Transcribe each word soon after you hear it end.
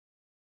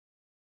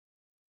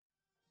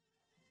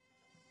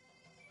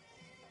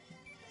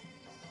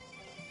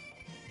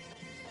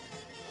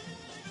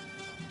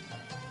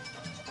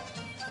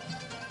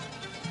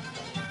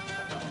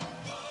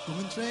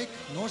Սպրեք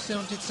Նոր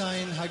Սերունդի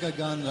Ձայն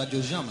Հայկական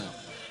Ռատիոժամը,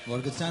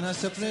 որ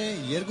գցանասպրե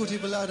երկուտի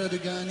բլա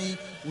ռադիոգանի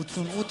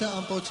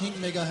 88.5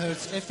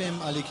 MHz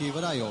FM ալիքի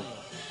վրայով,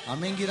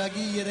 ամեն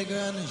գիրագի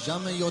երեգրան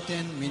ժամը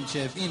 7-ին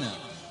մինչև 9,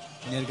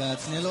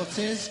 ներգայացնելով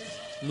ձեզ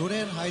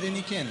լուրեր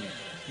հայրենիքեն,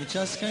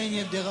 միջազգային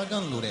և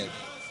դեղական լուրեր,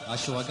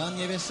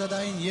 աշխուհական և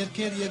էստադային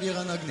երգեր և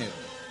եղանակներ,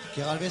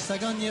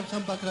 գեղարվեստական և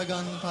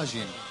խմբագրական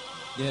բաժին,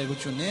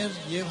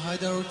 գերեգություններ և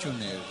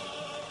հայտարարություններ։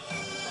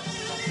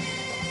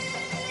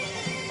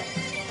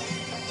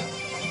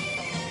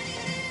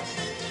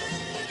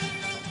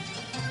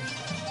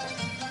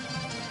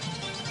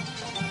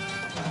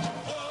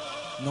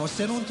 Նոր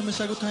Սերունդ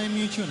մշակութային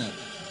միությունը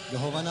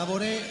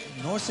գհովանավոր է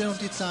Նոր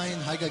Սերունդի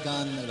Ձայն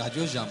Հայկական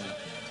Ռատիոժամը։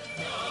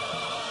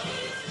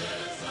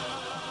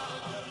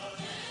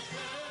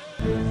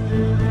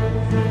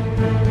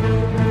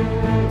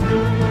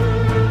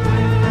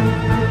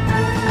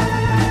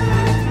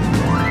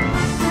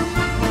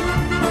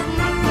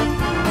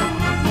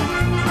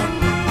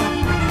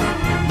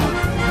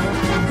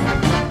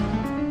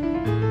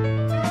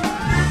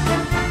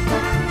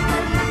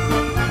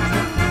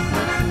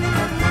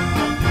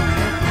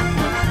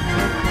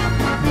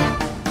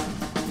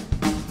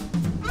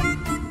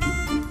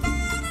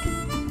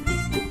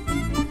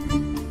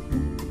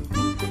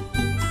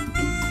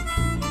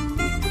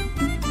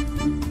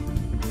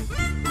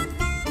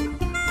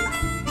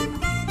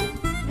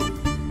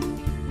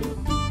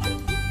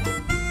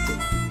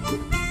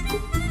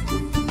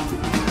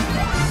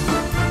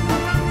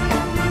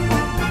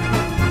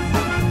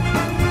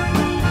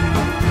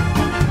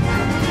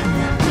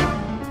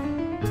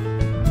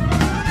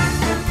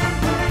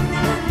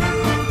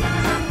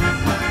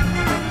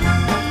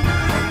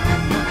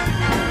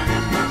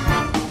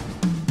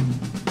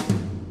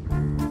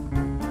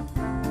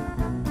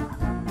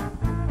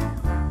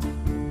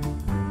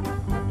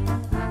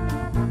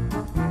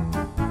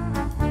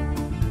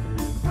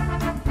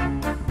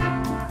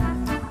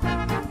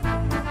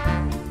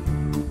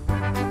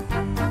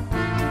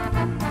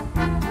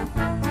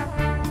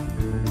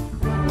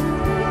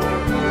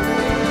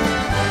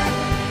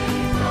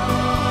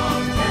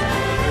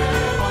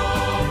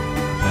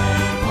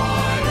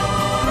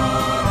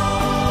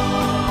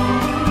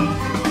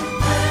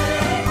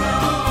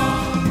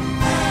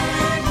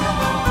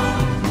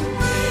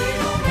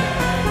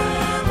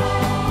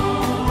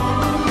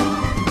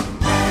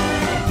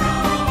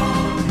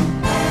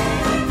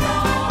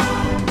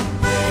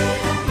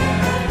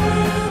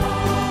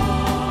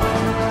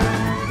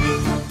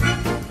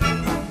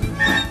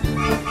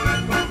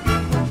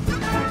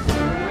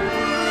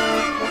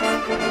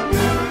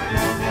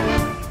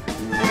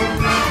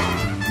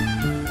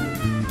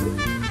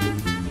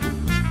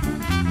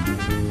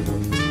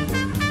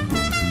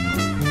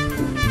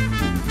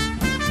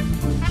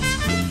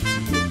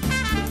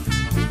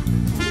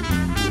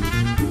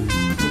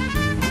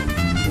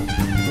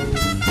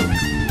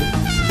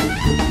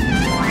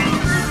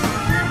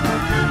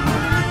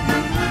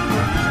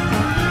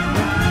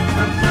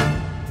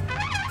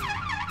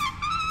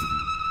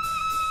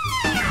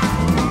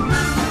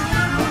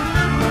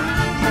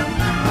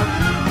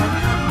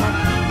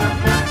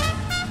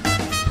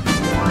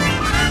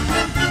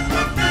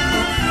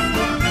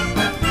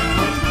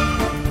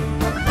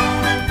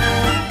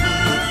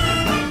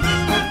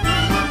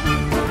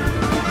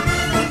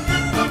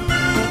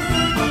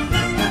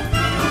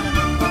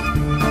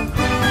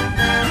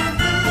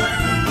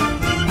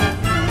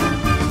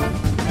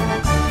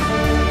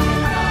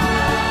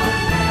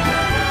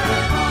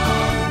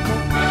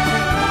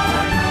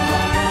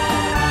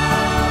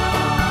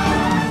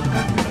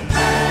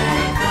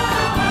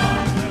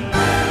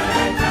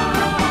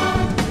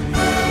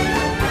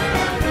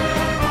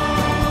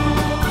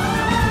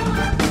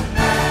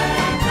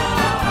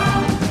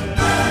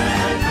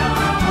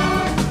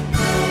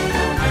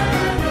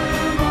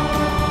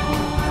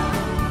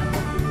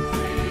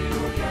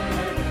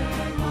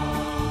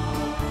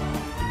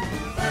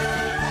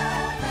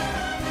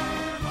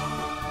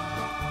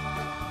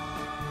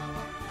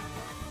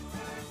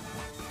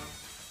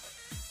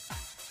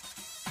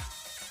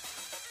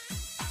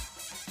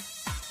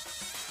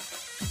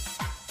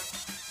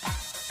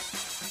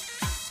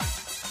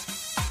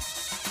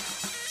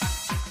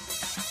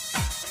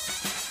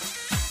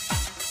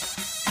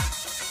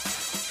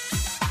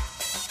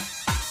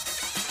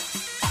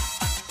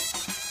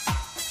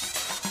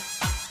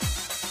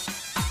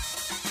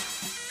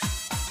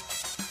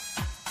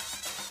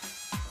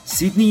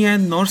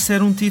 Սիդնիեն Նոր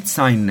Սերունդի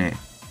Ձայնն է։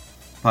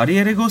 Բարի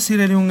երեկո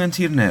սիրելի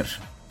ունգընտիրներ։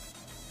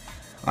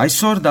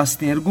 Այսօր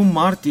 12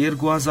 մարտ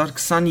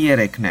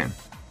 2023-ն է։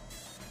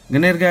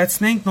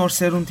 Կներկայացնենք Նոր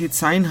Սերունդի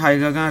Ձայն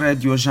Հայկական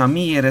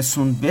Ռատիոժամի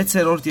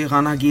 36-րդ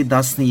եղանակի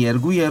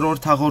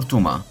 12-րդ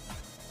հաղորդումը։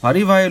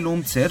 Բարի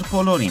վայելում ձեր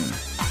բոլորին։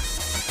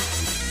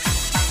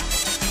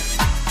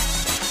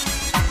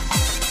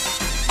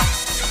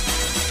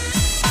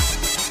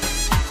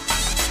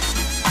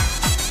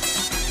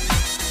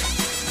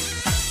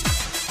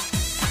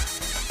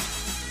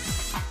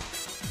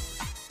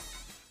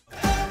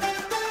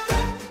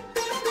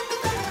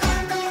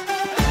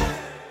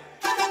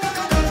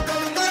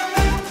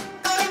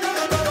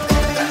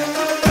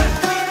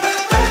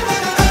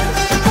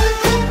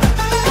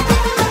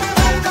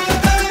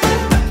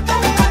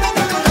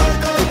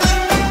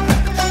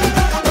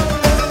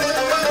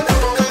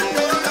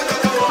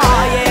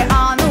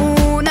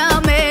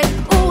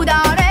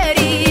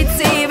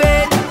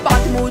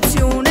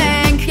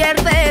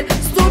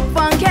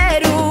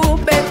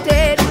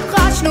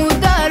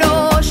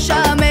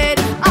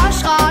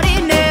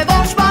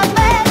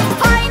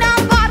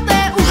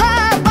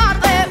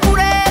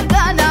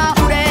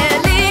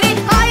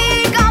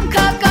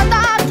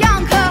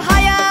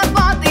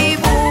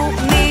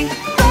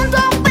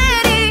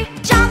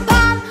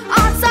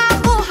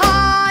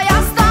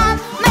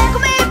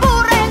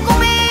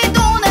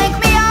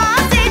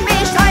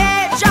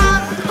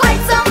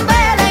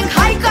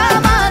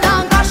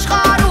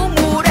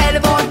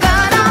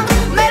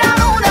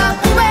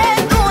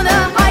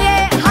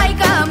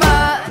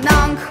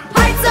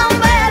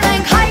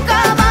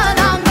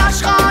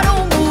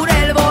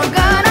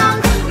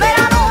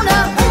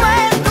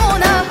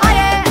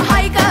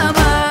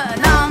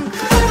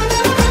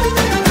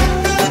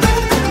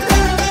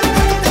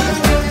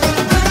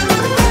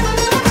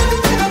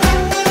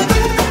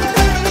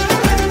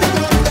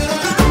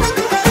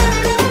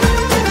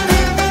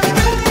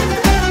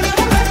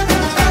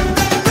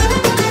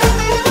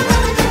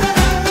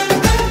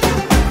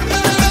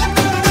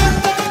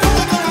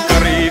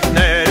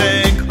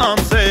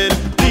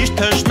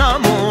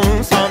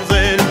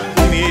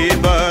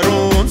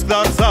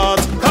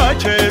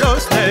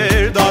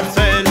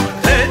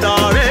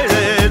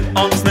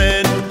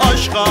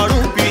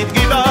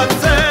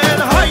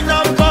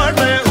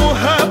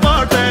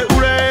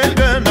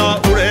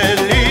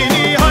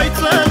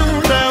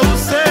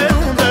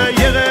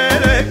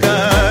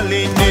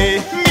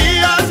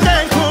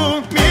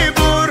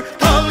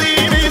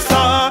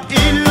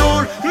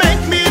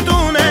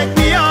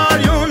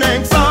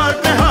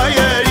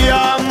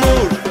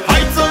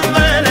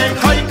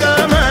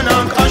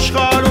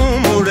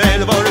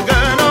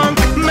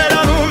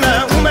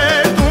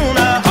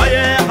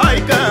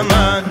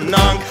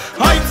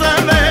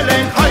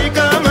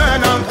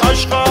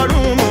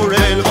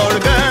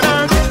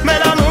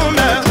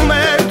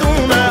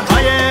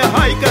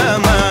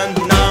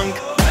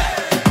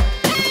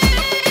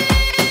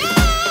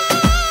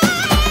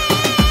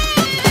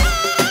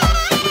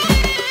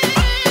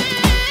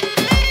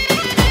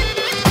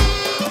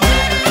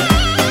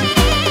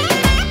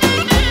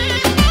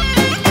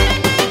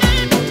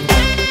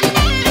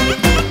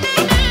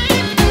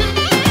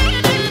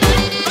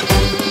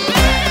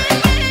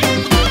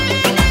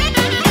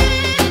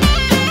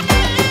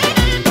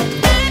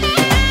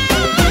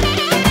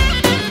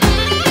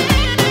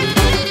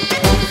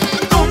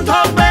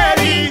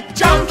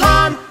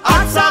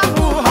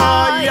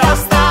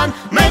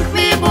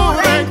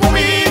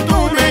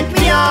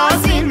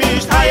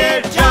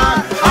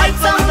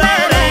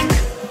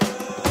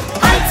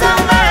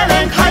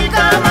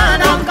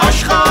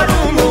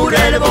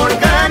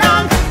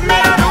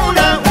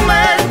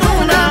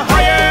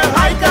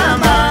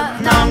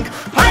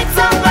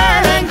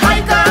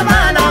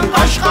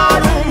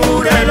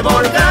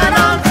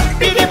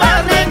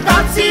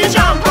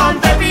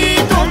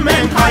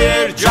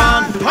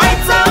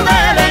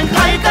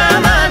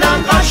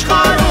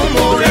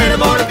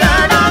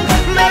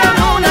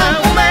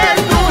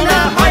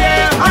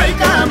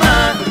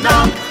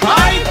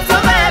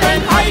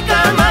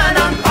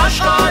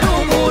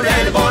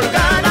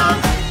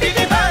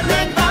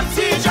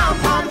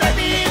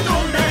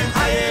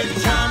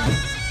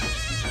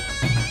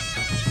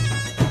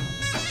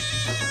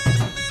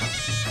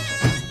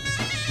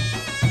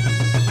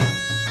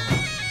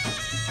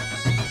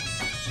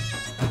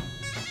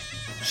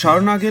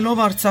 Շարունակելով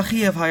Արցախի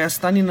եւ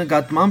Հայաստանի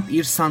նկատմամբ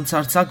իր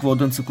սանձարցակ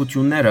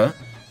ոտնձգությունները,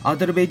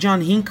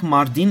 Ադրբեջան 5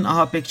 մարտին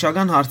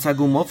ահաբեկչական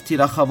հարձակումով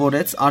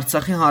թիրախավորեց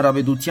Արցախի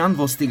Հանրապետության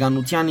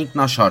ոստիկանության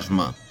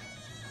ինքնաշարժը։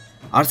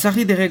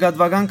 Արցախի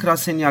դեղեկատվական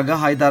գրասենյակը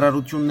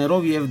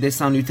հայտարարություններով եւ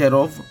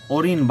դեսանյութերով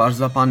օրին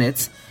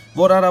բարձրացանեց,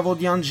 որ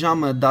առավոտյան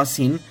ժամը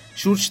 10-ին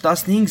շուրջ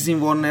 15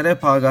 զինվորները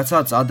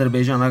փաղացած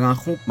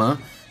ադրբեջանական խումբը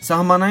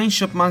սահմանային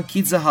շփման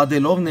քիծը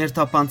հադելով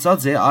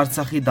ներթափանցած է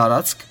Արցախի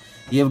տարածք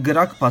եւ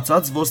գրակ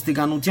բացած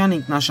ոստիկանության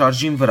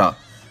ինքնաշարժին վրա,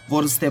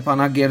 որ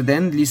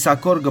Ստեփանագերդեն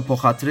լիսակոր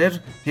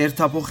կփոխադրեր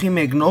հերթափոխի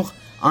մեկնող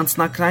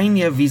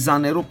անձնակրային եւ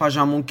վիզաներու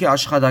բաժանմունքի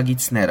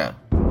աշխատագիցները։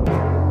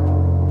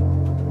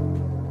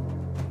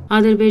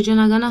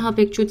 Ադրբեջանական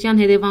ահաբեկչության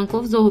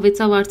հետևանքով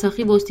զոհվեցավ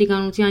Արցախի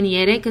ոստիկանության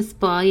 3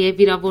 սպա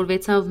եւ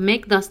վիրավորվեցավ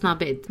 1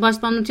 դասնապետ։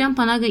 Պաշտպանության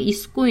բանակը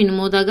իսկույն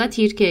մոդագա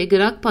թիրք է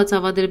գրակ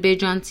բացավ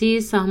ադրբեջանցի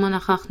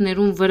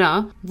սահմանախախտներուն վրա,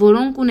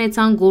 որոնք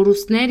ունեցան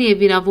գորուստներ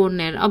եւ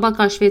վիրավորներ, ապա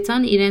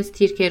կաշվեցան իրենց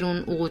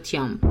թիրքերուն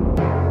ուղությամբ։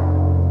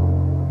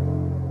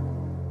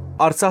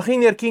 Արցախի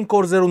ներքին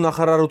գործերու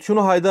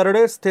նախարարությունը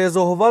հայտարարեց, թե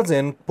զոհված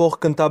են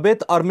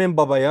փոխգնդապետ Արմեն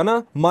Բաբայանը,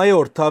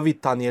 մայոր Դավիթ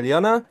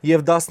Դանիելյանը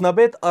եւ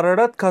դասնապետ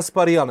Արարատ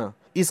Կասպարյանը,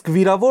 իսկ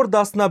վիրավոր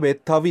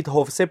դասնապետ Դավիթ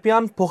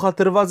Հովսեփյան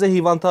փոխադրված է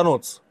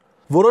հիվանդանոց։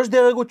 Որոշ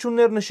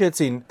դեղեցություններ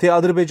նշեցին, թե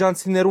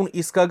ադրբեջանցիներուն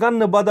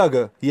իսկական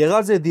նպատակը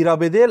եղած է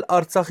դիրաբեդել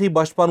Արցախի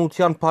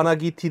պաշտպանության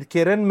բանակի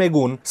թիրքերեն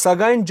մեկուն,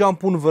 սակայն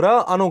ջամփուն վրա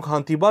անոնք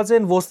հանդիպած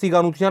են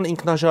ոստիկանության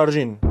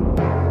ինքնաշարժին։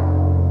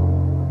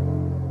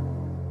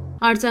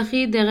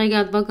 Արցախի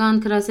դեղեկատվական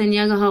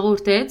գրասենյակը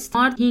հաղորդեց,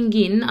 մարտ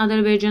 5-ին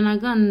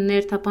ադրբեջանական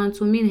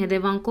ներթափանցումին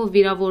հետևանքով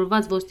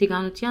վիրավորված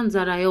ոստիկանության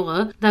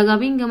ծառայողը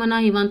դակավին կմնա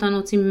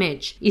հիվանդանոցի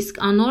մեջ, իսկ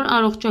անոր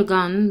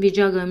առողջական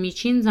վիճակը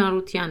միջին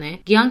ծանրության է,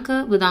 կյանքը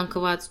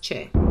վտանգված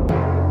չէ։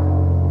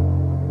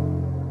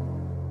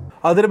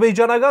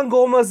 Ադրբեջանական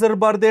կողմը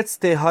զրբարդեց,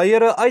 թե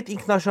հայերը այդ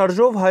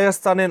ինքնաշարժով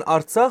Հայաստանեն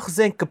Արցախ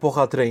զենք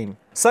կփոխադրեին։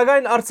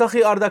 Սակայն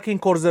Արցախի արտաքին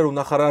գործերու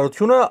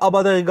նախարարությունը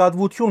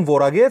ապադեղեկատվություն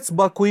որակեց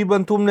Բաքուի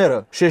բնդումները,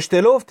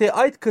 շեշտելով, թե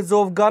այդ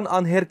գծով կան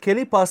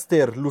անհերքելի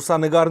փաստեր,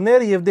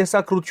 լուսանկարներ եւ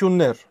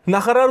տեսակրություններ։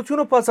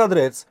 Նախարարությունը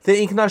բացատրեց, թե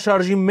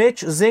ինքնաշարժի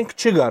մեջ զենք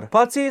չկար,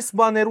 բացի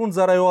սպաներուն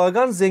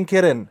ծառայողական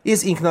զենքերեն,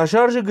 իսկ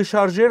ինքնաշարժը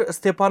կշարժեր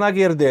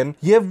Ստեփանագերդեն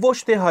եւ ոչ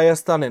թե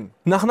Հայաստանեն։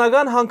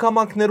 Նախնական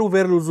հանգամանքներու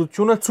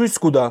վերլուծությունը ցույց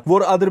կտա,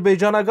 որ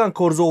ադրբեջանական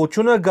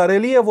գործողությունը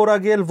կարելի է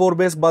որակել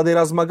որպես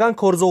պատերազմական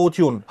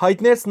գործողություն,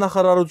 հայտնեց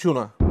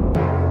նախարարությունը։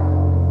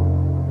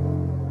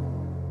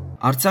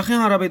 Արցախի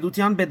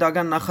Հանրապետության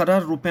պետական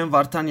նախարար Ռուբեն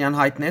Վարդանյան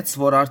հայտնեց,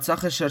 որ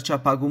Արցախը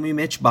շրջափակումի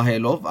մեջ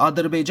բահելով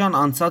Ադրբեջան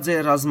անցած է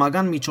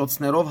ռազմական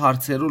միջոցներով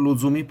հարցերու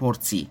լուծումի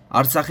փորձի։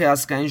 Արցախի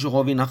ազգային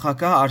ժողովի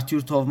նախագահ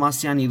Արտյուր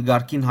Թովմասյան իր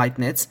գարկին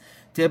հայտնեց,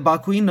 թե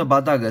Բաքուի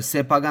նպատակը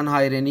սեփական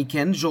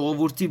հայրենիքեն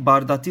ժողովրդի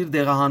բարդատիր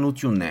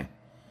դեղահանությունն է։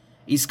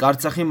 Իսկ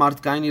Արցախի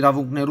մարդկային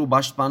իրավունքներու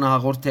պաշտպանը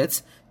հաղորդեց,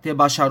 թե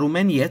Բաշարում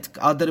են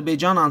ետք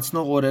Ադրբեջան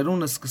անցնող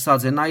օրերուն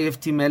սկսած է նաև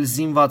թիմել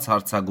զինված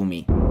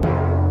հարձակումի։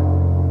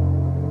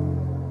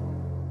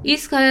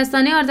 Իսկ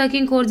Հայաստանի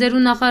արտաքին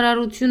գործերու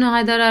նախարարությունը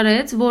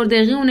հայտարարեց, որ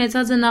դեղի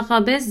ունեցածը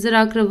նախապես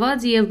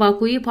ծրագրված եւ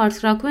Բաքուի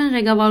բարձրակույն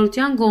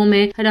ղեկավարության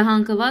կողմէ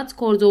հրահանգված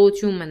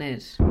գործողություն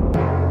մներ։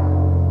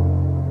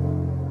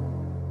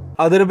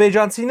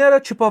 Ադրբեջանցիները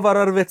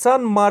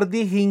չբավարարվեցան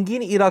մարտի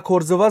 5-ին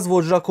իրագործված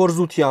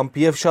ոճրագործությամբ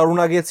եւ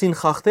շարունակեցին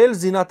խախտել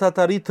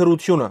զինադատարի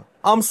թրությունը։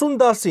 Ամսուն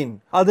 10-ին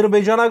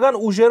ադրբեջանական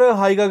ուժերը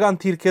հայկական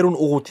թիրքերուն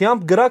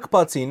ուղղությամբ գրակ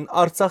բացին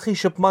Արցախի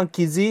շփման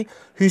քիզի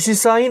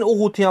հյուսիսային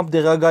ուղղությամբ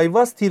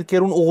դեղագայված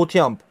թիրքերուն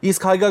ուղղությամբ,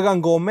 իսկ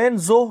հայկական կողմեն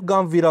զոհ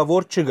կամ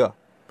վիրավոր չկա։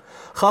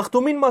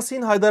 Խախտումին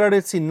մասին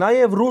հայտարարեցին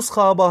նաեւ ռուս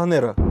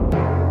խաղաբահները։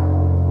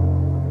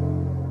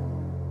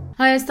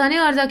 Հայաստանի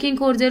արտաքին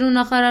գործերու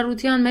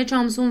նախարարության մեջ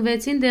ամսուն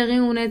 6-ին տեղի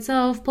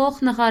ունեցավ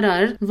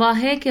փոխնախարար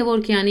Վահե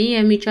Քևորքյանի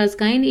եւ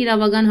միջազգային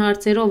իրավական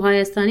հարցերով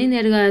Հայաստանի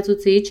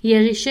ներկայացուցիչ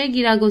Եղիշե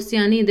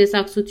Գիրագոսյանի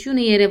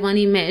տեսակցությունը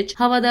Երևանի մեջ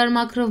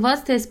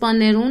հավատարմագրված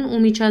տեսփաններուն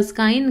ու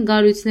միջազգային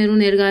գարույցներու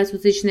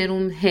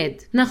ներկայացուցիչներուն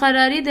հետ։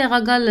 Նախարարի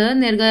տեղակալը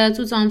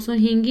ներկայացուց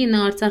ամսուն 5-ին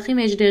Արցախի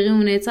մեջ տեղի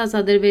ունեցած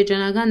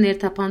ադրբեջանական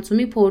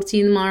ներթափանցումի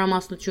փորձին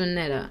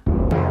մանրամասնությունները։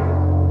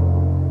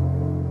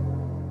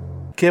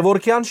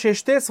 Քևորքյան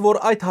շեշտեց, որ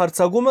այդ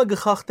հարձակումը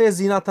կխախտե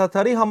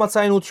զինադատարի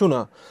համաձայնությունը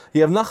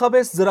եւ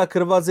նախապես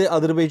ծրագրված է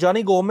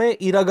Ադրբեջանի կողմէ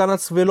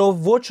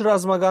իրականացվելով ոչ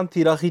ռազմական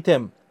թիրախի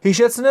թեմ։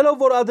 Հիշեցնելով,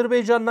 որ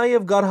Ադրբեջան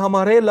նաեւ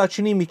գարհամարե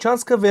Լաչինի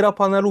միջանցքը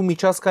վերապանելու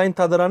միջազգային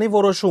դատարանի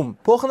որոշում,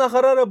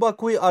 փոխնախարարը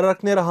Բաքուի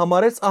արարքները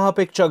համարեց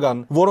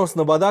ահաբեկչական, որոնց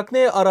նպատակն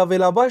է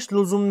առավելաբաշտ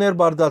լուծումներ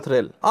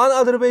բարդատրել։ Ան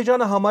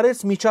Ադրբեջանը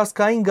համարեց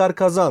միջազգային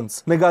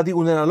գարկազանց, նկատի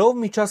ունենալով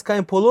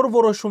միջազգային բոլոր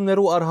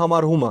որոշումներու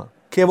արհամարհումը։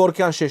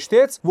 Քևորքյան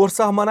շեշտեց, որ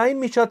սահմանային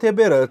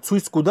միջադեպերը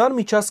ցույց կտան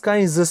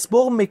միջազգային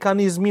զսպող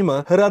մեխանիզմի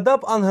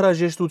հրադապ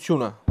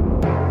անհրաժեշտությունը։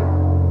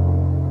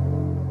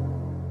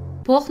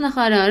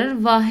 Փոխնախարար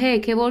Վահե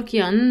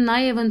Քևորքյանն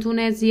նաև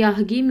ընդունեց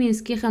Յահգի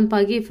Մինսկի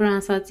խմբակի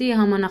ֆրանսիացի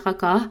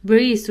համանախագահ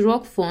Բրիս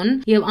Ռոկֆոն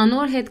եւ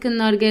անոր հետ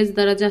քննարկեց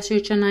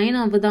դարաճաշրջանային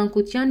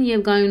անվտանգության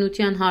եւ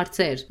գայունության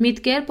հարցեր։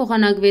 Միտքեր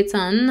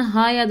փոխանակվեցան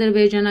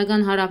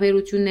հայ-ադրբեջանական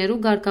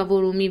հարաբերություններու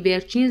ղեկավարումի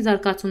վերջին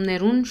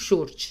զարգացումներուն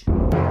շուրջ։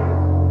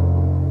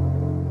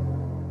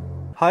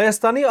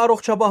 Հայաստանի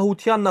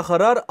առողջապահության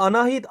նախարար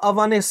Անահիտ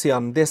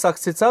Ավանեսյան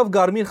դեսակցեցավ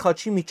Գարմիր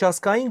խաչի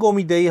միջազգային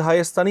կոմիտեի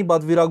Հայաստանի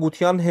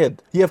պատվիրակության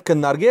հետ եւ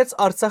քննարկեց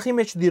Արցախի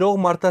մեջ դիրող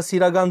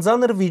մարդասիրական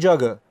ցաներ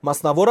վիճակը,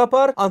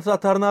 մասնավորապես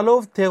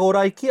անդրադառնալով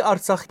Թեղորայքի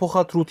Արցախի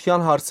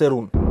փոխադրության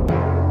հարցերուն։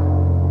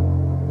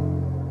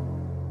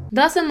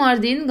 10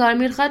 մարտին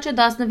Գարմիր խաչը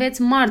 16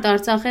 մարտ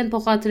Արցախեն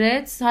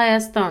փոխադրեց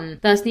Հայաստան,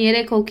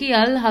 13 հոգի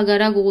ալ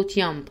հագարակ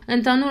ուղությամբ։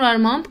 Ընդհանուր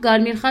առմամբ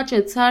Գարմիր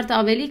խաչը ցարտ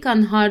ավելի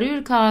քան 100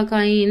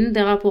 քաղաքային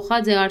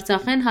տեղափոխած է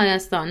Արցախեն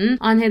Հայաստան,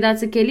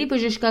 անհետաձգելի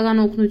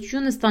բժշկական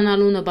օգնություն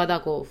ստանալու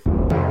նպատակով։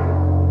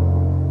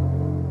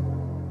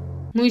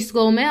 Մյուս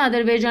կողմէ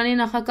Ադրբեջանի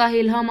նախագահ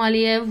Իլհամ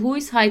Ալիև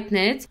հույս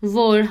հայտնեց,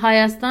 որ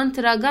Հայաստան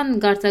դրական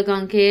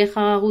գարձականք է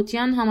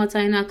խաղաղության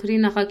համաձայնագրի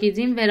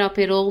նախագիծին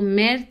վերաբերող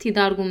մեր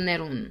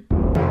դիտարկումներուն։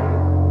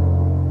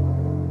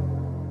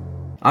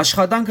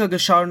 Աշխատանքը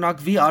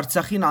կշարունակվի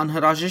Արցախին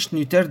անհրաժեշտ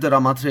նյութեր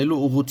դրամատրելու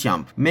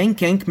ուղղությամբ։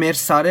 Մենք ենք մեր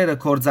սարերը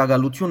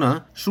կորձակալությունը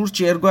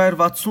շուրջ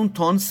 260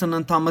 տոն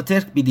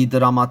սննդամթերք պիտի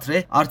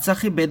դրամատրե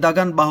Արցախի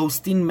pedagogan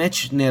բահուստին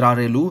մեջ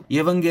ներառելու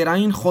եւ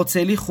ընկերային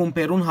խոցելի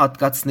խումբերուն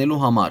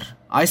հատկացնելու համար։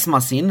 Այս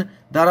մասին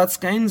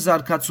դարածքային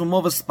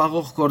զարգացումով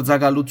սպաղող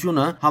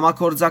կորձակալությունը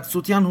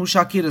համակորձակցության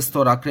հուշագիրը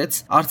ստորագրեց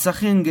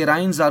Արցախի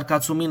ընկերային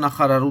զարգացումի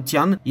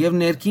նախարարության եւ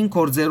ներքին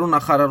գործերու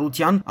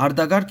նախարարության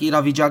արտագաղթ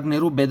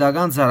իրավիճակներու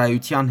pedagogan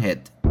ծառայության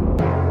հետ։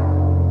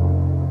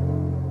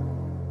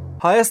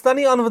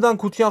 Հայաստանի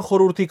անվտանգության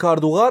խորհրդի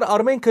քարտուղար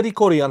Արմեն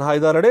Գրիգորյան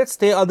հայտարարեց,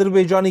 թե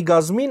Ադրբեջանի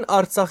գազմին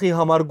Արցախի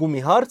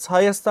համարգումի հարց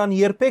Հայաստան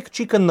երբեք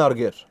չի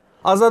քննարկեր։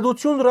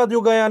 Ազատություն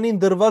ռադիոգայանին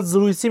դրված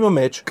զրույցի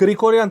մեջ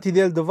Գրիգորյան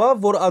դիտել տվավ,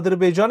 որ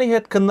Ադրբեջանի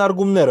հետ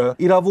քննարկումները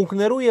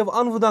իրավունքներու եւ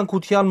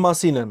անվտանգության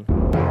մասին են։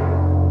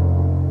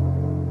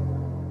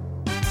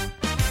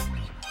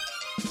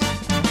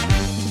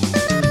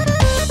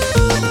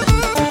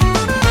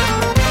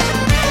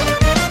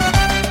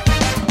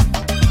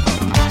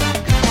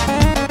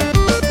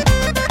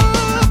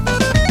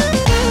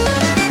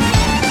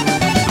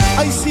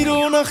 Այս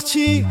իրոն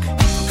աղջիկ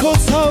քո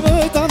ցավը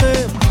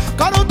տանեմ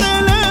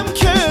կարոտել եմ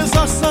քեզ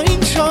ասա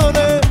ինչ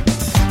անեմ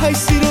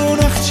Այս իրոն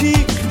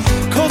աղջիկ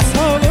քո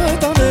ցավը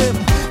տանեմ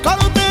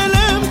կարոտել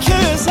եմ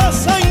քեզ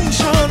ասա ինչ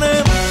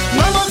անեմ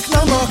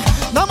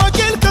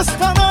Նամակ էլ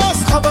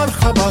կստանաս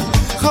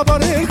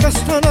խաբար էլ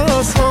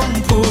կստանաս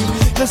համբույր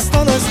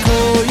կստանաս քո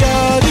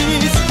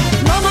յարից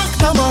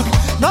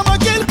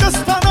Նամակ էլ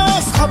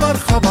կստանաս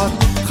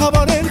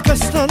խաբար էլ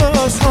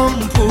կստանաս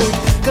համբույր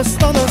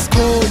կստանաս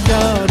քո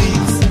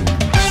յարից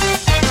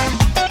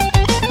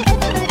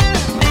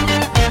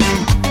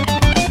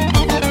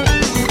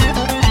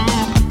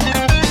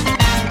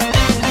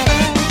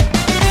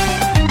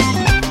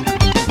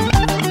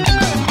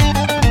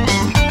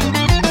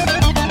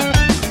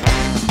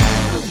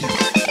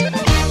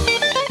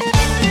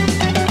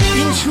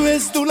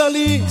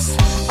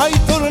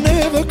Այդ օրն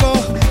է վկա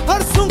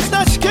հարցունքն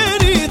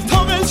աչքերի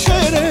թողել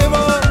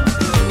չերևա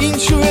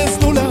Ինչու ես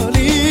դու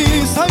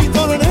լալիս այդ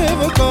օրն է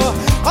վկա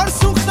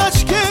հարցունքն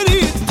աչքերի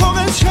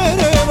թողել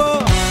չերևա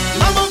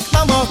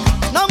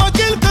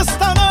Նամակ էլ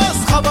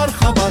կստանաս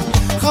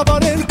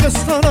խաբար էլ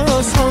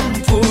կստանաս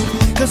համբույր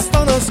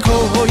կստանաս քո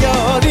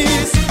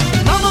յարից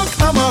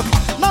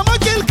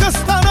Նամակ էլ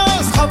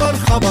կստանաս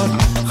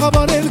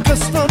խաբար էլ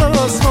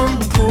կստանաս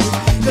համբույր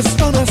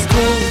կստանաս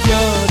քո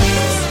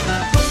յարից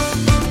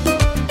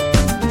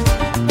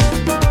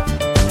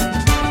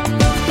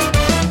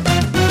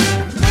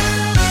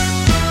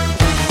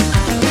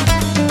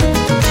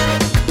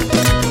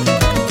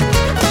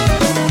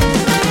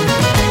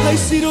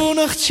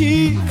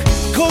Աղջիկ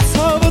քո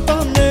ցավը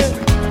տանեմ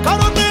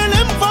կարոտել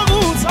եմ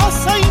վաղուց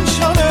ասա ինչ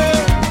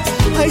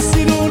անեմ Այս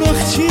իրոն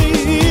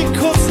աղջիկ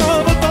քո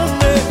ցավը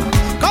տանեմ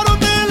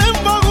կարոտել եմ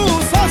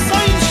վաղուց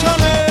ասա ինչ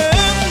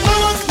անեմ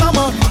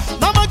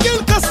Նամակ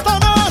էլ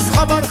կստանաս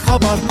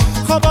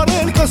խաբար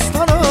էլ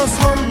կստանաս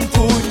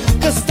համբույր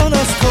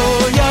կստանաս քո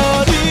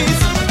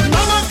յարից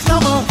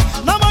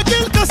Նամակ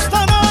էլ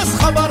կստանաս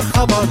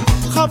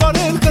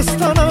խաբար էլ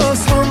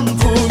կստանաս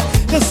համբույր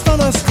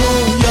կստանաս քո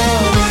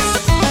յարից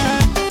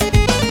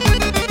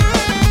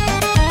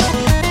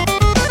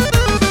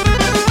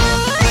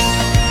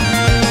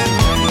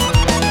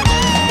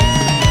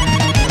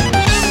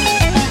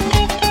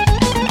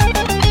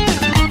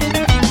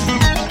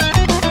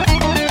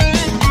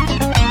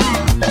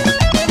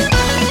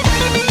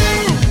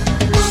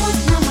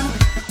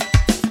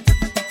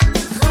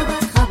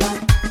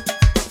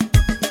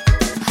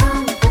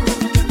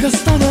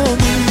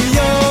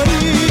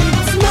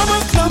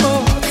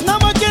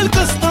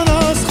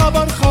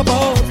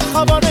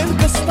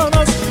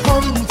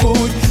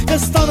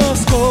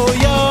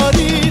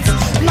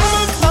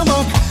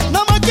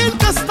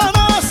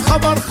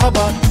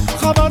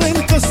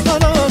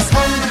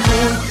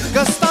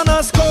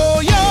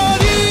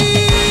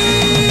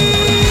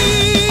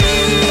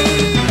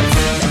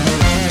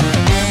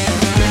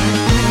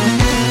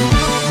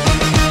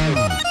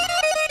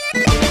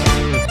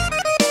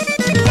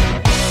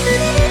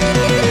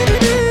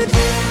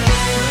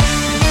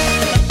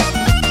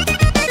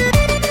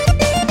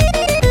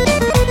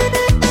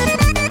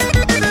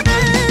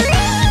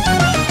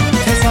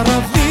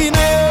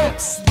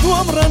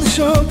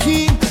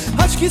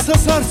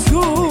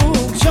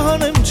արցում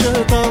չանեմ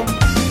չտամ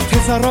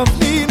Թեզ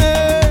առավին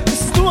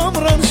ես դու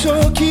ամրան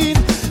շոքին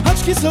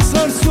Աչքիսս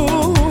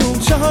արցում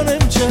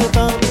չանեմ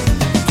չտամ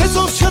Թեզ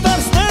ով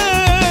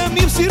չդարսնեմ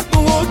իմ սիրտն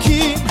ու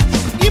հոգին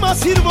Իմ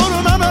ասիր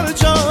որն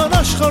անարջան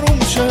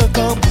աշխարում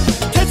չկամ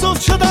Թեզ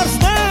ով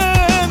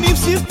չդարսնեմ իմ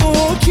սիրտն ու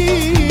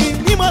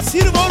հոգին Իմ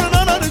ասիր որն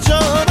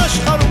անարջան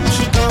աշխարում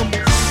չկամ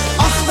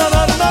Ախ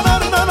նանար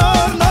նանար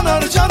նանար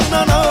նանար ջան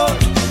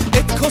նանար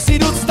Էդ քո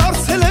սիրուց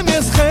դարձել եմ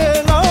ես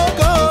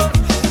խելագար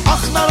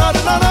Ախ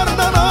նանար նանար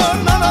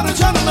նանար նանար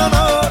ջան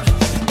նանար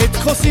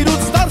Էդ քո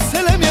սիրուց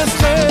դարձել եմ ես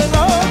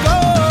խելագար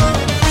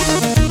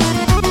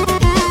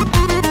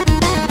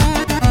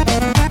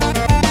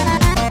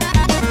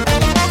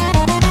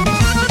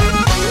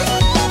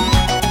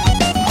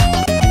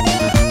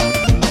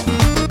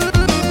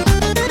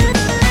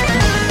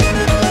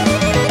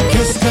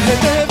Քեզ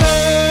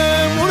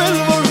կհետևեմ ունել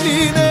որ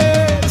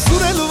լինես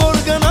Ուրել որ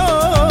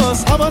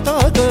գնաս հավատա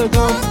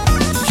կգամ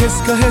Քեզ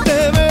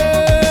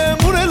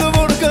կհետևեմ ունել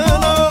որ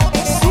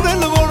գնաս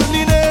Ուրել որ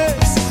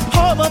լինես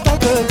հավատա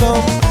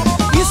կգամ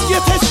Իսկ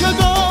եթե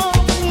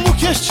չգամ ու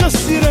քեզ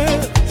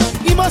չսիրեմ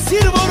Իմ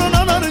ասիր որն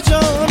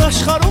անարջան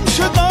աշխարում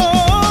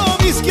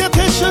չկամ Իսկ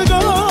եթե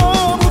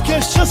չգամ ու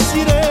քեզ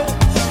չսիրեմ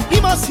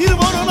Իմ ասիր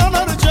որն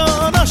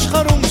անարջան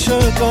աշխարում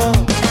չկամ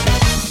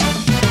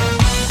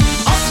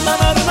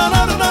Նանար,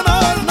 նանար,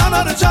 նանար,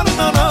 նանար, ջան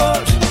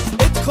նանար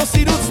Էդ քո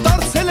սիրուց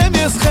դարձել եմ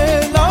ես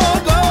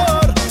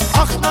խելագար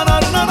Ախ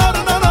նանար, նանար,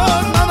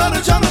 նանար, նանար,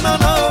 ջան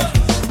նանար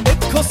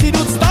Էդ քո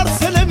սիրուց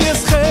դարձել եմ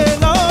ես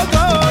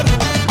խելագար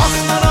Ախ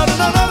նանար,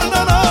 նանար,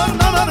 նանար,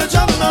 նանար,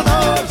 ջան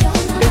նանար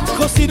Էդ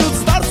քո սիրուց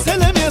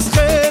դարձել եմ ես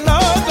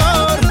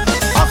խելագար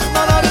Ախ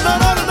նանար,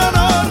 նանար,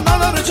 նանար,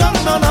 նանար,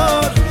 ջան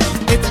նանար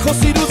Էդ քո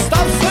սիրուց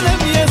դարձել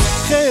եմ ես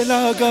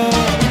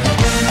խելագար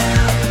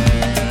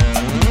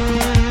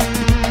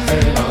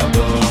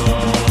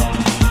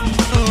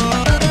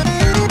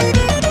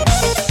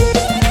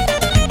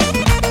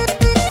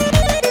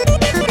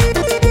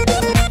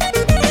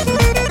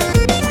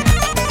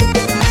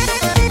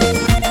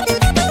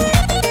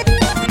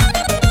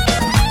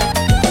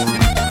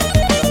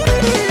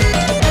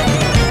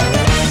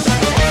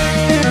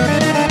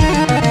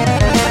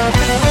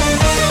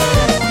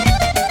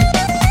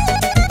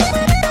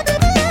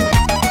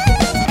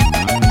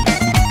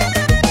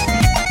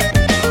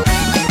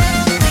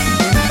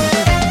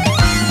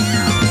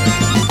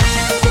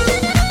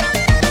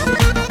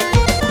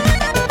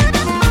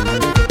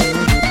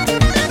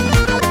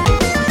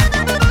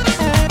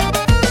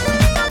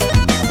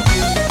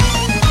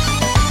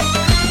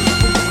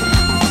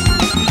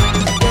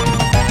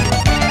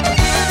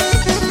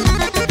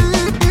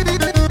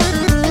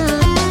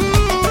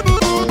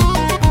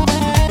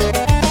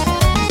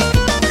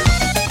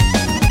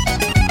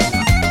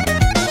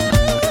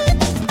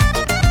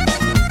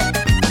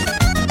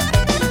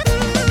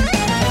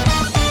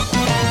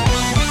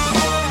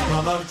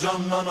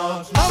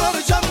Նանար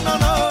ջան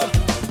նանար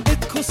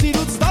Էդ քո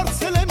սիրուց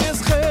դարձել եմ ես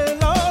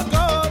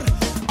խելագար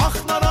Ախ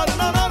նանար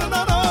նանար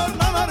նանար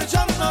նանար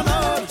ջան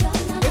նանար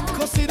Էդ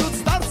քո սիրուց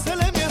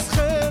դարձել եմ ես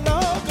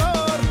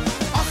խելագար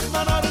Ախ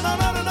նանար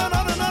նանար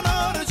նանար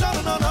նանար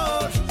ջան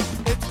նանար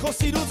Էդ քո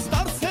սիրուց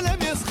դարձել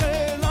եմ ես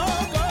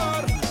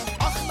խելագար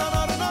Ախ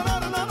նանար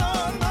նանար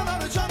նանար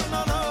նանար ջան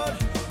նանար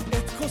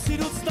Էդ քո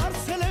սիրուց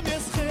դարձել եմ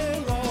ես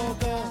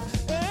խելագար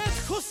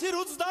Էդ քո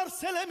սիրուց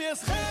դարձել եմ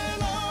ես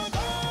խելագար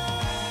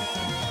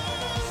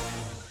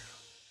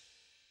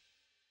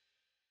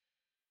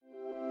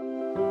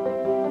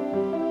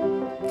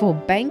For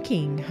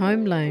banking,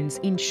 home loans,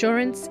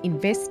 insurance,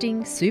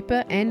 investing,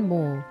 super and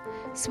more,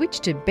 switch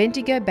to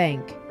Bendigo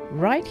Bank,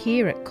 right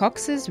here at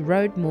Cox's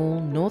Road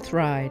Mall, North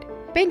Ryde.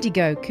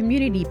 Bendigo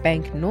Community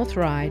Bank North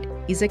Ryde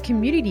is a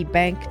community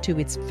bank to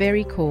its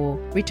very core,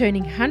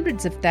 returning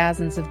hundreds of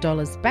thousands of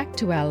dollars back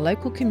to our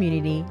local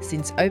community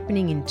since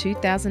opening in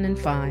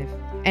 2005.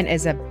 And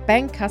as a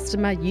bank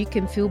customer, you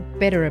can feel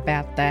better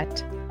about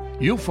that.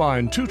 You'll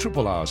find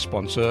 2RRR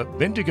sponsor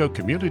Bendigo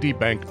Community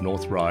Bank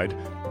North Ryde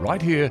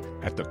right here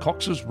at the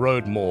Cox's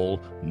Road Mall,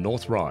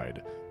 North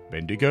Ryde.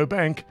 Bendigo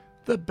Bank,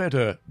 the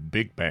better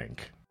big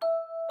bank.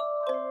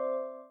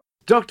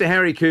 Dr.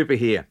 Harry Cooper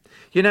here.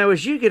 You know,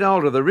 as you get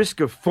older, the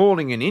risk of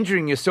falling and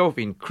injuring yourself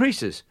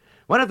increases.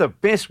 One of the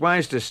best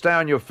ways to stay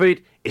on your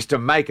feet is to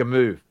make a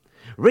move.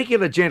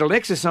 Regular gentle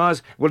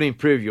exercise will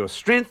improve your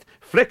strength,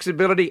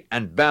 flexibility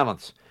and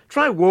balance.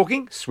 Try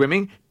walking,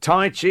 swimming,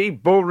 tai chi,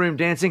 ballroom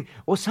dancing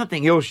or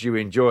something else you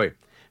enjoy.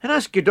 And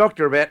ask your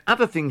doctor about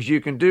other things you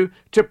can do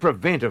to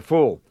prevent a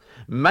fall.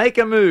 Make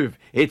a move.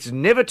 It's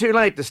never too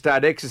late to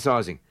start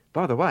exercising.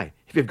 By the way,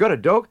 if you've got a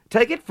dog,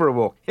 take it for a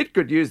walk. It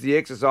could use the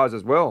exercise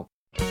as well.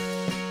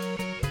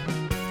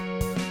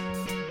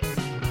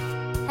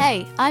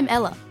 Hey, I'm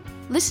Ella.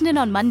 Listen in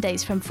on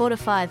Mondays from 4 to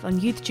 5 on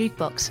Youth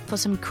Jukebox for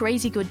some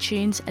crazy good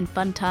tunes and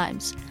fun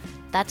times.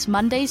 That's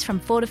Mondays from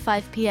 4 to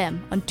 5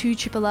 p.m. on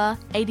 2RRR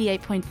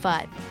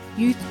 88.5.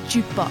 Youth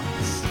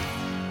Jukebox.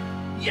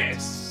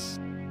 Yes!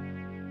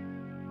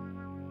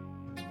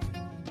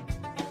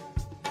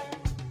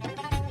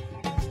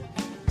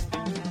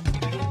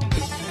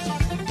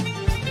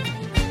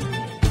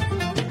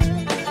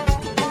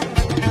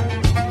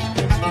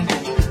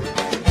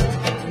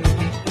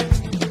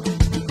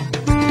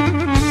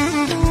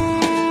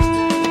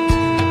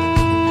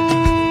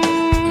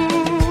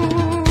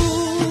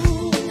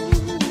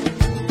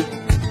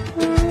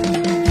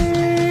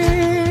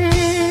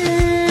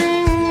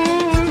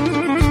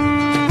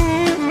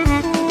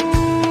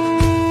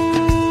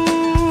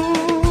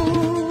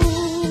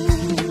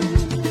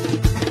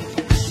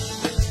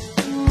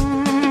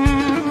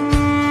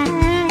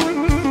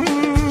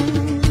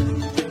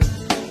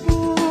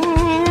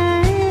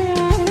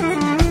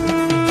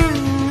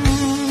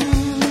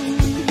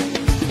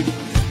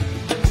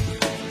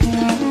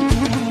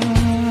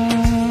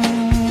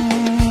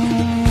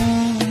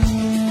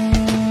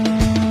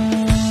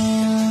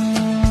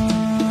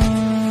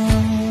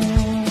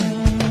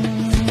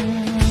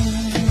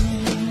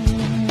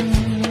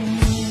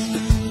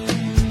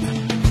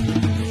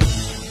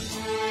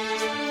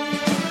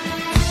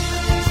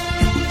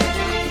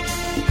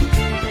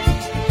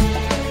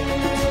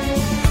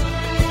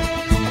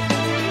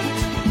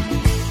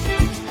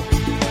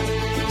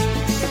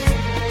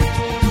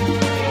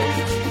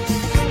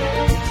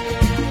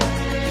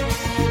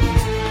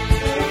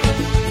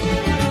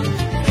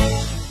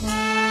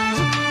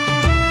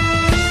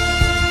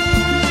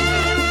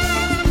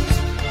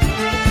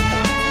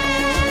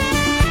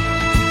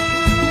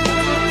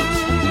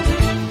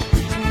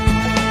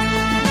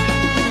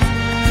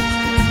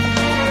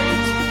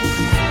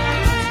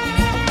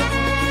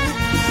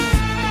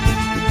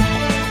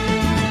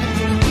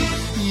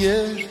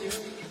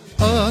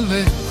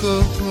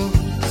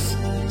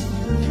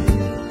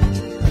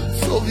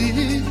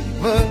 հողի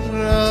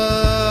վրա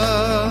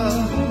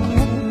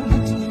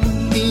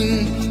ին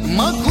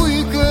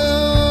մակույկը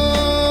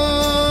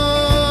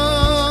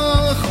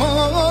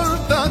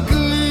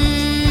խորտակլի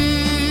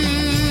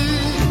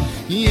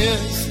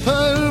ես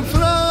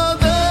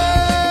փրփրադես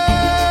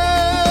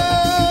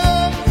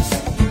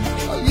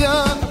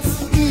ալյաց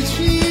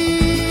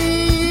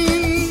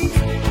իջին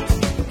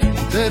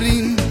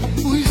դերին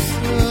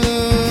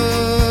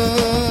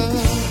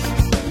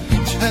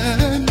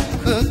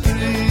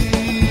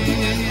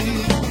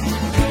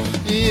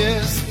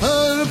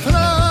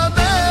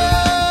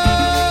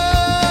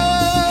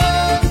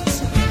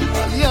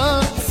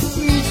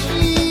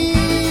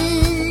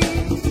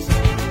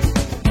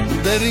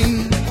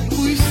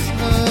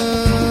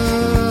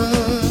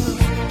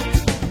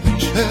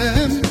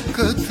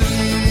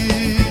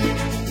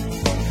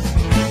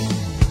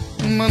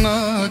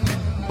Մնաք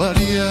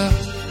բարիա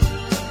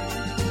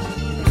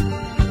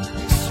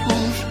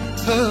սուր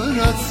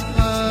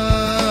հրացա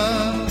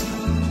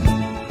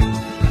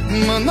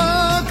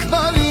Մնաք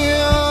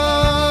բարիա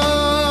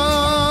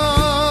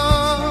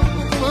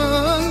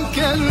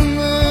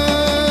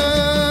ընկերներ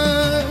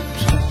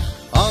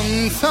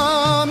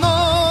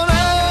անցանոր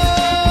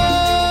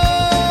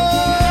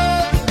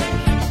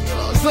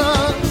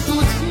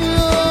ազատության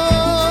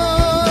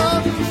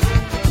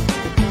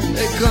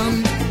եկան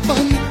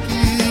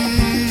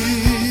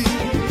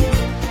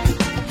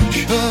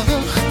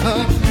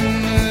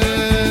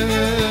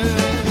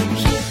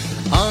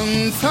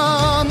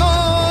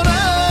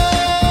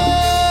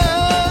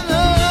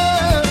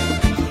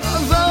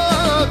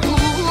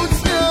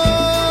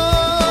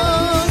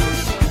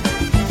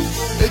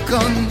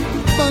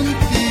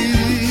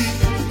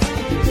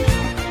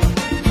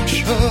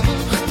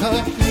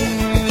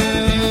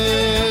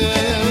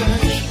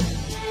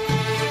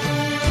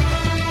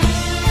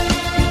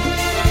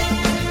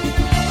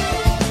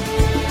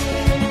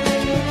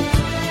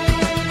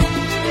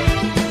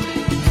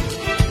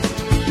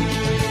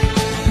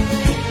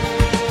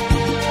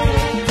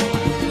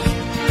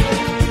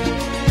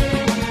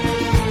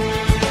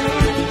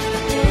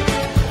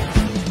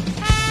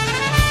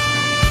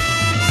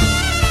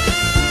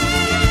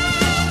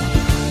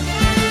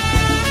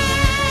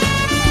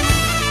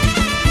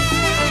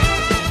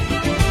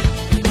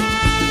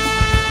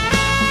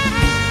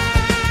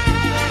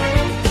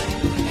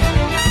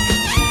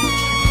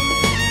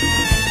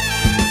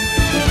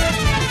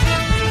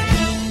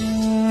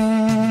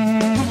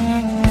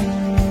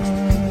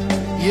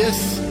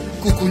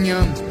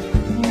Կուկունյան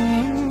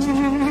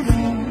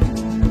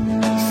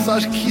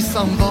Սարքի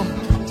սամբամ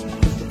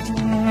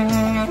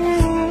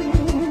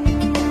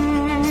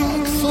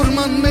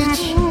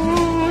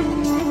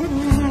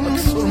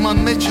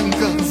Աքսորման մեջ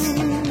ընկած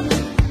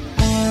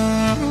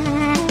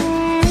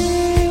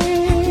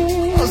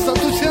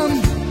Ազատության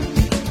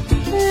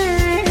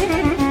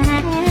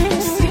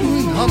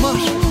սիրուն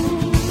համար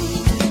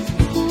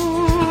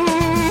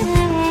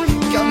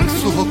կյանքս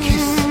ու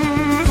հոգիս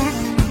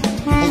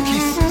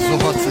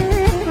զոհած եմ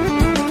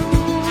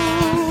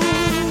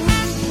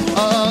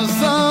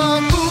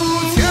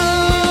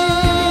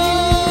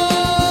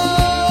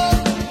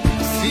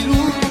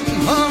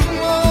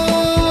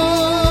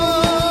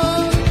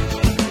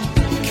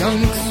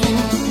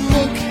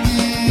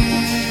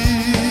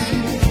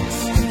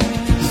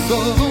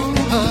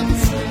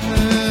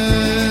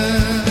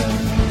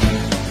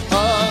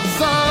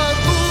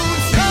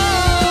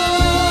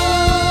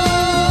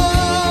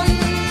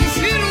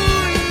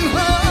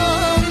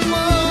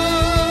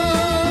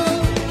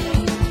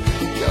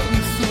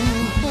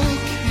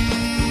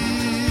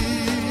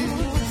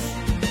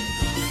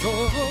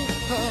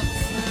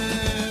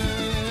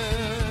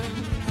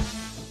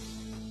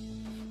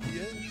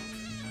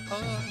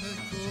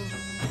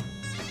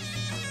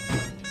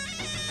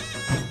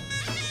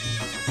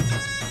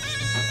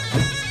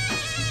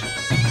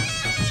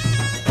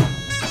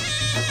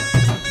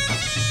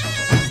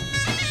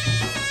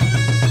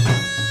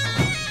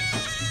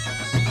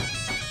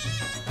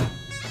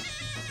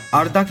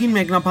Արդակին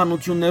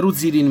մեկնաբանություններու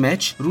ծիրին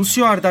մեջ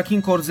Ռուսիո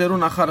արդակին գործերու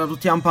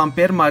նախարարության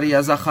փամփեր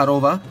Մարիա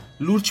Զախարովա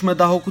լուրջ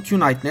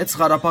մտահոգություն հայտնեց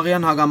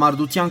Ղարաբաղյան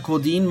հագամարտության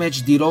կոդիին մեջ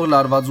դիրող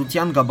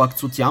լարվածության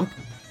գաբակցությամբ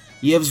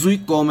եւ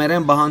զույգ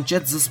կողմերեն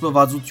բանջեց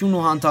զսպվածություն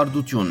ու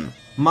հանդարտություն։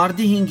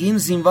 Մարտի 5-ին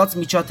զինված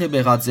միջադեպ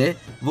եղած է,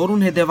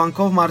 որուն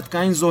հետևանքով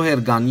մարդկային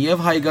զոհեր կան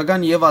եւ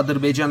հայկական եւ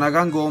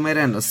ադրբեջանական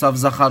կողմերեն ըստ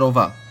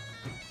Զախարովա։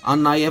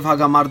 Ան նաեւ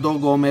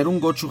հագամարտող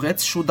կողմերուն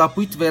գոչուղեց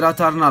շուտապույտ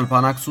վերադառնալ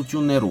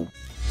բանակցություններու։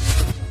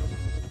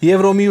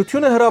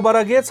 Եվրոմիությունը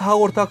հրաբարագեց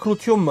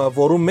հաղորդակցություն,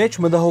 որում մեջ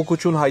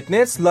մտահոգություն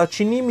հայտնեց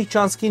Լաչինի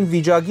միջանցքին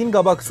վիճակին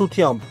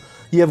գաբակցությամբ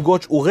եւ գոչ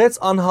ուղեց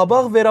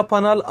անհաբաղ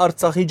վերապանալ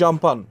Արցախի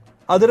ջամփան։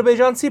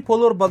 Ադրբեջանցի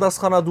բոլոր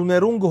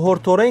պատասխանատուներուն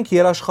գհորթորենք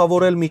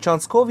երաշխավորել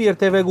միջանցքով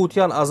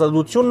երթևեկության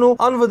ազատությունն ու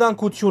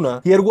անվտանգությունը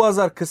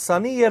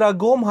 2020-ի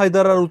երագոմ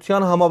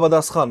հայտարարության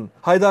համապատասխան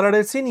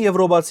հայտարարեցին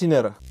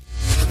եվրոպացիները։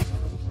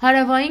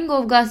 Հարավային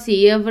Կովկասի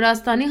եւ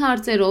Վրաստանի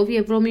հարցերով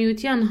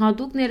Եվրոմիության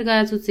հատուկ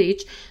ներկայացուցիչ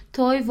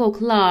Toivo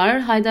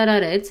Klar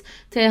հայտարարեց,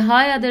 թե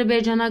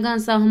հայ-ադրբեջանական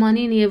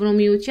սահմանին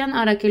Եվրոմիության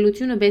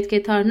առաքելությունը պետք է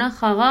դառնա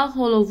խաղաղ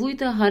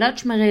հոլովույթը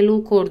հարաճ մղելու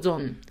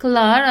գործոն։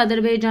 Klar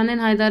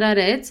Ադրբեջանեն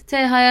հայտարարեց,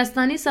 թե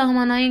Հայաստանի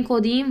սահմանային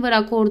կոդիին վրա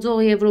գործող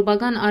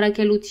եվրոպական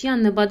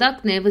առաքելության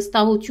նպատակն է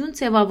վստահություն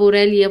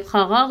ձևավորել եւ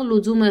խաղաղ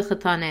լուծումը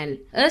խթանել։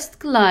 Ըստ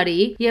Klar-ի,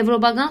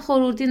 Եվրոպական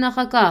խորհրդի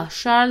նախագահ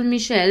Շարլ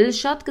Միշել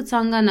շատ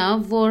կցանկանա,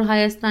 որ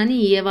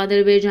Հայաստանի եւ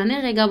Ադրբեջանի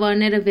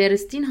ղեկավարները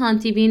վերստին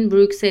հանդիպին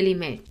Բրյուսելի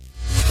մեջ։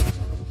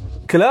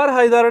 Klar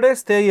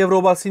հայտարարեց, թե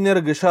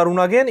եվրոպացիները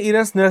կշարունակեն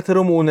իրենց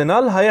ներդրում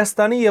ունենալ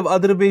Հայաստանի եւ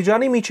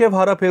Ադրբեջանի միջև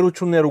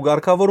հարաբերություններու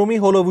ղեկավարումի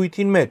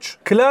հոլովույթին մեջ։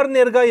 Klar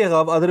ներկա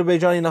եղավ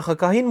Ադրբեջանի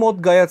նախագահին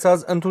մոտ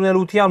գայացած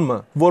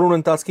ընդունելությանը, որուն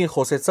ընթացքին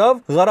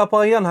խոսեցավ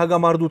Ղարաբաղյան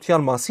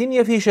հագամարտության մասին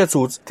եւ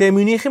հիշեցուց, թե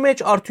Մյունիխի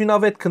մեջ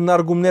արդյունավետ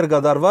քննարկումներ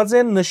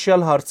կատարված են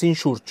նշյալ հարցին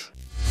շուրջ։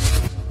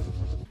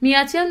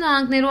 Միացյալ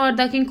Նահանգներու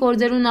արտաքին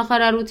գործերու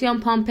նախարարության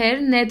փամփեր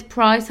Նեդ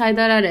Պրայս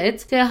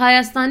հայտարարեց, թե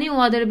Հայաստանի ու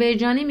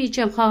Ադրբեջանի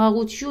միջև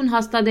խաղաղություն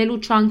հաստատելու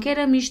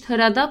չանքերը միշտ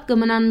հրադապ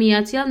կմնան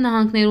Միացյալ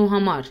Նահանգներու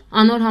համար։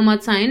 Անոր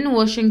համաձայն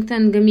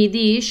Վաշինգտոն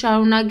գմիդի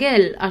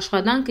շարունակել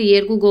աշխատանքը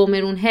երկու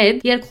կողմերուն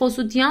հետ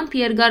երկխոսությամբ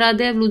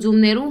երկարադեպ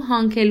լուծումներու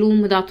հանգելու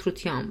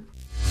մտադրությամբ։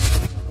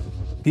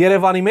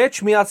 Երևանի մեջ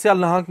Միացյալ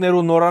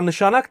Նահանգներու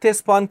նորանշանակ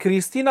տեսփան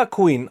Քրիստինա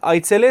Քուին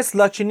այցելեց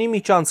Լաչինի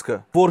միջանցքը,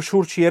 որ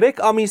շուրջ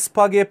 3 ամիս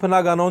փակ է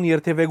բնականոն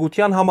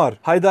երթևեկության համար,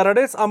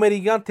 հայտարարեց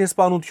ամերիկյան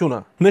տեսփանությունը։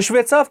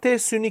 Նշվեցավ, թե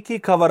Սյունիքի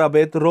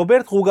քավարապետ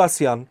Ռոբերտ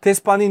Ղուգասյան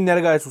տեսփանին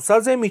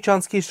ներկայացուցած է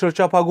միջանցքի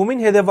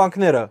շրջափակումին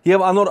հետևանքները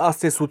եւ անոր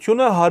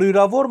աստեցությունը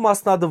հարյուրավոր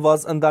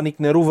մասնադված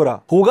ընտանիքներու վրա։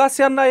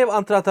 Ղուգասյան նաեւ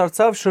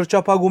անդրադարձավ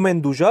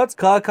շրջափակումեն դուժած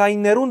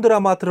քաղաքայիններուն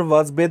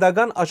դրամատրված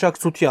pedagogan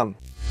աջակցության։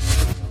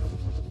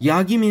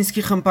 Յագի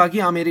Մինսկի խմբակի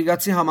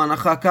ամերիկացի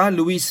համանախագահ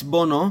Լուիս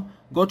Բոնո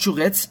գոչ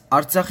ուղեց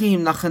Արցախի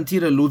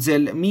հիմնախնդիրը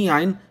լուծել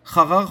միայն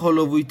խաղաղ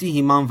հոլովույթի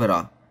հիման վրա։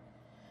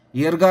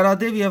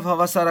 Երկարադեպ եւ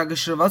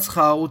հավասարակշռված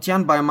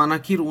խաղաղության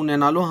պայմանագիր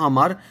ունենալու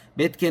համար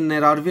պետք է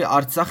ներառվի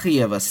Արցախը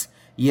եւս,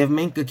 եւ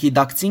մենք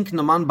կգիտակցենք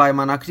նման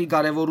պայմանագրի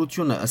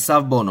կարեւորությունը,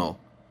 ըսավ Բոնո։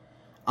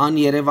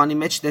 Ան Երևանի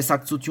մեջ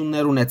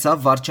տեսակցություններ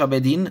ունեցավ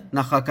վարչապետին,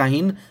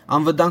 նախագահին,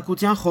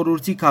 անվտանգության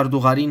խորհրդի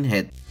քարտուղարին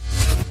հետ։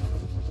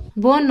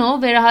 Բոնո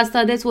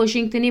վերահաստատեց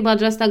Վաշինգտոնի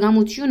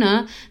պատրաստակամությունը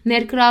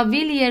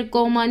ներկրավել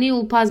երկկողմանի ու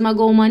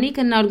բազմակողմանի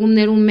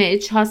քննարկումներու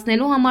մեջ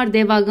հասնելու համար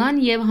դեպական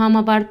եւ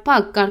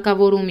համապարփակ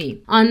կարգավորումի։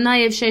 Ան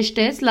նաեւ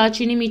շեշտեց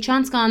Լաչինի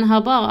միջանցքը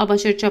անհապաղ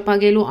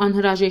ապաշրջապակելու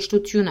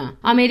անհրաժեշտությունը։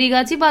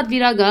 Ամերիկացի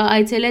պատվիրակը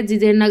այցելեց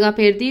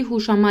Ձիձեռնագապերդի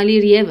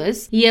հուշամալիր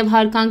եւս եւ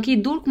հարկանքի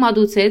դուրք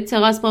մատուցեց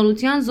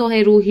ցեղասպանության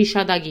զոհերու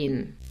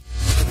հիշատակին։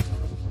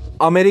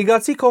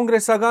 Ամերիկացի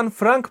կոնգրեսական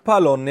Ֆրանկ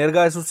Փալոն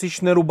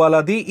ներկայացուցիչներու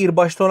բալադի իր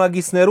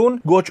պաշտոնակիցներուն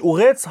գոչ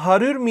ուղեց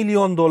 $100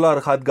 միլիոն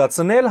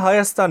հատկացնել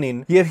Հայաստանին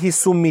եւ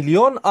 50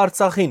 միլիոն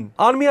Արցախին։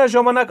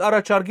 Անմիաժամանակ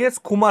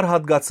առաջարկեց գումար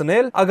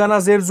հատկացնել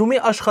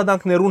ագանազերծումի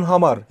աշխատանքներուն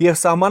համար եւ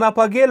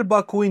սահմանափակել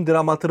Բաքուին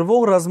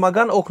դրամատրվող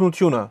ռազմական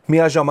օգնությունը։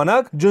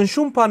 Միաժամանակ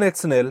ջնշում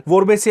բանեցնել,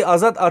 որբեսի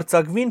ազատ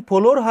արձակվին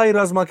բոլոր հայ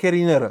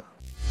ռազմակերիները։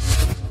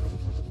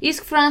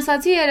 Իսկ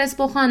ֆրանսացի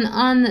երեսփոխան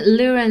Ան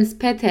Լորենս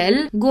Փեթել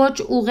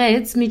գոչ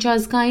ուղեց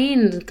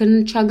միջազգային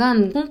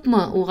քննչական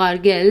խումբը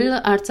ուղարկել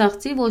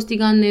Արցախցի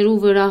ոստիկաններու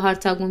վրա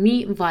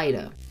հարձակումի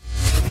վայրը։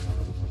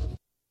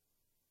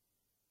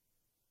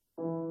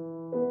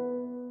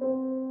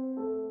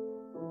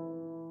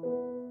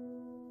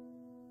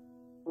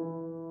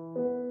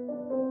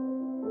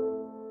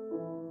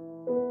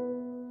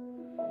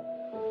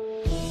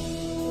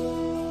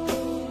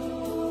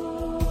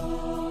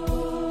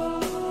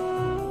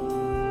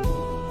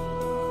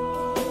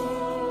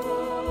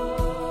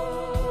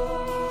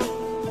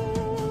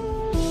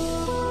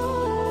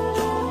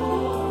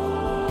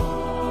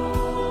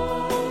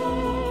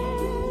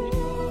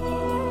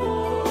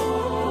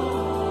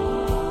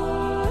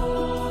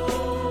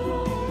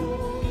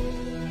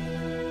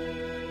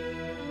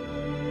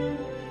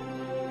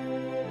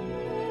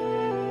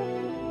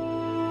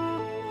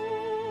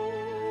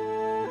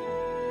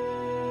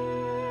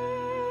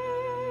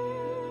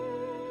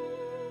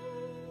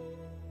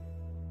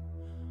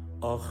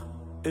 Ախ,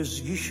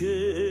 ես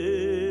գիշեր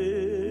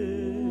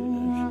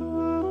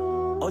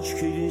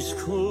աչքերիս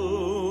քո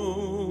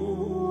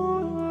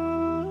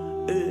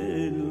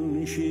էլ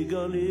չի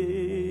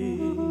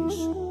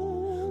գալիս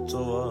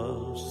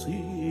ծովասիկս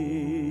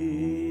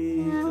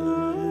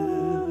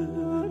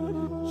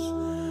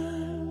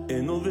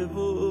Ենով է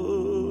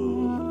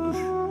որ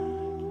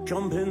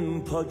ճամփեն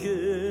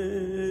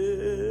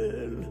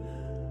փակել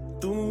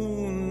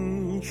տուն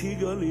չի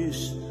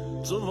գալիս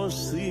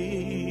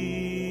ծովասիկս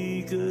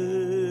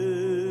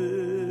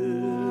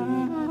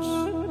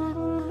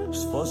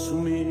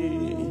Սպասումի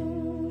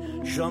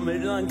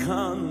ժամեր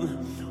անգան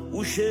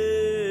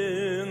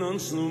ուշեն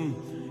անցնում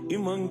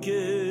իմ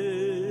անկեսեր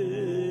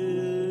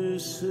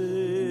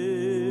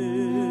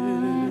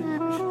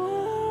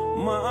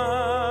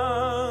Մայրամուտի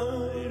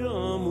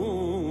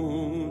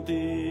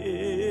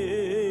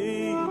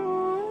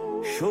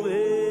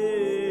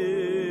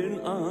շովեն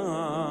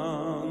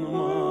անման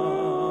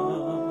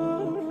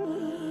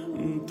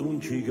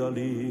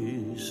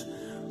գալիս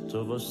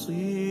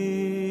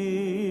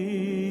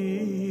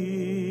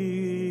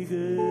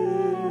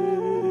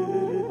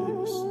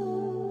ծովասիգես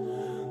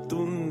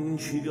տուն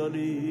չի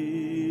գալիս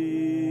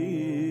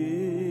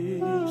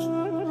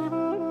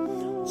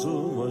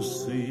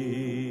ծովասիգես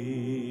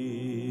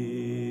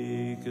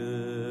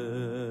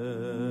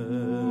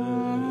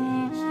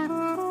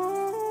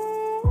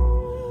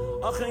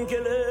ախ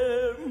ընկել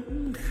եմ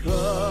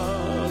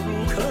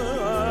քարուքա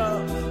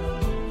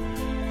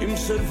իմ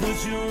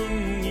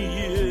սրբություն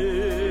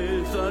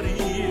եթարի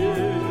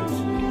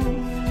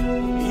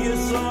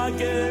ես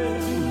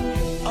զավակեմ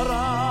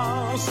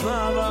առանց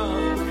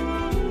նավակ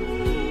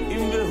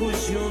իմ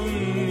վեհություն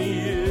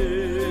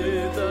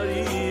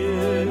եթարի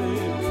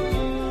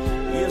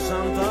ես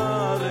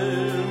անտար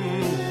եմ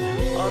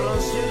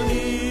առանց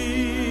եղնիկ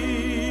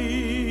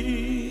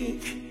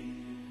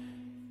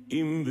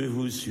իմ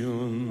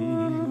վեհություն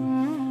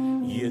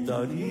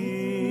եթարի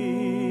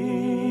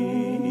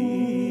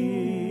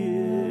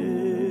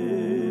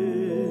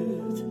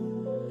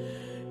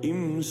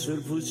իմ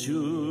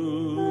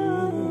սրբություն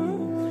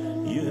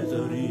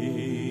եթարի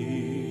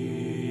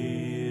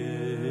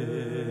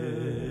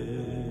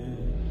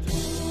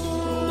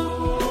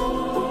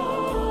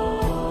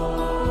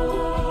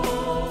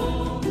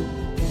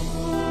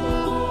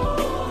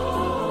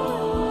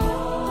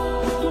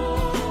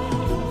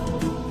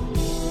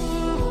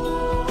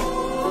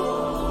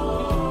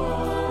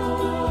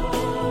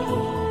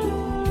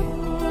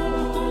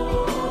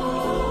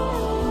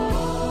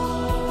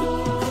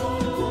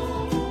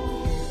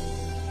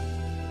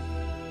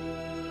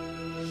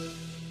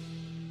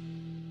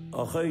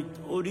ախ այդ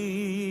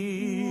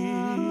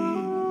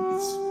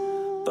օրից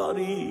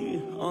տարի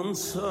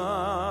անցավ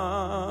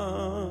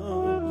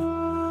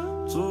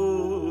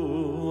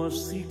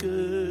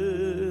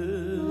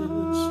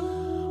ծովասիգես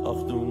ախ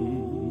դուն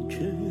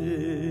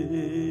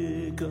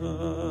չեկա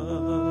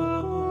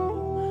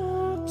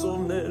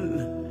ծովնել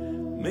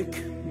մեկ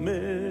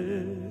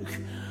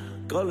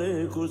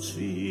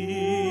կալեկոցվի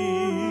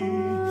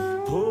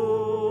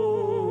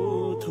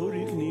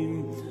փոթորիկն իմ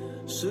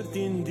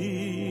սրտին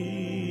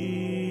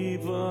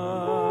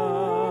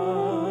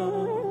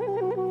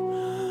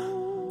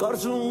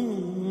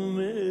կարծում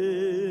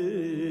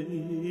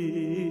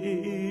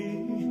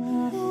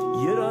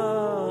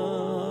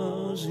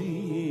երազի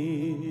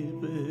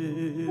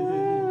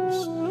պես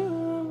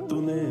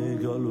տուն է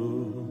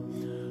գալու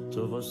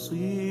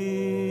ծովասիգես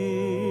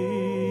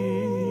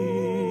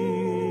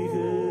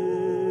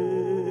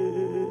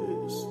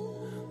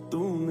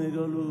տուն է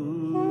գալու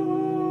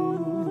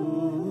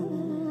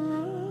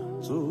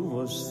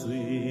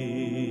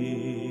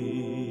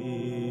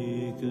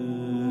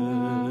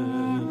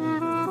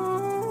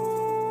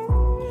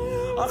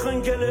ախ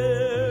ընկել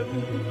եմ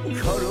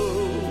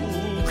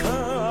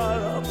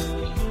քարոքարապ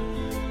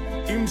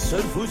իմ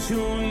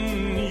սրբություն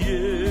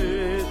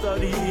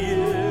եթարի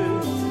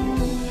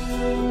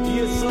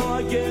ես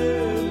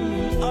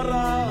զավակեմ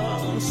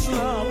առանց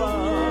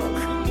նավակ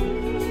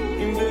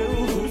իմ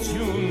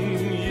վեհություն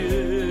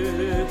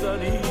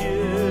եթարի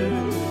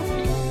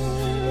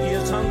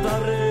ես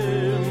անտառ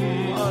եմ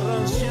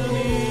առանց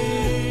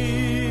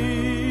եղնիկ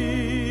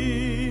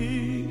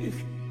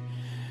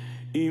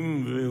իմ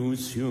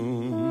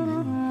վեհություն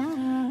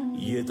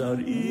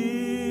եթարի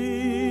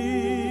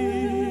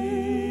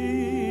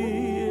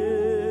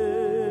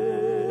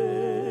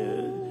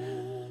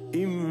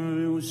իմ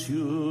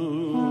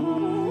վեհություն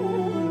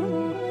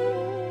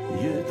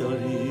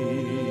եթարի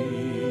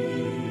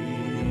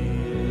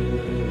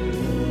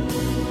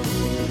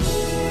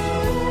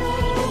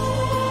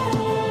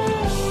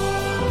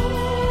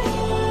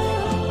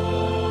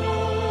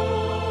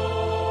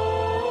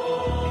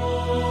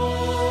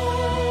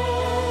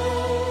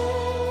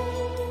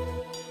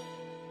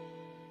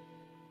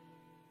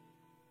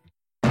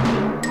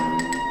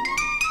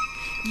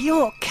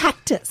Your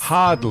cactus.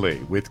 Hardly,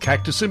 with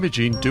Cactus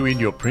Imaging doing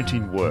your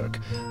printing work.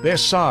 Their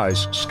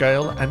size,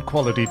 scale and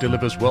quality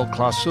delivers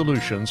world-class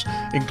solutions,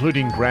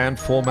 including grand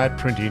format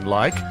printing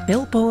like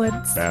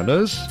Billboards,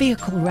 banners,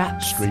 vehicle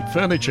wraps, street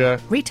furniture,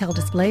 retail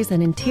displays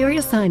and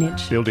interior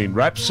signage, building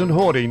wraps and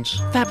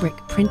hoardings. fabric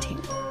printing.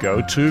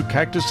 Go to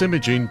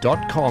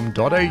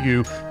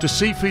cactusimaging.com.au to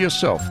see for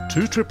yourself.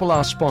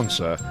 2RRR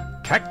sponsor,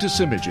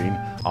 Cactus Imaging,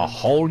 a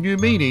whole new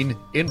meaning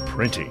in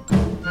printing.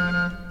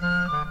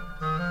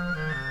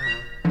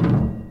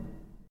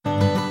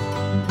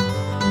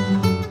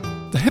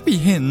 Happy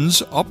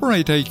Hens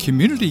operate a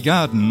community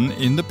garden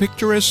in the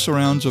picturesque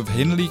surrounds of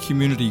Henley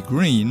Community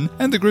Green,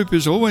 and the group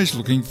is always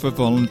looking for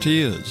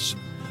volunteers.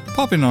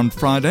 Pop in on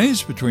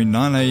Fridays between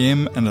 9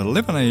 a.m. and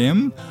 11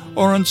 a.m.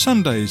 or on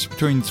Sundays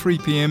between 3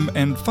 p.m.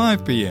 and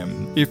 5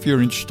 p.m. if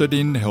you're interested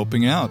in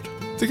helping out.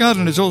 The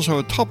garden is also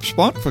a top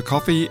spot for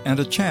coffee and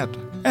a chat,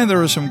 and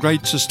there are some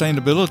great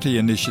sustainability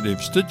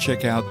initiatives to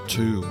check out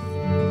too.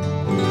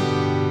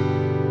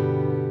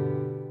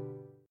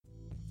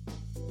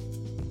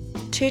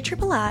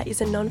 2RRR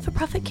is a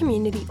non-for-profit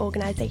community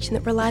organisation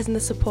that relies on the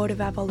support of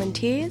our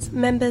volunteers,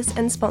 members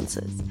and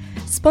sponsors.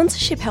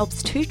 Sponsorship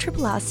helps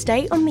 2RRR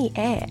stay on the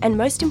air and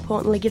most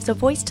importantly gives a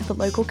voice to the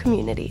local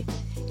community.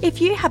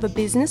 If you have a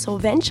business or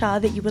venture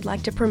that you would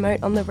like to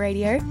promote on the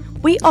radio,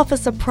 we offer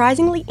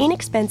surprisingly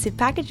inexpensive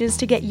packages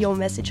to get your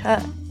message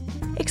heard.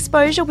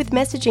 Exposure with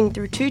messaging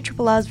through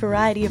 2RRR's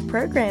variety of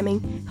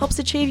programming helps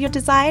achieve your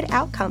desired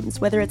outcomes,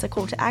 whether it's a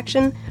call to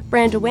action,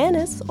 brand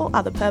awareness or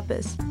other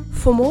purpose.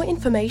 For more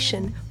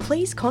information,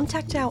 please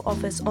contact our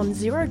office on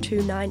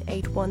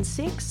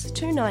 029816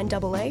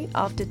 2988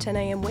 after 10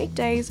 a.m.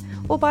 weekdays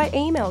or by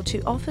email to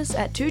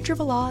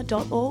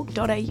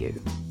office@2RRR.org.au.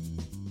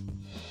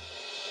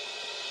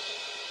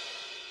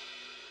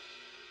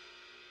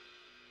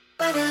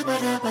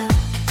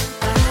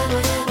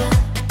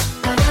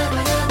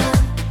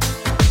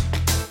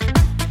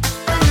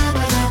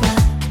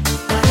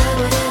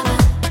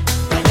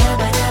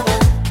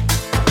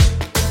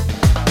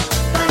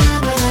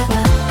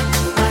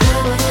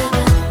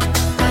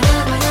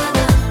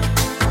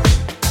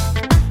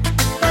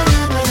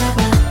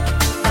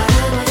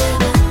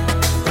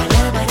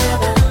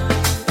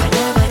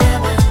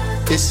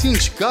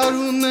 Ինչ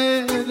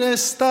կարուներ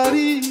ես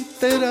տարի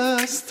Տեր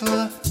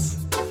Աստված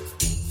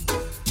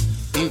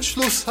Ինչ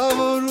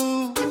լուսավոր ու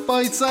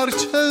պայծառ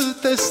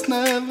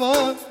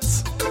չտեսնված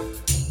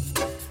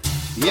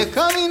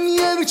Եկավ իմ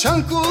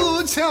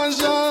երջանկության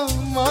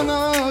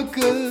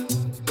ժամանակը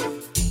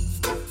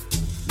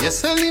Ես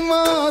էլ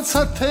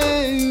իմացա թե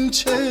ինչ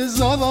է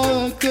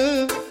զավակը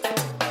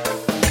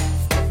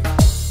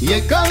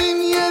Եկավ իմ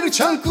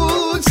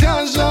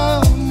երջանկության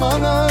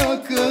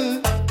ժամանակը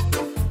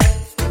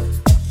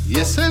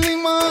Ես էլ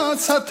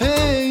իմացա թե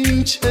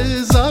ինչ է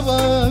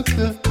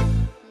զավակը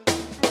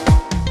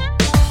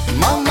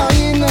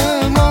Մամայի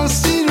նման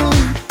սիրուն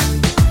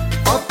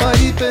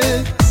Պապայի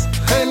պես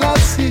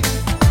խելացի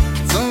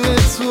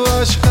Ծնվեց ու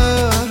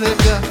աշխարհը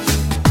գա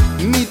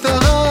Մի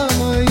տղա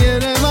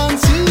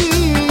երևանցի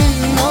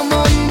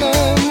Մամայի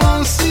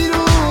նման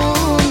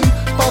սիրուն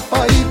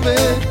Պապայի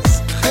պես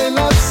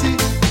խելացի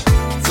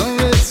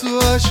Ծնվեց ու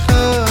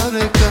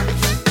աշխարհը գա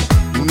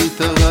Մի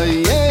տղա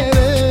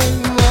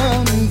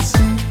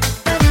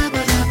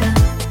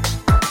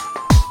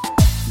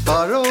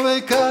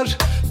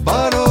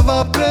Բարով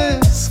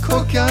ապրես քո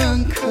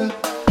կյանքը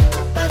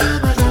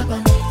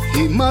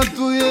Հիմա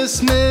դու ես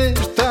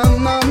մեր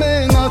տան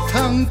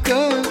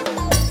ամենաթանկը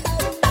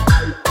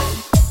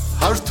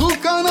Հարթու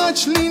կանաչ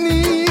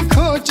լինի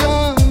քո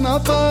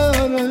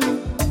ճանապարհը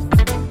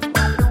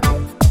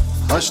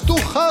Հաշտու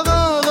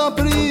խաղաղ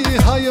ապրի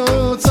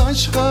հայոց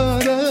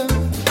աշխարհը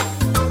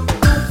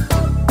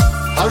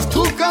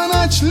Հարթու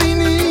կանաչ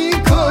լինի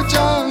քո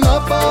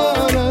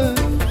ճանապարհը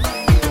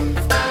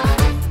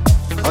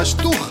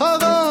Հաշտու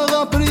խաղաղ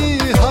ապրի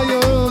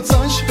հայոց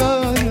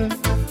աշխարհը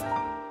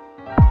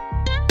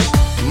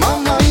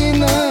Մամայի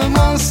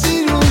նման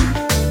սիրուն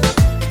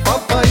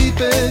Պապայի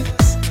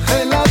պես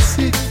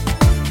խելացի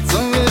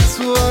Ծնվեց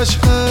ու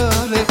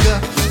աշխարհը գա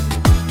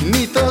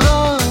Մի տղա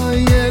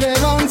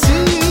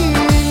երևանցի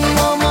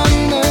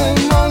Մամայի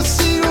նման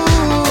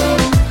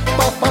սիրուն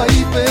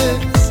Պապայի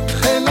պես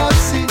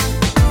խելացի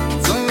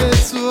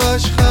Ծնվեց ու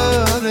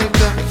աշխարհը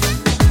գա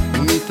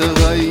Մի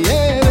տղա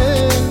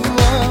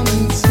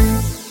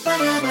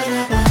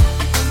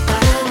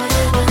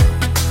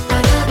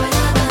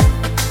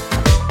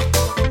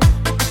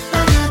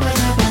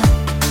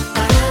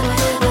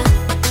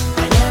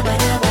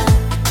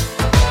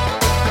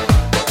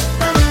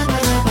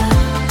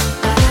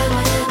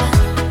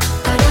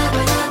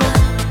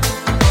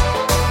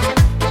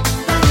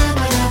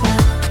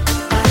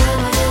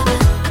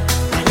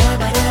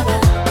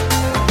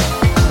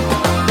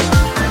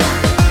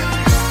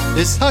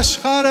Ես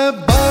աշխարհը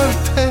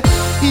բարդ է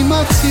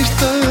իմացիր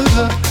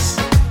տղաս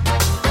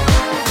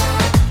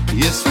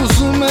Ես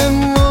ուզում եմ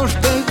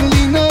որտեղ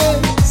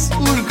լինես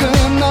ուր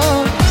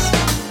գնաս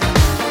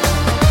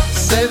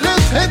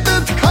Սերդ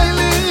հետդ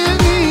քայլի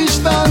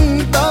միշտ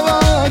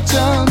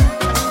անտավաճան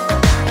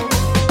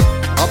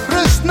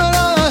Ապրես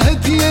նրա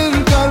հետ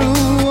երկար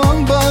ու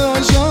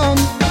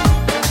անբաժան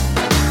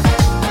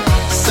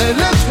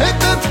Սերդ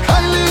հետդ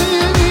քայլի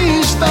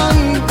միշտ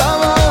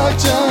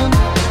անտավաճան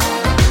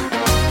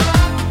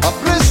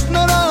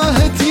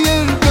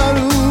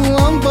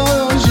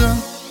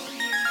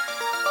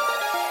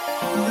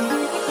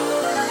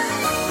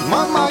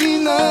Մամայի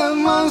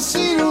նման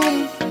սիրուն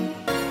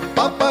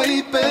Պապայի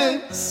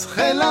պես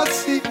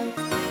խելացի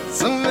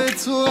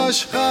Ծնվեց ու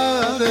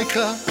աշխարհը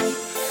գա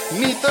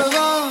Մի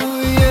տղա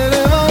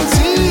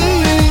երևանցի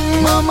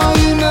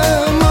Մամայի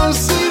նման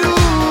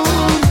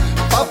սիրուն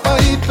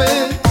Պապայի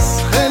պես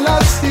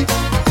խելացի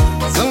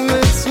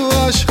Ծնվեց ու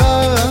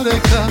աշխարհը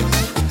գա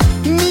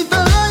Մի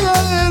տղա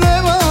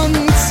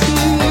երևանցի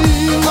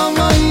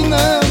Մամայի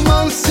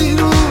նման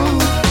սիրուն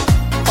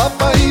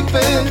Պապայի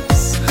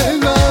պես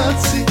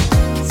խելացի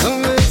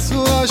Ծնվեց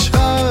ու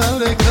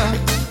աշխարհը գա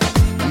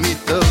Մի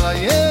տղա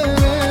երևանցի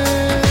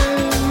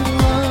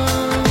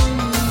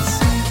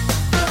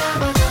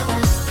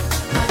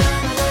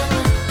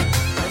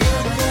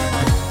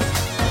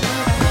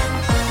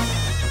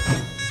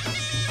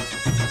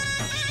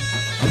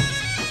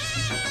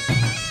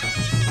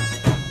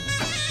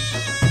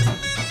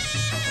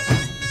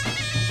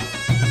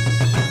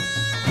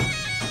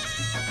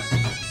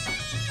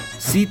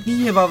Սիդնի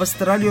եւ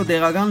Ավստրալիա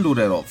դեղական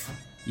լուրերով։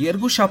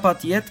 Երկու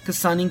շաբաթ յետ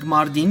 25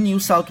 մարտին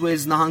Նյու Սաութ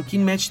Ուելզ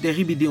նահանգին մեջ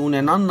տեղի պիտի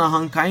ունենան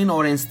նահանգային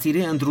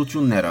օրենսդիրի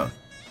ընտրությունները։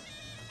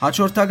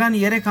 Հաջորդական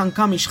 3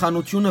 անգամ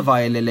իշխանությունը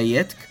վայելել է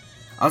յետք,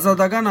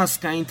 ազատական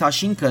ազգային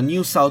դաշինքը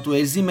Նյու Սաութ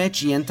Ուելզի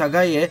մեջ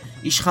ենթակա է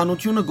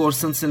իշխանությունը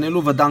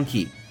գործընծնելու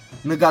վտանգի,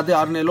 նկատի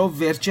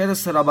առնելով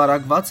վերջերս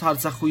հրաբարակված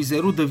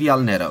հարցախույզերու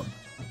տվյալները։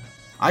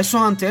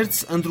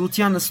 Այսուհանդերձ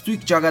ընտրության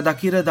ստույգ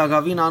ճակատագիրը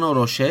դակավին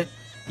անորոշ է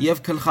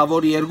եւ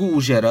գլխավոր երկու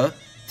ուժերը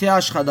թե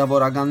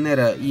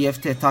աշխատավորականները եւ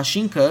թե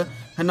դաշինքը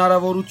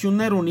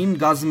հնարավորություններ ունին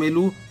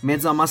գազմելու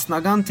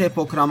մեծամասնական թե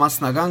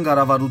փոքրամասնական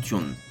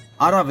կառավարություն։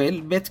 Առավել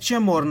պետք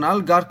չէ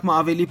մոռանալ գարկմա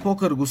ավելի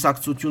փոքր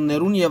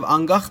գուսակցություններուն եւ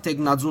անկախ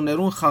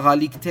տեխնազուներուն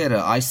խաղալիքները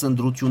այս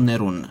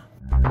ընտրություններուն։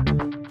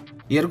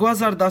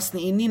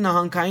 2019-ի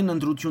նահանգային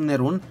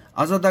ընտրություններուն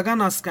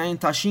ազատական ազգային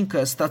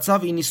դաշինքը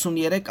ստացավ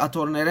 93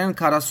 աթոռներեն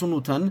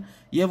 48-ն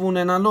եւ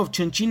ունենալով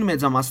չնչին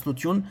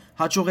մեծամասնություն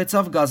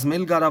հաջողեցավ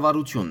գազմել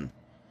կառավարություն։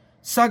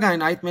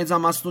 Սակայն այդ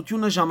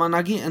մեծամասնությունը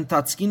ժամանակի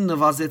ընթացքին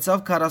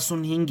նվազեցավ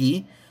 45-ի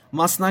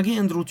մասնագի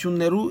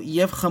ընտրություններու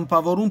եւ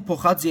խմբավորում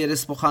փոխած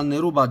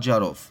երեսփոխաններու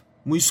պատճառով։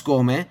 Մյուս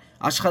կողմը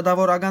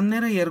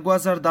աշխատավորականները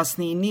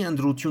 2019-ի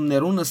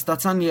ընտրություններուն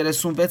ստացան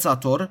 36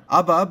 աթոռ,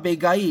 ապա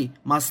Բեգայի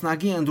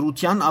մասնագի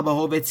ընտրության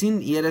ապահովեցին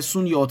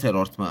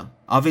 37-րդը։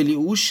 Ավելի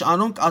ուշ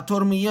անոնք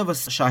աթոռը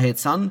եւս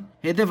շահեցան,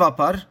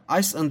 հետեւաբար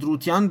այս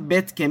ընտրության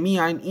պետք է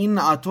միայն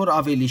 9 աթոռ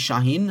ավելի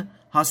շահին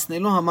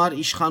հասնելու համար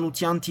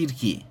իշխանության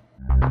թիրքի։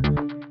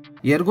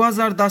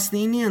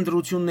 2019-ի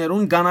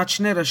ընտրություններուն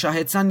կանաչները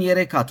շահեցան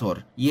 3 աթոռ,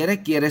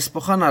 3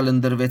 երեսփոխանալ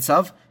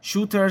ընդրվեցավ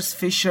Shooters,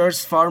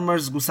 Fishers,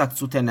 Farmers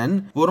գուսակցութենեն,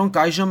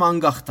 որոնք այժմ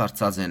անկախ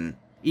դարձած են։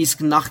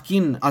 Իսկ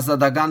նախկին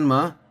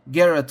ազատականը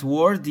Garrett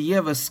Ward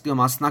եւս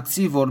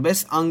կմասնակցի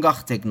որպես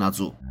անկախ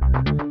տեխնազու։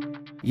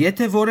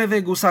 Եթե որևէ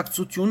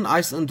գուսակցություն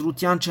այս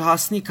ընտրության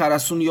չհասնի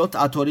 47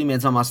 աթոռի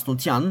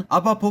մեծամասնության,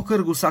 ապա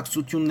փոքր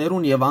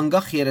գուսակցություններուն եւ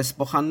անկախ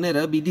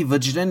երեսփոխանները պիտի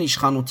վճռեն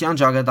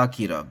իշխանության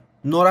ճակատագիրը։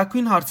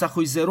 Նորակույն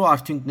հարցախույզերու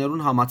արդյունքներուն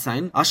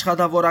համաձայն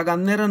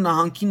աշխատավորականները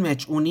նահանգին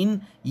մեջ ունին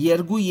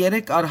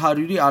 2-3 առ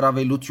 100-ի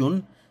առավելություն,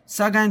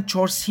 սակայն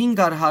 4-5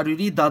 առ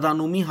 100-ի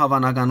դադանումի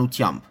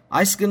հավանականությամբ։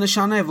 Այս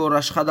կնշանե, որ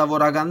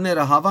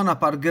աշխատավորականները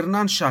հավանաբար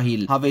գրնան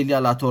շահիլ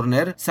հավելյալ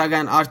աթոռներ,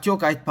 սակայն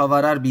արդյոք այդ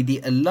բավարար պիտի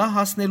ըլլա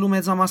հասնելու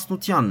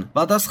մեծամասնության։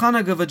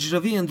 Պատասխանը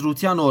կվճռվի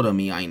ընտրության օրը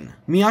միայն։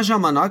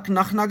 Միաժամանակ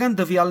նախնական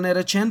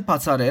տվյալները չեն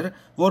բացառեր,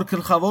 որ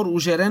գլխավոր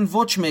ուժերեն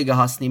ոչ մեկը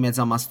հասնի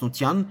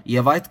մեծամասնության,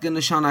 եւ այդ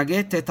կնշանակե,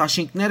 թե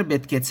դաշինքներ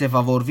պետք է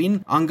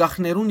ձևավորվին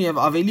անկախներուն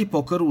եւ ավելի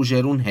փոքր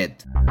ուժերուն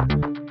հետ։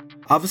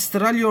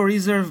 Ավստրալիա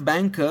Reserve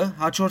Bank-ը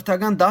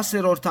հաջորդական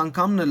 10-րդ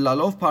անգամ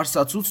նլալով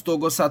փարսացուց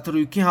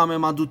տոկոսատրույքի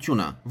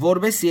համեմատությունը,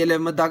 որպես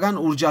ելևմտական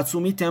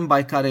ուրջացումի թեմ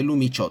պայքարելու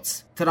միջոց։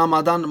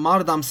 Տրամադան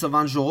մարտ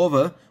ամսվան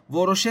ժողովը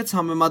որոշեց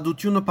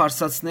համեմատությունը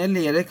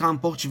փարսացնել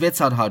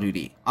 3.6 առ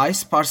 100-ի։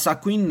 Այս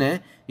փարսակույնն է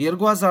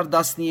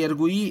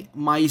 2012-ի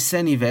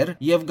մայիսեն ի վեր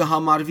եւ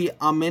կհամարվի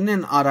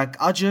ամենեն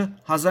արագ աճը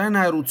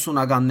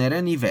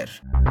 1980-ականներեն ի վեր։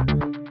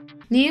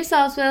 Նյու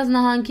Սաութ Ուելզ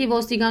նահանգի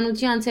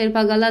ոստիկանության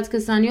ցերպակալած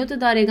 27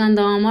 տարեկան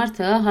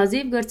տղամարդը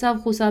հազիվ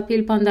գրծավ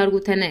խուսափիլ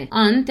փանդարգութենե։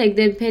 Ան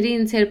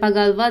տեգդեմպերին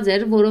ցերպակալված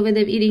էր,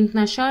 որովհետև իր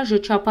ինքնաշարժը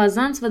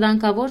չափազանց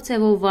վտանգավոր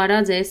ցևով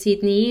վարած է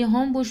Սիդնեի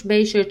Հոմբուշ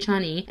Բեյ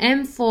շրջանի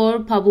M4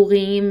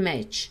 փաբուղիի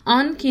մեջ։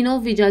 Ան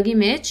կինով վիճակի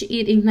մեջ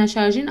իր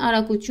ինքնաշարժին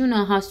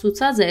արագությունը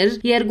հասցուցած էր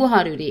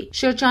 200-ի։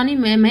 Շրջանի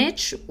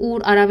մեջ,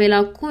 ուր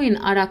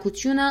առավելագույն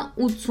արագությունը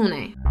 80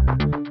 է։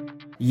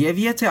 Եվ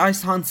եթե այս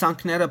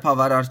հանցանքները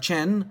բավարար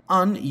չեն,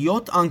 ան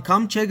 7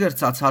 անգամ չէ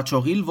գրծած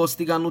հաջողիլ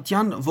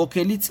ոստիկանության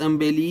ոգելի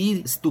ծմբելիի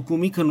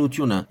ստուկումի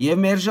քննությունը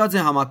եւ մերժած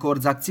է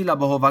համագործակցիլ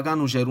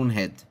ապահովական ուժերուն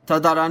հետ։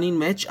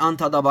 Դատարանին մեջ ան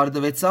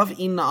դադարեցավ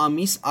 9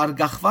 ամիս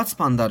արգախված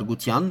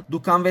փանդարգության,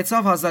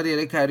 դուկանվեցավ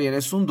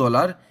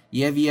 $1330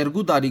 եւ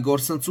 2 տարի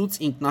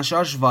գործընծուց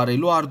ինքնաշարժ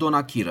վարելու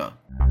ардոնակիրը։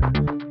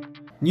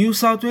 Նյու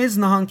Սաութ Ուելզ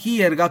նահանգի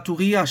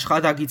երկաթուղի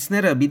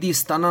աշխատակիցները պիտի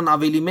ստանան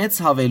ավելի մեծ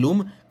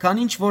հավելում, քան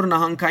ինչ որ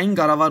նահանգային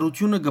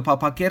կառավարությունը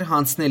կփափակեր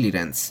հանձնել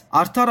իրենց։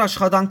 Արդար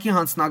աշխատանքի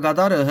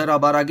հանձնագետարը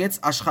հրաբարագեց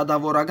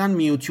աշխատավորական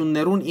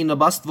միություններուն ի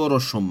նպաստ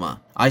որոշումը։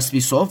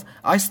 Այսպիսով,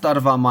 այս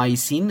տարվա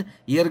մայիսին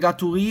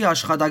երկաթուղի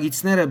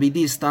աշխատակիցները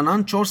պիտի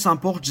ստանան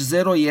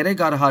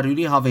 4.03 առ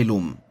 100-ի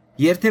հավելում։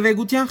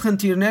 Երթևեկության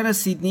խնդիրները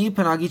Սիդնեի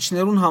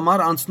բնակիչներուն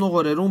համար անցնող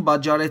օրերուն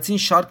պատճառեցին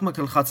շարք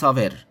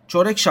մկլխացավեր։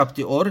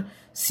 Չորեքշաբթի օր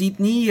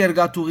Սիդնեի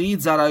երկաթուղիի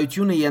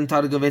ծառայությունը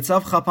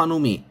ենթարկվեցավ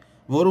խափանումի,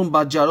 որում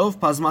պատճառով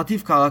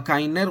բազմաթիվ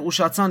քաղաքայիններ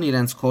ուշացան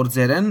իրենց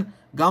գործերեն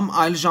կամ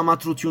այլ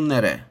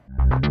ժամադրությունները։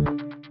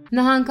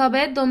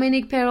 Նահանգապետ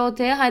Դոմինիկ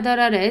Փերոտը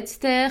հայտարարեց,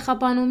 թե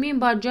խափանումի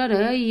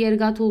պատճառը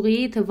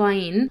երկաթուղիի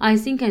թվային,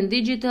 այսինքն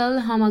digital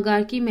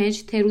համակարգի մեջ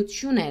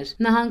թերություն էր։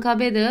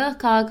 Նահանգապետը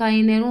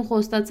քաղաքայիններուն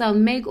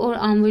խոստացավ 1 օր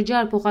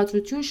անվճար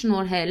փոխադրություն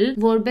շնորհել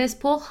որպես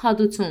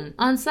փոխհատուցում։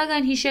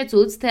 Անսակայն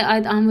հիշեցուց, թե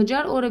այդ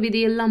անվճար օրը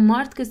պիտի լա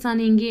մարտ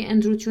 25-ի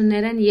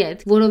ընտրություններեն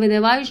յետ,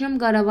 որովհետև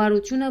այժմ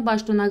կառավարությունը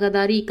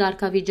պաշտոնակատարի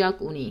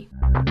կարգավիճակ ունի։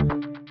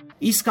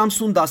 Իսկ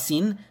ամսուն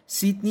դասին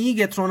Սիդնեի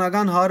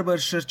գետրոնական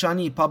հարբեր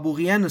շրջանի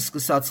Փաբուղիեն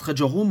սկսած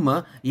խճողումը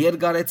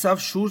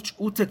երկարեցավ շուրջ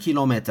 8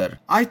 կիլոմետր։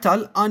 Այդ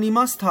ալ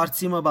անիմաստ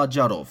հարցիմը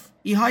պատճառով։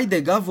 Ի հայտ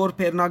եկավ, որ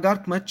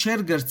Պերնագարկը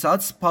չէր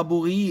գրծած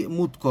Փաբուղիի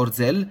մուտք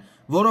գործել,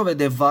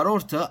 որովհետև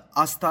վարորդը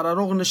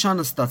աստարարող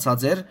նշան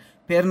ստացած էր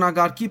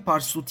Պերնագարկի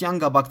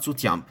պարսության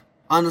գաբակցությամբ։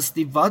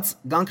 Անստիպված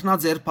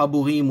կանգնած էր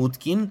Փաբուղիի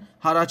մուտքին,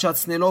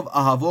 հարաճացնելով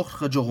ահավոր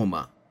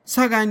խճողումը։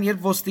 Սակայն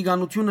երբ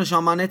ոստիկանությունը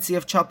ժամանեց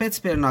եւ չափեց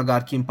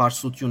Պերնագարկին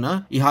պարսությունը,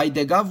 ի հայտ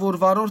եկավ, որ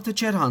վարորդը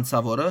չէր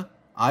հանցավորը,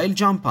 այլ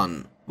ջամփան։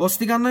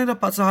 Ոստիկանները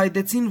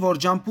բացահայտեցին, որ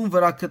ջամփուն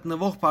վրա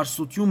գտնվող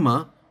պարսությունը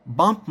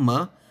բամպը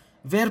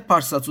վեր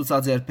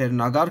պարսացուցած էր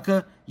Պերնագարկը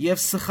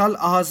եւ սխալ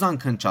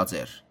ահազանգ հնչած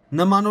էր։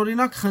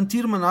 Նմանօրինակ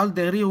խնդիր մնալ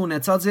դեղի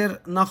ունեցած էր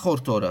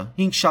նախորդ օրը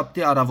 5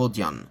 շաբթի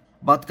առավոտյան։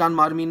 Պատկան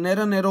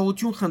մարմինները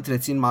ներողություն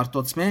խնդրեցին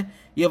մարդոցմե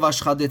եւ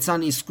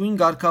աշխատեցան իսկույն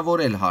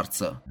ղեկավարել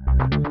հարցը։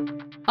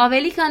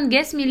 Ավելի քան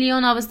 5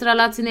 միլիոն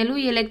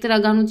ավստրալացիներու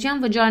էլեկտրականության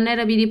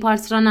վճարները պիտի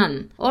բարձրանան։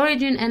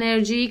 Origin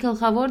Energy-ի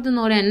գլխավոր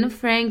տնօրեն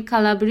Frank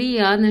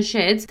Calabria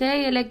նշեց, թե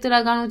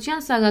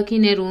էլեկտրականության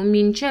սակագիներու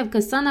մինչև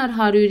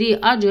 20%-ի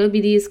աճը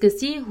պիտի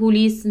սկսի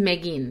հուլիս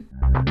 1-ին։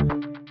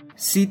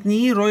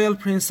 Սիդնեի Royal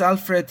Prince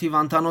Alfred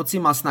հիվանդանոցի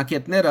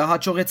մասնակիցները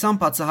հաջողեցան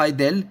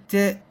բացահայտել,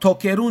 թե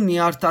թոքերու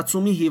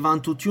նյարդացումի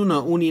հիվանդությունը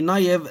ունի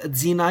նաև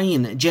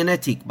ձինային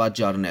genetic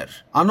պատճառներ։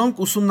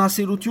 Անոնք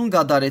ուսումնասիրություն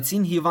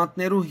կատարեցին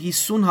հիվանդներու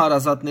 50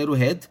 հարազատներու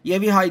հետ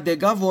եւ ի հայտ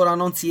եկավ, որ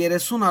անոնց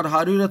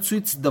 30-100-ը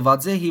ցույց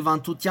տված է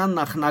հիվանդության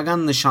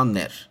նախնական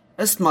նշաններ։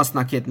 Ըստ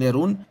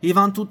մասնակիցներուն,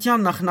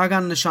 հիվանդության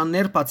նախնական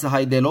նշաններ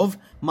բացահայտելով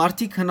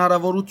մարդիկ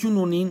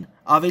հնարավորություն ունին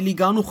ավելի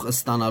գանուխ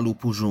ստանալու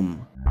բուժում։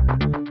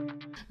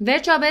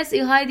 Վերջապես ի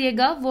հայտ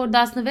եկավ, որ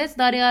 16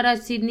 տարի առաջ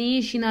Սիդնեի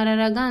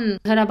շինարարական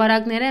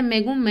հրապարակները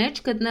մեկում մեջ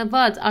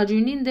գտնված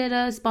աջունին դերը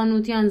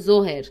սպանության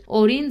զոհ էր։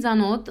 Օրին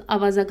ծանոթ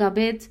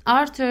ավազակապետ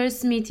Arthur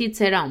Smith-ի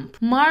ցերամբ։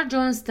 Mar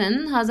Johnston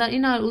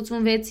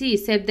 1986-ի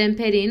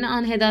սեպտեմբերին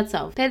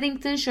անհետացավ։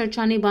 Paddington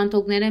շրջանի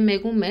բանտոկները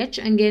մեկում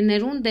մեջ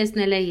ընկերներուն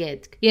տեսնել է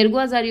ետք։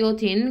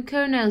 2007-ին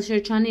Kernel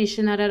շրջանի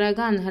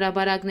շինարարական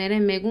հրապարակները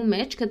մեկում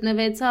մեջ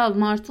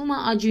գտնվեցավ մարդումը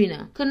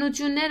աջունը։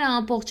 Քննությունները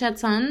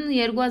ամբողջացան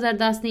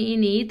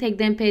 2019-ի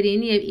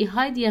դեկտեմբերին եւ ի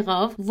հայտ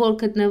եղավ, որ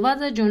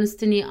գտնվածը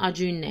Ջոնստոնի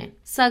աջունն է։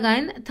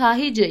 Սակայն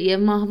թահիջը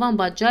եւ մահվան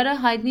պատճառը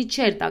հայտնի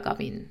չէր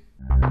տակավին։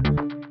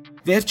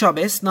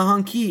 Վերջապես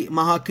նահանգի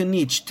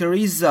մահակնիչ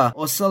Teresa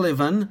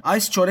O'Sullivan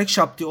այս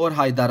չորեքշաբթի օր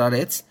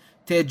հայտարարեց,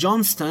 թե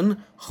Johnston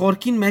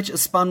խորքին մեջ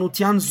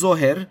սպանության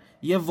զոհ էր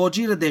եւ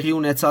ոչիրը տեղի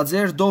ունեցած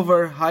էր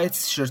Dover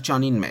Heights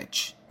շրջանին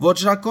մեջ։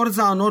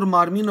 Ոչրակորձը անոր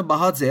մարմինը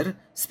բահած էր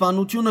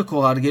սպանությունը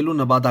քողարկելու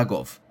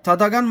նպատակով։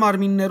 Թադական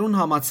մարմիններուն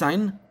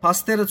համաձայն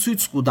փաստերը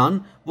ցույց կտան,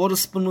 որ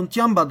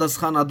սպանության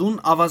պատասխանատուն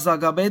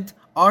ավազակապետ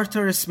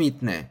Arthur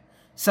Smith-ն է,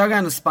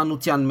 սակայն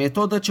սպանության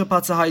մեթոդը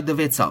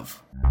չբացահայտվեցավ։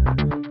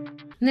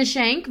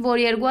 Նշենք, որ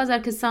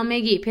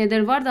 2021-ի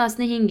փետրվար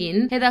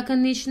 15-ին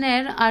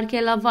հետաքննիչներ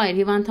Արկելավայր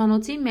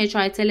հիվանդանոցի մեջ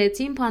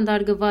այցելեցին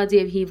փանդարգված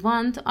եւ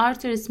հիվանդ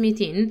Arthur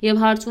Smith-ին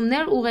եւ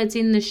հարցումներ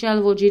ուղեցին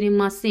նշյալ ոչիրի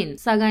մասին,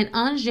 սակայն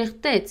ան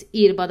ժեղտեց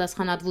իր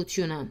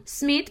պատասխանատվությունը։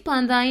 Smith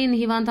փանդային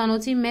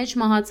հիվանդանոցի մեջ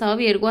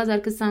մահացավ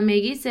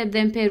 2021-ի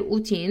սեպտեմբեր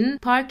 8-ին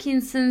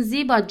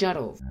Parkinson's-ի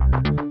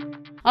պատճառով։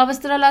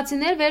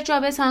 Ավստրալացիներ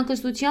վերջապես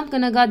հանգստությամբ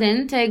կնկատեն,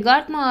 թե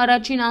գարկմը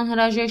առաջին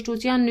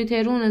անհրաժեշտության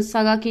նյութերուն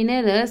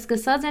սակագիները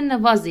սկսած են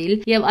նվազիլ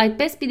եւ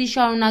այդպես պիտի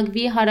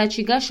շարունակվի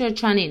հարաճիգա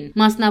շրջանին,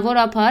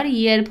 մասնավորապես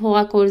երբ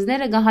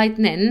հողագործները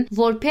կհայտնեն,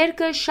 որ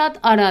փերքը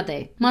շատ արագ է։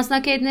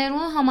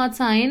 Մասնակիցներու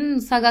համաձայն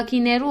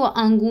սակագիներու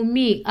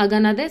անգումի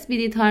ագանադես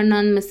պիտի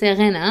դառնան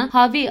մսեղենը,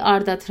 հավի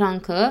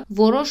արտադրանքը,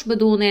 որոշ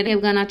բդուղներ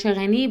եւ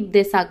կանաչեղենի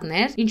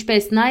տեսակներ,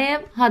 ինչպես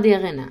նաեւ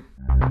հադեղենը։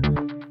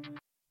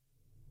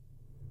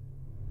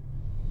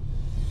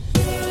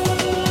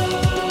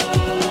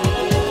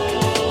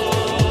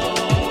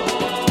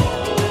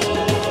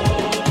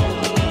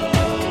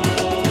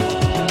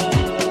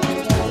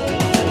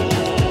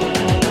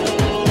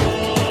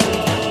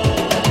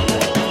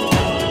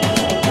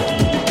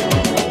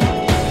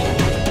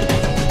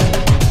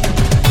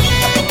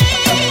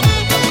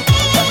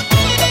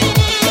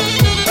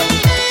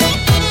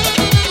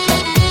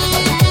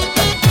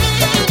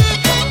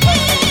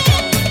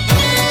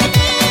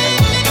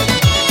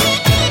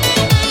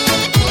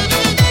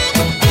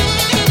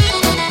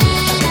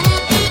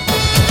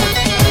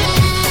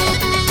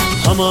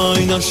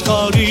 Համայն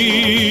աշխարհի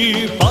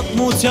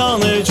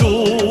պատմության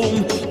էջում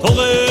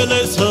թողել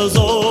ես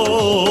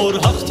հզոր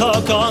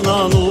հաղթական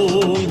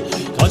անուն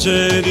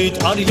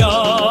քաջերիդ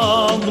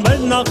արյան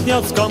մեր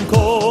նախնյաց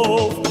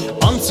կամքով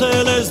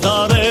անցել ես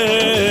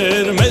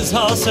դարեր մեզ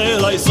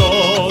հասել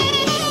այսօր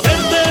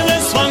երդել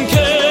ես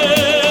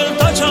վանքեր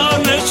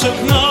տաճարներ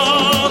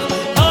չքնաղ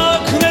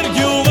հակներ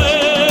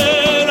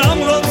գյուղեր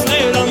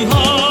ամրոցներ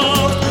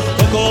անհաղ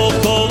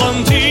կողքով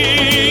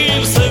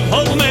անթիր սև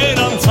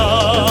հողներ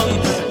անցան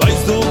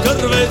բայց դու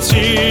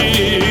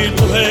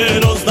կռվեցիր ու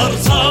հերոս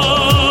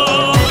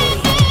դարձան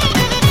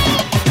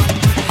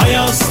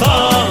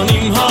Հայաստան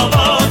իմ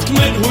հավատք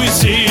մեր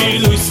հույսի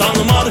լույսան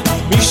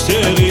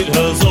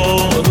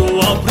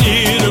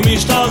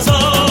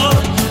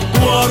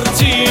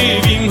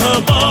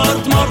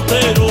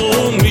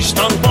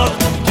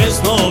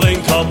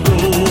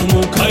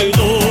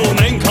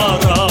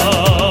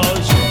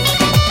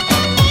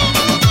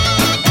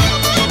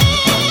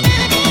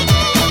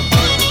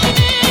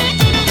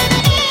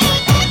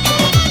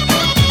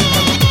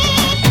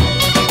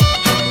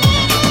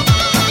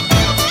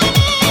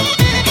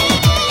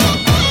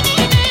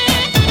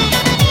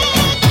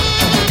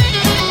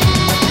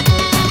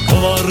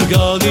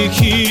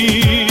ալիքի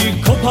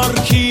քո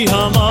փառքի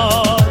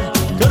համար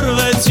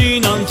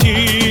գրվեցին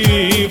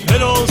անթիվ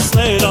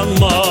հերոսներ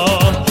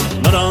անմար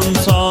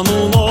նրանց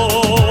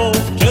անունով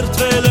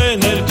կերտվել է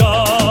ներկա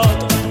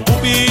ու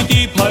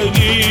պիտի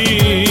փայլի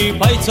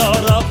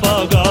պայծառ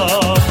ապագա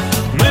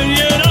մեր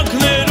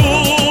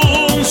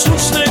երակներում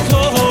շուրջն է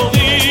քո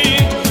հողի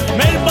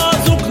մեր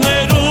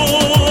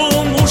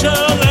բազուկներում ուժը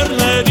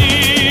լեռների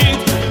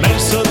մեր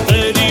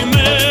սրտերի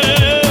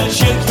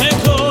մեջ երգն է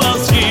քո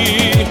ազգի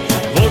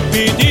որ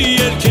պիտի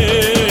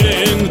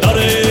երգեն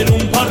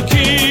դարերում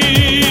փառքի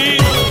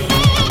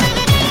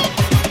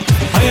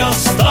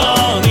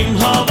Հայաստան իմ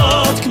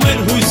հավատք մեր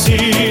հույսի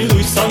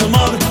լույս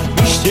անմար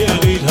միշտ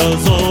եղիր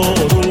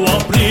հզոր ու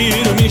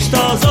ապրիր միշտ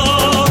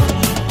ազատ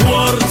ու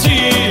արծի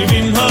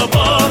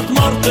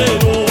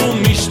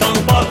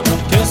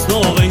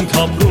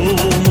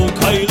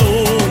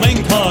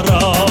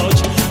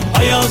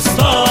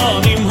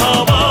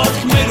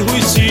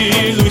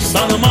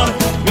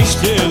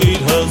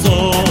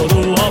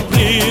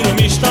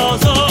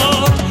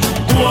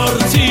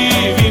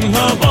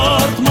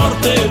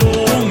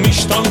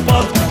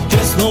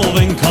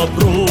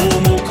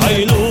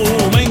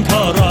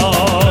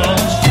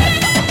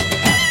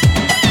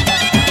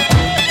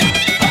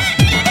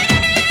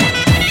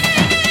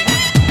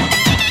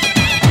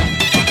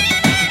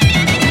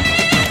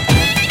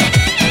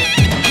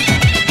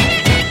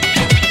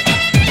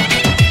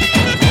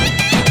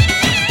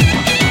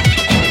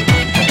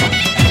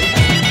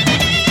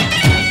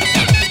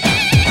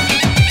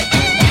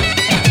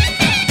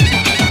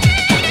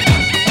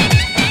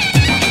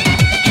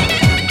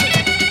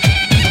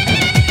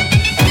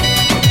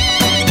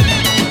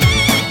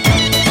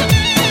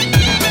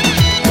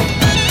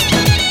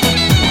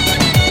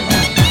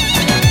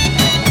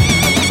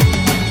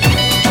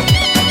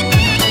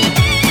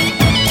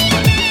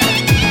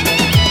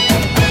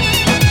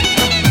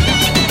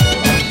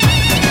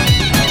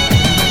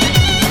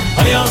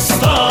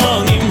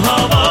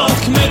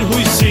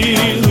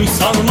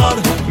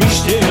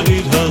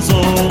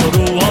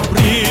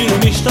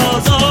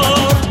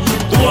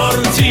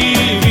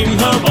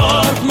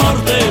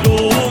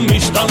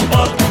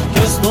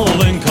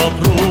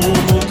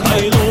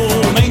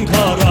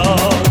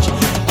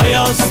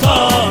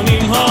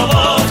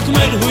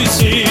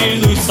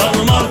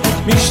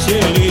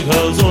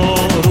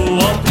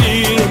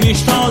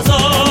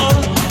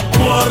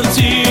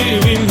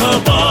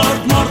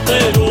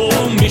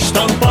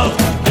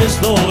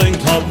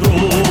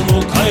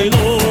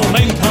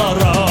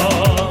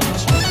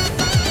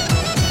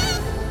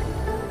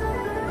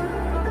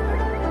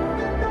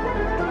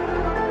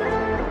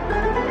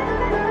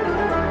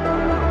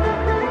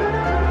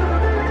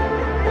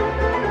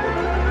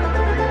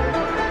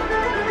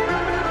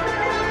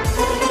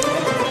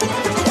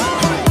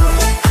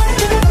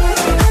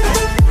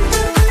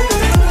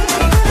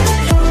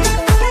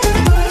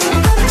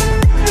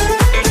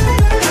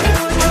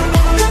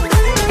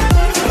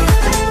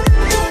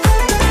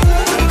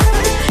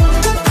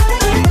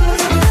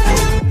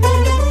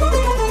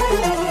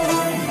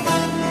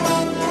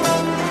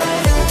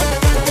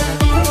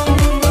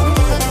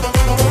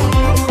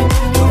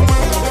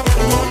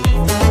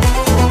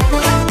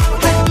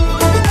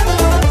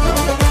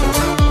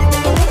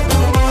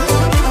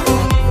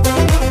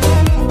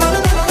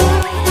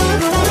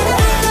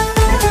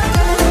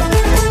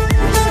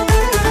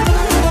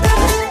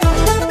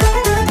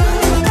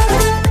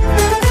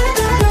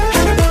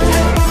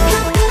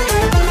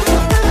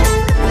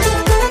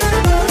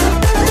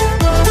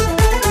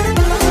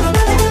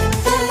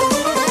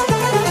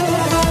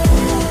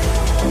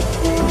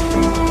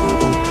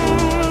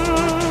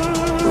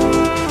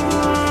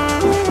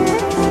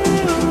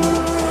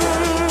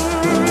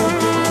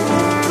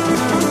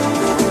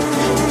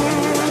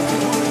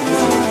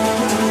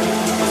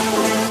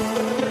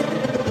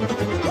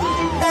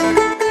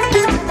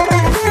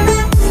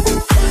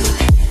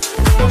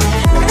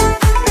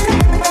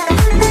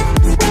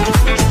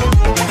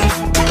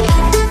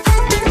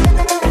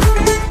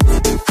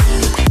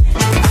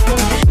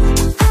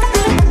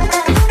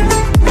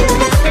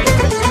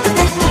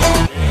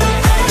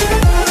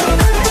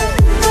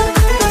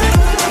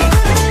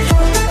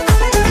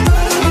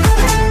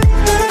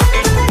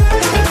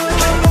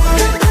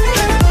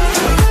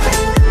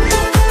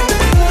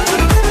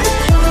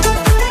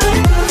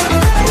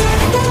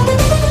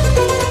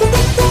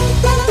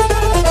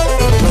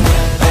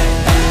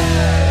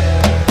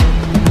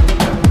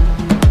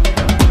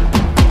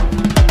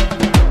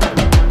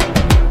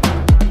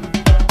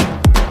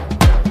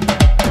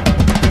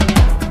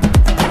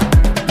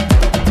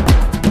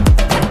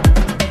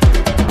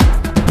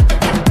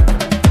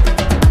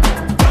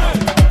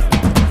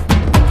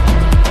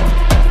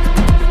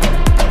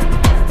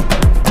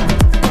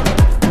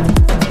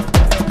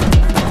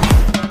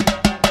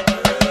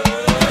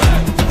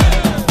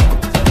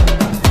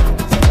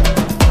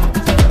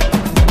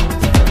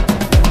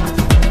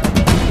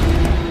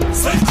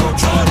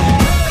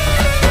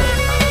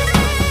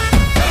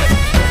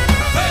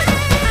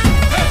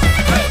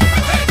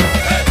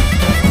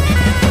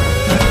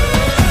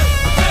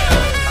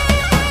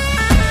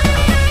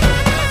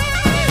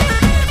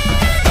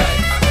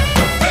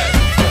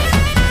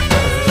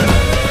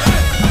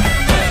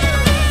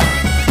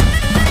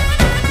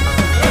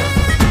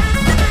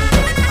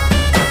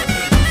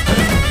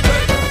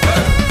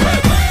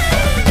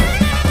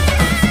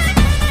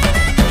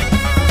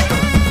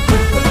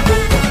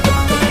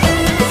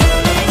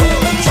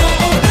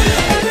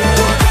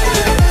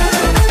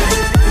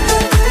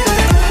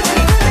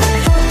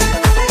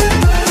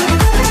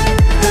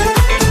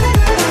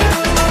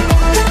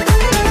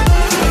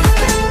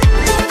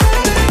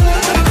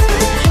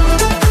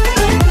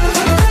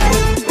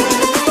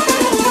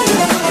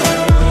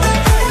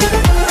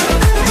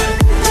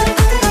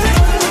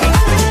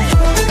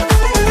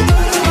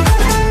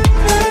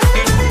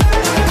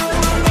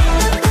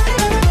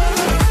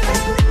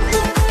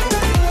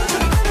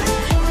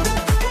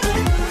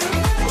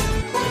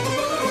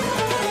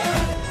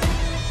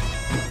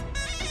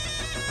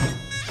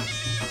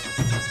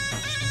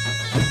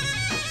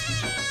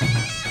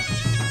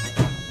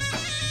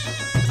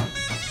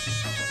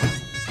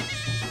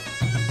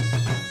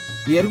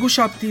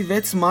Երկուշաբթի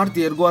 6 մարտ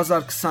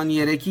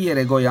 2023-ի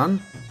երեգոյան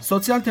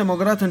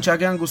Սոցիալ-դեմոկրատ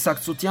հնչագյան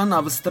գուսակցության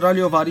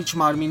Ավստրալիո վարիչ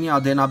մարմինի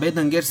ադենաբեդ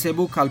Ընկեր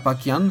Սեբու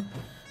Քալպակյան,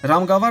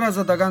 Ռամգավար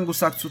ազատական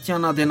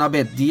գուսակցության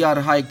ադենաբեդ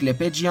Դիար Հայկ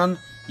Լեպեջյան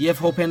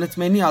եւ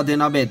Հոփենտմենի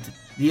ադենաբեդ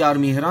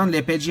Դիար Միհրան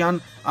Լեպեջյան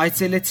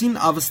այցելեցին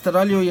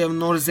Ավստրալիո եւ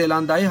Նոր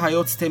Զելանդիայի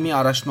հայոց թեմի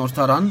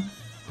առաջնորդարան,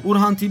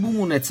 ուր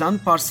հանդիպում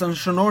ունեցան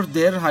Պարսնշնոր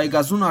դեր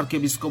Հայգազուն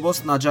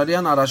arczepiskopos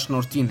Նաջարյան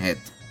առաջնորդին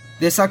հետ։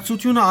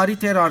 Դեսակցությունը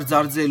արիթ էր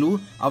արձարձելու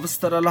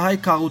ավստրալահայ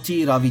քաղուտի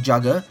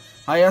իրավիճակը,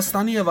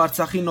 Հայաստանի եւ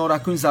Արցախի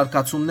նորակույն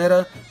զարգացումները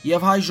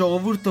եւ հայ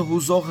ժողովուրդը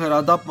հուզող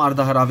հրադապ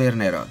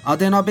մարտահրավերները։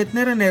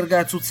 Ադենաբեդները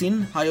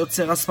ներկայացուցին հայոց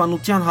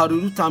ցեղասպանության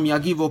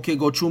 108-ամյակի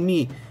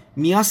ողեգոճումի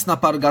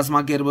միասնապար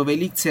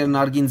գազմագերբվելիք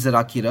ցերնարգին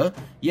ծրագիրը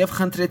եւ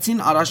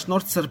խնդրեցին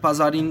առաջնորդ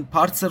Սրբազարին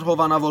բարձր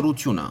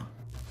հովանավորությունը։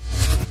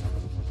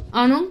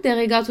 Անոնք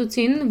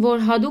տեղեկացուցին, որ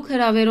հadoop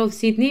հրավերով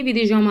Սիդնի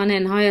պիտի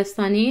ժամանեն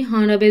Հայաստանի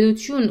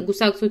Հանրապետություն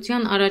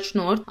գուսակցության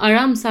առաջնորդ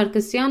Արամ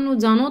Սարգսյանն ու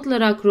ցանոթ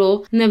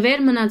լրագրող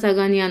Նվեր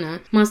Մնացականյանը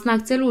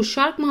մասնակցելու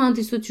շարք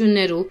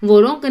մահանտիսություններու,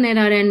 որոնք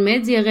կներառեն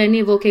մեծ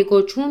եղերնի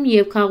ողեգոճում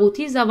եւ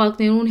քաղուտի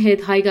զավակներուն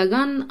հետ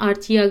հայկական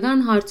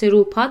արդիական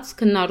հարցերու բաց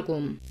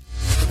քննարկում։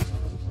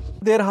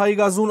 Դեր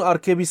Հայգազուն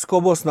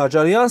arczepiskopos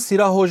Նաջարյան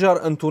սիրահոժար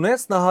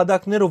ընդունեց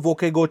նահատակներ ու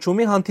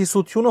ողեգոճումի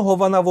հանդիսությունը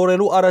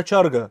հովանավորելու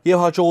առաջարկը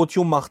եւ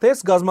հաջողություն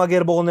մաղթեց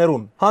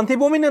գազմագերբողներուն։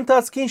 Հանդիպումին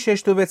ընթացքին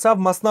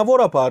շեշտվեցավ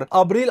մասնավորապես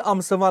ապրիլ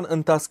ամսվան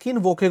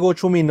ընթացքին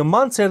ողեգոճումի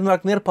նման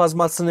ցերնակներ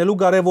բազմացնելու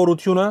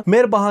կարեւորությունը,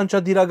 մեր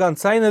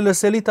բանջարդիրական ցայնը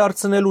լսելի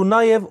դարձնելու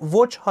նաեւ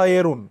ոչ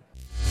հայերուն։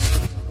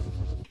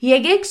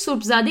 Եկեք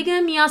Սուրբ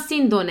Զադիգը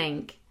միասին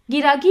դոնենք։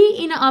 Գիրակի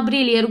 9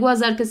 ապրիլ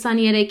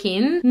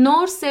 2023-ին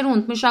Նոր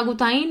Սերունդ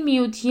մշակութային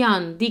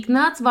միության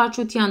դիկնած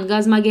վարչության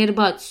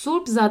գազմագերբած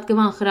Սուրբ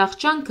Զատկվան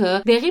խրախճանքը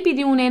դեղի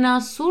պիտի ունենա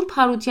Սուրբ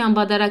Հարության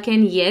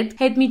բادرակեն յետ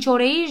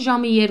հետմիջօրեի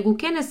ժամի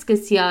 2-ին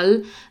սկսյալ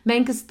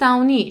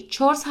Բենքստաունի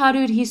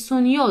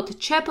 457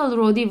 Chapel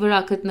Road-ի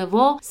վրա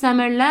գտնվող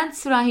Summerland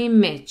սրահի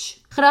մեջ։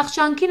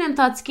 Խրախճանքին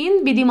ընթացքին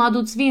պիտի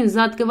մատուցվին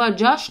զատկված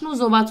ջաշն ու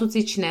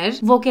զովացուցիչներ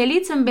ոգելի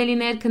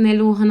ցմբելիներ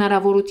քնելու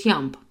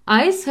հնարավորությամբ։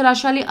 Այս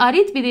հրաշալի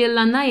արիթ պիտի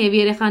լա նաև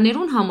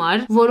երեխաներուն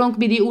համար, որոնք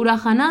պիտի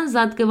ուրախանան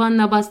զատկվան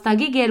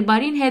նաբաստակի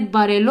գերբարին հետ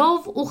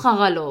բարելով ու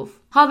խաղալով։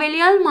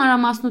 Հավելյալ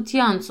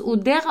մանրամասնությանց ու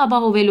դեղ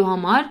ապահովելու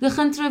համար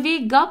կխնդրվի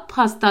գապ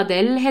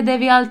հաստատել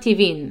հետևյալ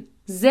թիվին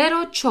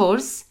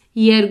 04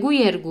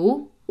 22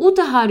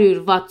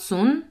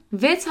 860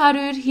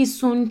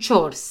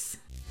 654։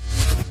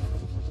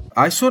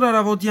 Այսօր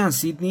առավոտյան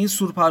Սիդնեի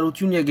Սուրբ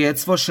Հարություն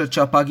եկեղեցվո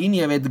շրջապագին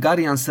եւ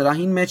Էդգարյան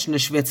սրահին մեջ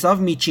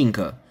նշվեցավ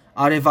միջինքը,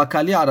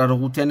 արևակալի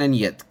արարողութենեն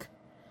ետք։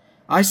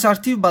 Այս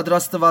արդիվ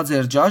պատրաստված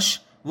էր ջաշ,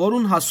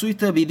 որուն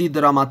հասույթը պիտի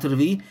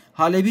դրամատրվի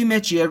Հալեբի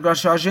մեջ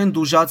երկրաշարժեն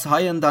դուժած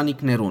հայ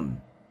ընտանիքներուն։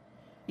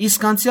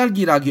 Իսկ անցյալ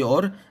գիրագի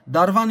օր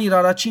դարվան իր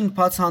առաջին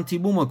բաց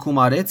հանդիպումը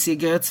գումարեց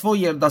եկեղեցվո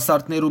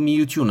երդասարտներու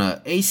միությունը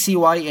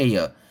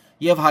ACYA-ը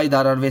եւ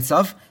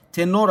հայտարարվեցավ,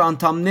 թե նոր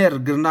անդամներ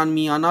գրնան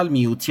միանալ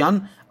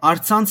միության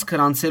արցանց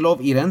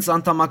քրանցելով իրենց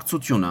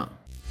անդամակցությունը։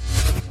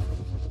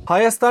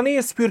 Հայաստանի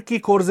Սփյուռքի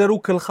կորզերու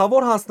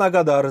գլխավոր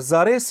հանձնագետար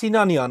Զարե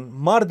Սինանյան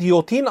մարտ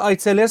 7-ին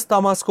այցելեց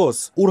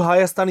Դամասկոս, ուր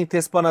Հայաստանի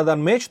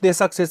տեսփանադան մեջ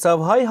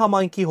տեսակցեցավ հայ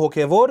համայնքի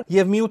հոգևոր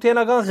եւ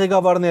միութենական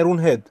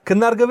ղեկավարներուն հետ։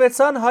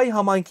 Քննարկվեցան հայ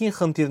համայնքին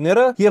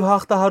խնդիրները եւ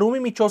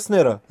հաղթահարումի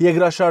միջոցները,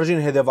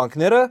 երկրաշարժին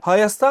հետևանքները,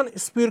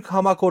 Հայաստան-Սփյուռք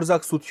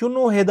համագործակցությունն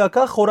ու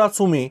հետագա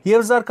խորացումի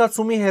եւ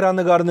զարգացումի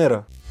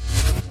հերանեկարները։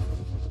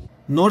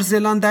 Նոր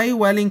Զելանդիայի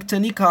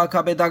Wellington-ի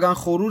քաղաքապետական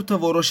խորհուրդը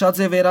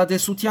որոշած է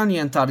վերադեսության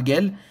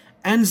ենթարկել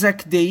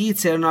Anzac Day-ի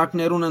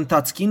ցերնակներուն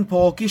ընթացքին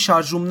փողոքի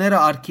շարժումները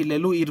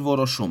արգելելու իր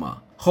որոշումը։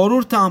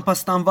 Խորհուրդը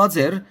անպաստանված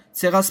էր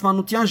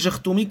ցեղասպանության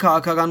ժխտումի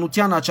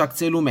քաղաքականության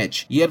աջակցելու մեջ,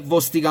 երբ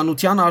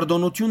ոստիկանության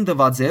ардոնություն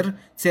տված էր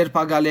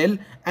ցերպակալել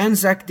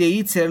Anzac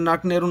Day-ի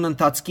ցերնակներուն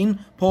ընթացքին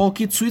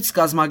փողոքի ցույց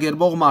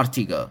կազմակերպող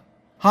մարտիկը։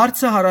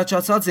 Հարցը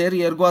հարաճացած էր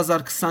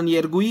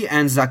 2022-ի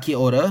Anzac-ի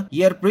օրը,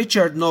 երբ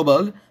Richard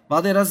Noble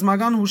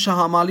պատերազմական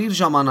հուշահամալիր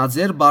ժամանած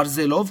էր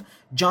բարձելով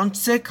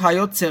 «Ջանցեք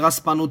հայոց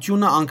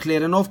ցեղասպանությունը»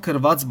 անգլերենով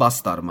գրված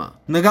բաստարմը։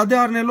 Նկատի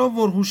առնելով,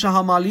 որ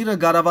հուշահամալիրը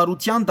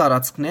կառավարության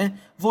տարածքն է,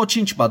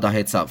 ոչինչ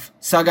պատահեցավ։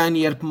 Սակայն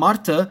երբ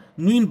մարդը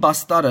նույն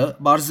բաստարը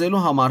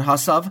բարձելու համար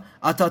հասավ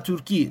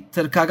Աթաթուրքի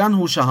թրքական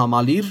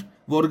հուշահամալիր,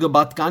 որ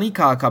կպատկանի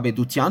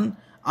քաղաքապետության,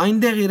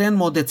 այնտեղ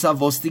իրեն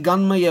մոտեցավ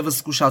ոստիկանը եւ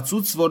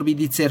զսկուշացուց, որ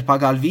պիտի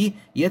ցերպակալվի,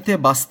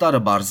 եթե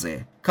բաստարը բարձե։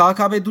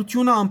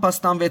 Քաղաքապետությունը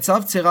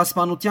անպաստանվեցավ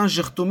ցեղասպանության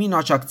ժխտումին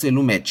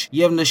աջակցելու մեջ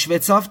եւ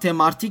նշվեցավ, թե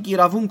մարդիկ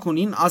իրավունք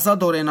ունին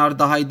ազատորեն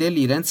արտահայտել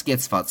իրենց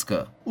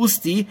կեցվածքը։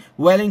 Ուստի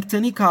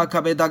Wellington-ի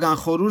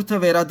քաղաքապետական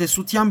խորհուրդը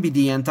վերադեսության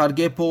պիտի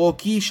ենթարկե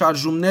փողոքի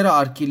շարժումները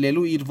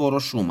արգելելու իր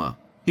որոշումը։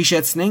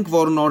 Հիշեցնենք,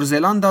 որ Նոր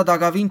Զելանդիա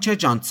դակավին չէ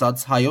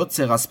ջանցած հայոց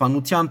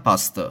ցեղասպանության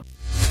փաստը։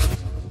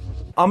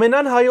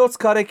 Ամենան հայոց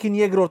կարեկին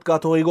երկրորդ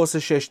կաթողիկոսը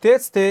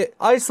շեշտեց, թե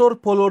այսօր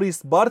բոլորիս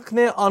բարդքն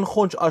է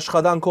անխոնջ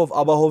աշխատանքով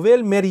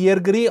ապահովել մեր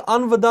երկրի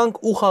անվտանգ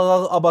ու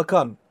խաղաղ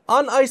ապագան։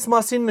 Ան այս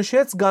մասին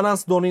նշեց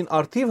Գանանց Դոնին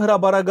արդիվ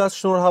հրաբարագած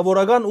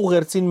շնորհավորական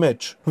ուղերձին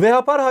մեջ։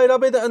 Վեհապար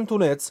Հայրաբեդը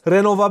ընդունեց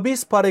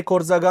Ռենովաբիս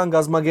բարեգործական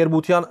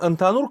գազագերբության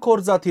ընդհանուր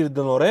կորզաթիր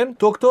դնորեն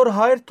դոկտոր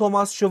Հայր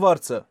Թոմաս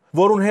Շվարցը,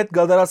 որուն հետ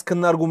գդարած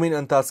քննարկումին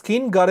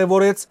ընթացքին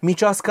կարևորեց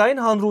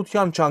միջազգային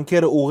հանրության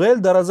չանքերը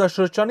ուղղել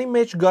դարաշրջանի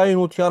մեջ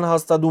գայունության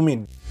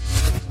հաստատումին։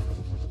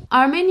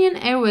 Armenian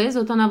Airways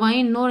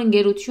օտանավային նոր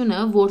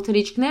ընկերությունը, որ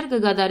թռիչքներ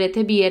կգադարե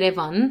թեպի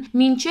Երևան,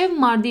 մինչև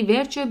մարտի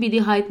վերջը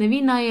պիտի հայտնվի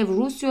նաև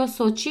Ռուսիո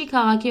Սոչի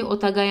քաղաքի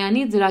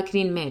օտագայանի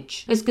ծրագրին մեջ։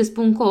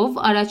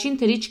 Սկզբունքով առաջին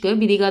թռիչքը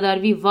պիտի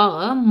գադարվի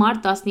վաղը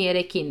մարտ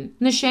 13-ին։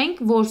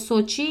 Նշենք, որ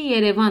Սոչի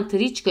Երևան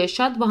թռիչքը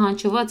շատ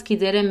վահանջված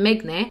գիծերը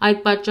մեկն է,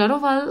 այդ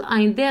պատճառով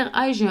այնտեղ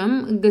այժմ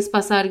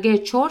կսպասարկե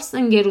 4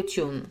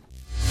 ընկերություն։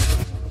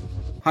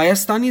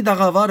 Հայաստանի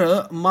դաղավարը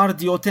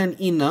մարտ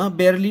 7-9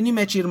 Բերլինի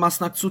մեջ իր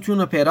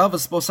մասնակցությունը բերավ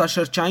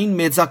զբոսաշրջային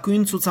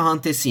մեծակույն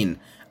ցուցահանդեսին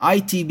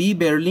ITB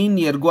Berlin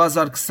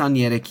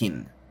 2023-ին։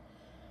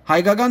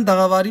 Հայկական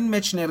դաղավարին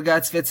մեջ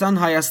ներկայացվեցան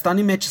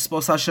Հայաստանի մեջ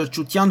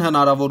զբոսաշրջության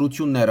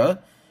հնարավորությունները,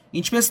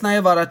 ինչպես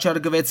նաև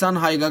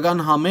առաջարկվեցան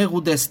հայկական համեղ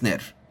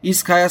ուտեստներ։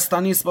 Իսկ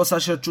Հայաստանի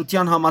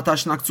զբոսաշրջության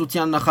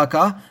համատաշնակցության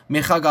նախագահ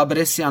Մեխա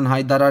Գաբրեսյան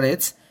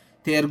հայտարարեց,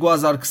 թե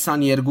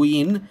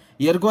 2022-ին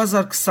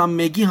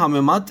 2021-ի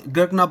համեմատ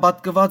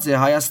գրկնապատկված է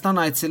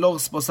Հայաստան այցելող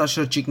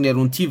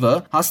զբոսաշրջիկներուն թիվը,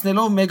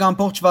 հասնելով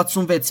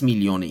 1.66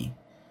 միլիոնի։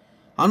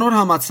 Անոր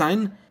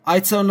համաձայն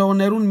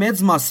այցելողներուն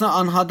մեծ մասը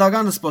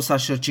անհատական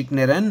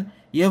զբոսաշրջիկներ են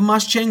եւ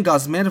մաս չեն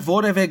գազմեր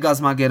որևէ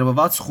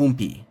գազմագերբված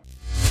խումբի։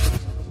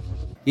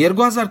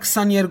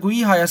 2022-ի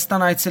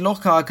Հայաստան այցելող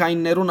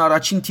քաղաքայիններուն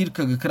առաջին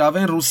թիրքը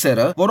կգրավեն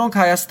ռուսերը, որոնք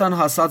Հայաստան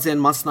հասած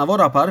են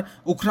մասնավորապես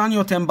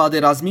Ուկրաինոթեն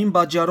բادرազմին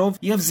պատճառով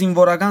եւ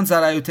զինվորական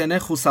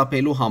ծառայություններ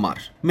խուսափելու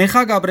համար։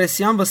 Մեխա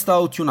Գաբրեսյան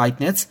վստահություն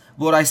հայտնեց,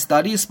 որ այս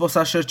տարի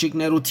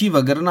զբոսաշրջիկներու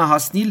թիվը կգրնա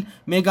հասնել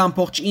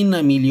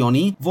 1.9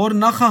 միլիոնի, որ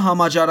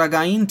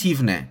նախահամաճարակային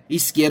թիվն է,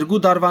 իսկ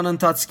 2 տարվան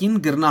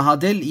ընթացքին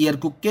կգրնահատել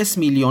 2.5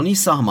 միլիոնի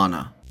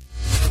սահմանը։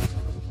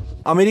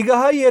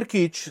 Ամերիկահայ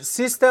երկիչ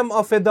System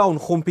of a Down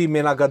խումբի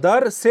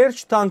մենակատար Սերժ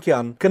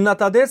Թանկյան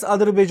քննադատեց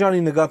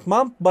Ադրբեջանի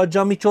նկատմամբ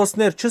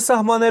բաժամիջոցներ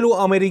չսահմանելու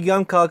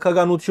ամերիկյան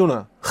քաղաքականությունը։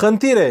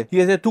 Խնդիր է,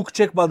 եթե դուք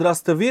չեք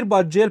պատրաստվիր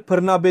բաժել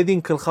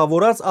բռնաբեդին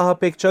գլխավորած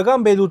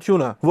ահաբեկչական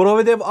պետությունը,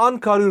 որովհետև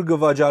ան կարյուր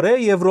կվաճառե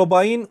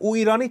Եվրոպային ու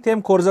Իրանի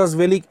թեմ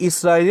կորզածվելիք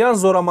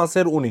իսրայելյան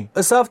զորամասեր ունի։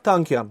 Ըսավ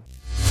Թանկյան։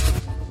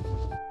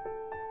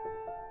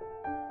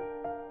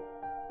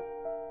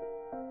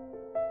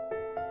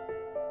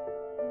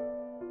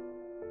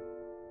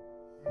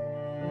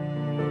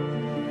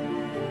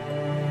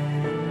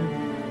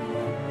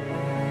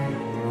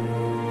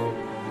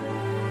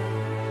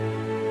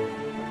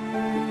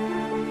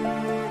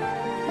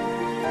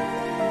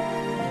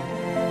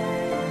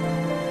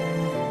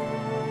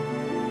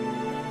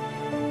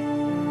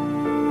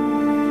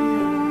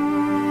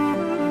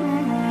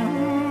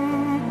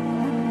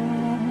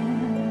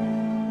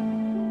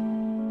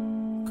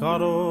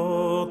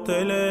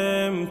 Կարոտել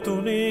եմ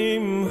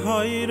տունիմ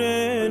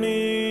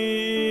հայրենի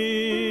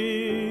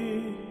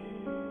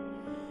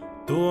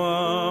Դու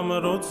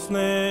ամրոցն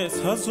ես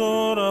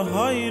հազոր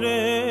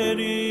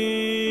հայրերի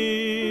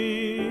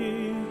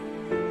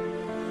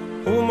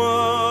Ու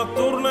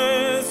մատուրն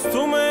ես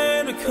դու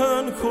մեր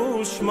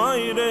քանքուշ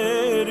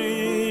մայրերի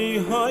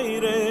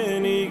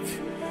հայրենիք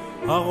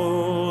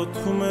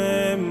Աղոթում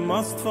եմ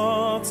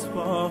Աստված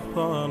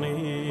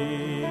պահպանիր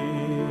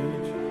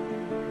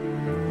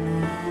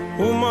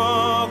Ու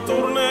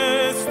մատուրն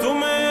ես դու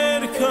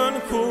մեր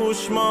քանքուշ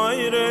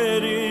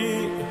մայրերի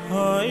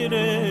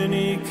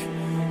հայրենիք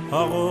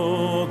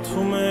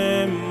Աղոթում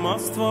եմ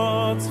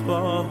Աստված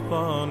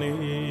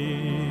պահպանիր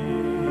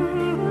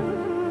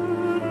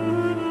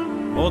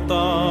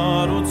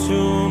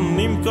Օտարություն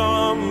իմ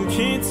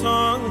կամքից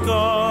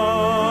անկա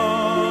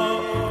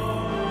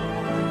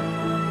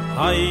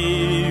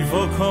Հայր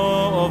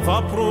ոգով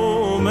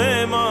ապրում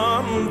եմ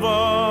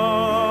անվար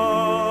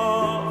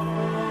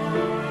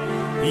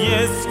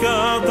Ես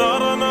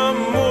կդառնամ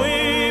ու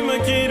իմ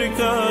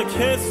գիրկը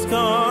քեզ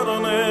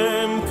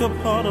կանեմ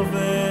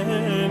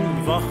կփարվեմ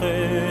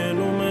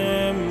վախենում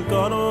եմ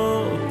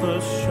կարոտը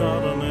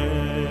շարնեմ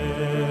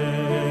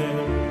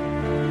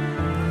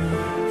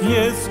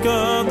Ես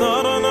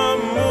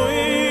կդառնամ ու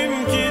իմ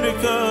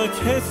գիրկը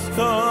քեզ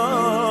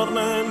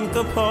կանեմ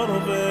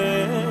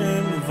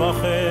կփարվեմ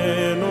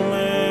վախենում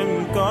եմ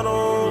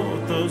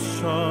կարոտը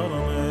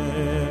շարնեմ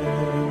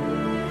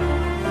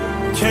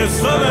Քեզ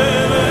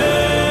զրել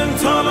են,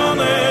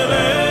 թալանել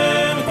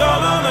են,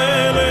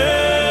 կալանել են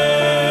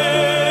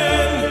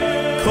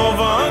Քո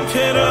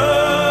վանքերը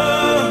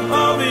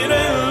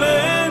ավիրել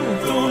են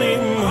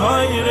տունիմ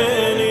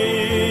հայրենի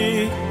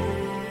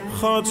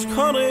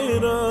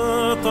Խաչքարերը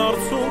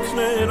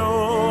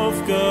տարցունքներով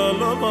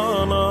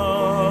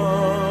կլվանան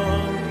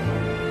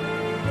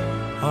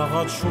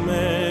Աղաչում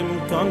եմ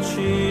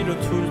կանչիր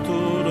թույլ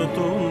տուր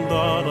տուն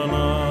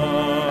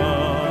դառնամ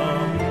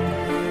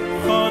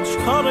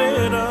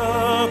Խաչքարերը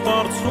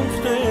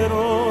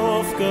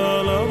տարցունքներով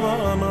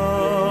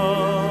կլվանան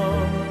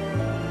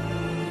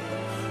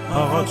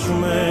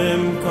աղաչում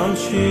եմ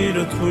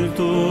կանչիրը թույլ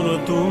տուրը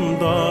տուն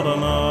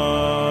դարանա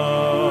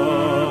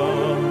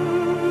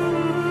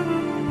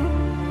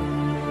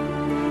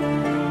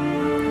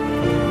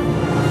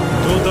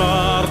Դու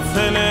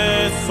դարձել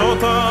ես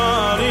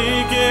օտարի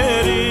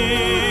գերի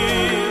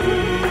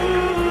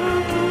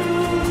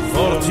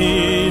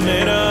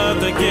Որդիները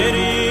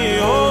դգերի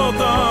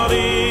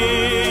օտարի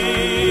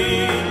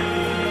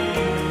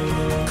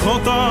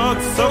Քոտակ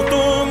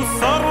սրտում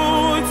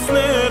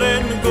սառույցներ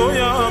են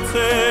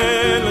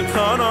գոյացել,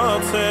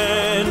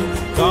 քարացել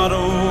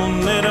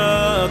Կարունները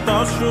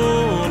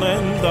տաշուն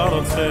են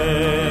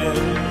դարձել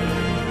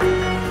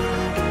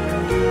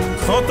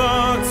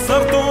Քոտակ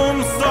սրտում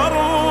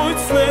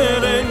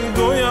սառույցներ են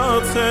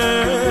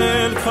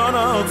գոյացել,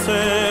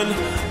 քարացել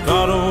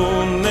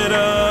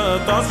Կարունները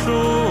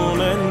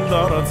տաշուն են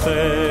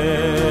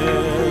դարձել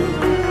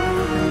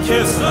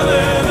Քեզ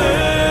սրել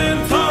են,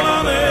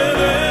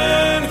 թալանել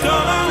են,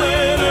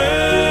 կալանել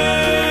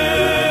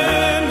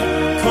են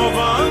Քո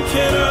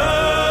վանքերը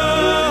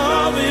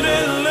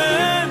հավիրել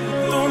են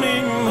տուն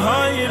իմ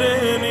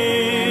հայրենի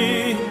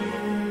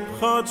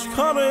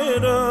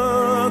Խաչքարերը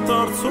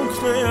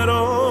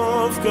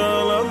տարցունքներով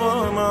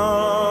կլավանա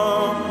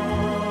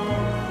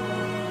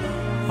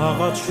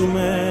Աղաչում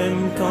եմ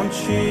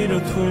կանչիրը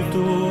թույլ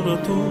տուրը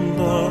տուն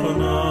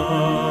դառնա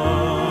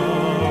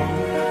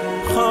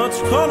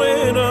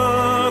Խաչքարերը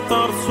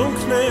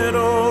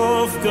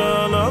տարցունքներով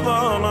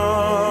կլավանա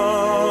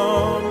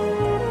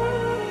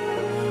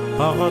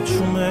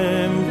Աղաչում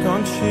եմ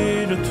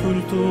կանչիրը թույլ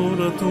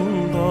տուրը տուն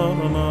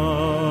դառնա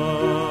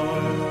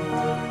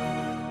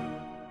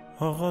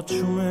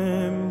Աղաչում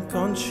եմ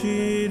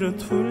կանչիրը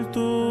թույլ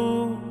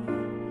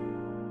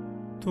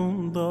տուն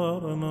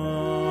դառնա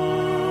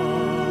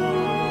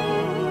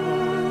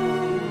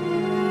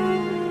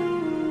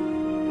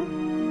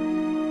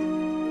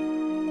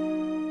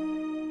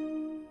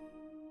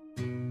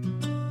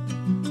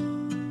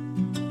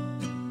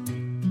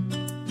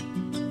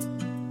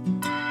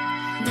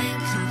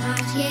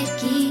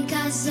Երկինք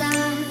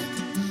ազատ,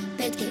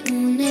 պետք է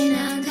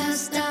ունենանք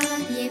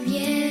հաստատ և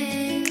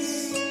ես,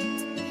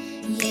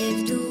 և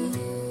դու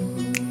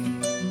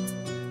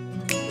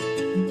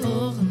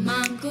Հողը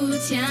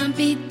մանկության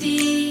պիտի,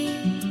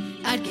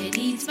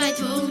 արգերից վայ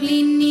թող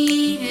լինի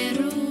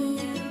հեռու,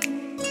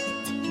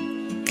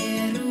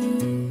 հեռու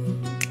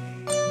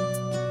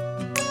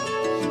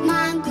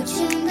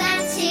Մանկություն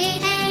դարձի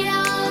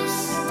հերոս,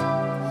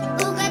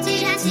 ու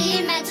կտիրացի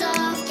մեծ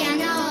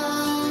օվկիանոս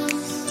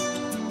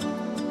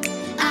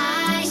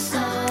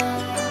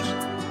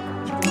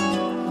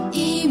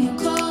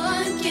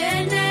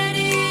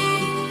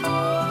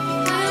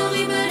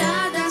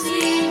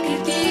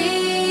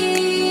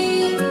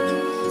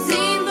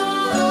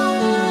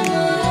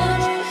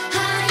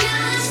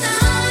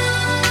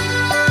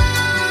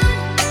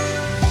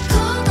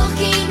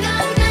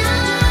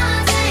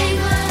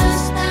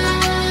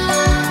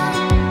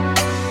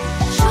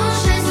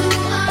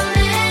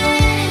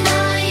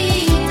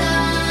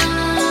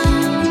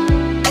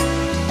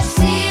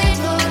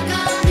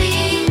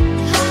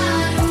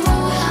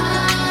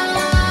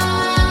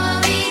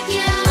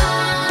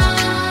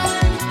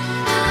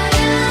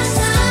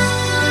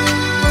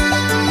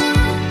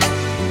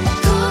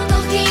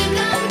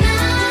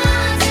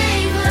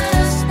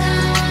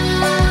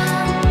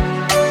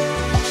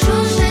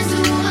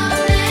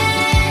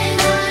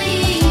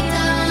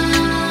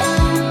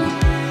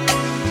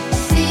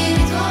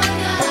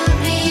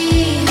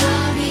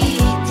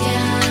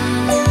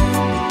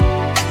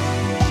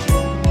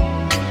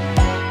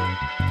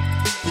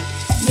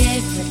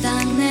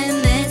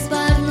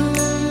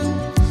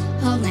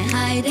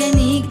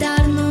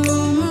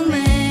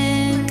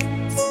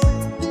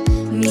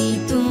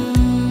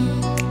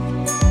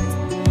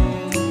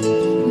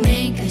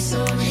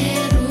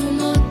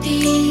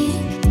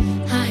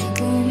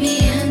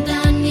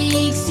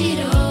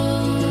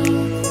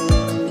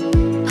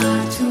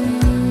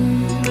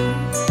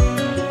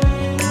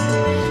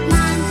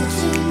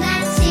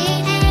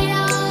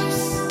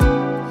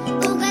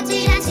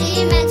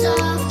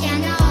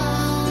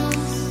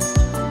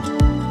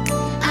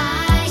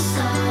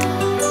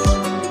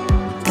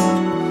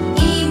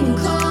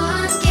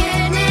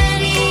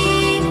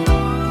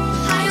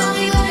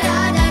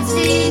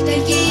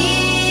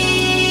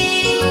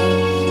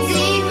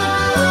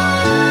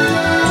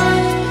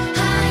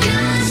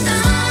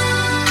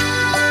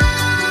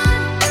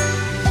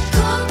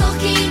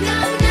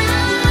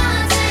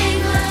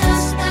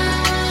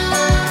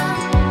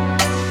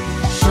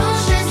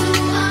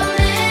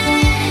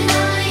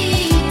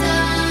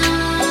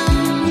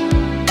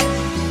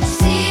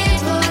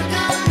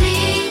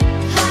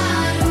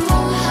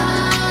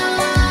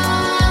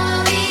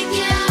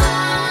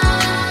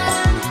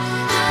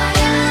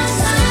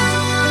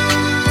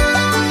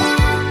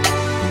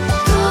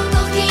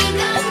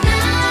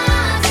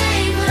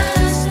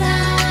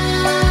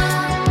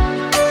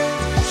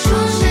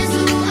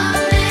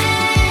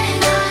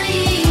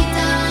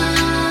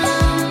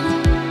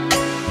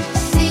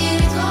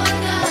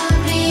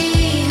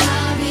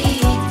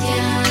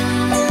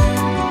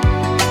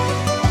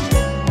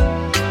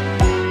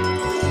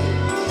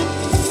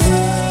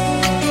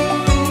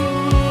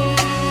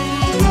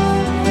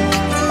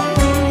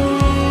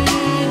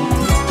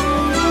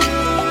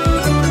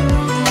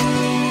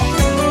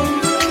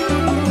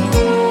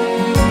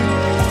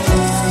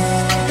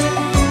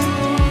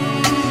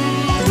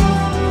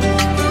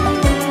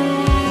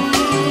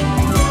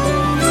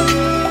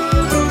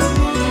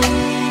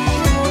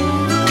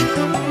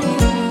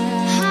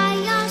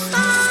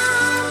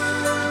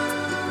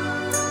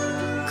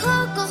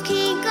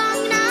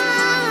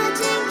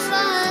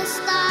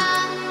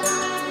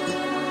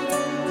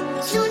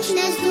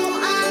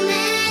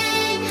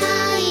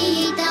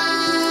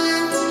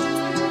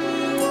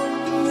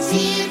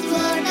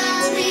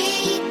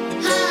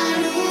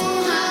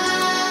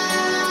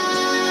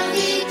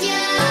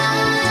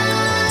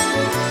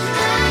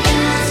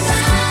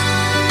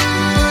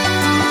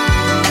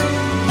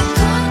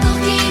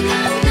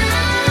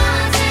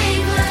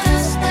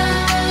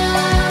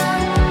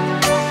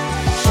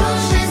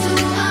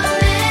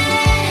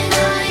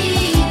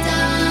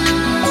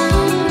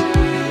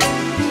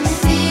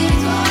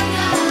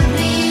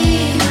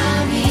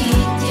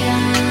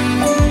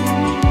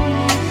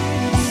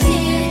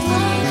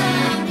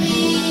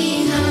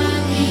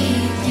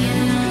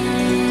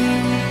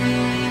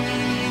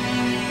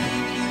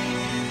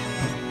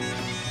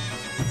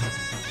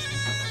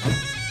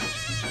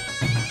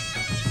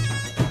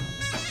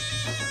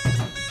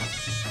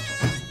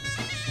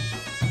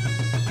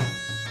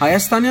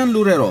Հայաստանյան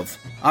լուրերով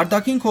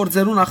Արտաքին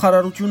գործերու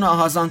նախարարությունը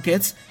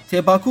ահազանգեց, թե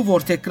Բաքու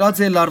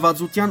որդեգրած է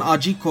լարվածության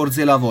աճի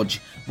գործելավոճ,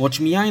 ոչ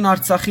միայն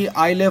Արցախի,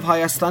 այլև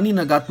Հայաստանի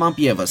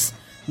նկատմամբ ևս,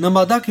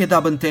 նպատակ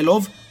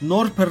հետապնդելով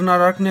նոր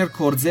բռնարարքներ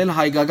գործել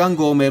հայկական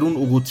կողմերուն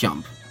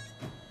ուղղությամբ։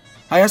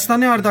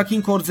 Հայաստանի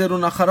արտաքին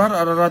գործերու նախարար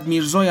Արարատ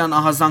Միրզոյան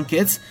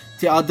ահազանգեց,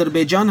 թե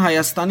Ադրբեջան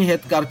Հայաստանի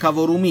հետ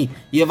կարգավորումի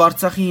եւ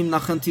Արցախի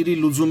հիմնախնդիրի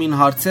լուծումին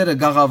հարցերը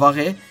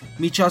գաղավաղ է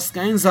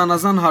միջազգային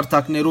զանազան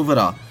հարթակներու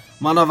վրա,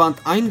 մանավանդ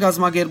այն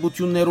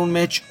գազագերբություններուն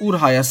մեջ,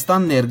 ուր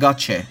Հայաստան ներկա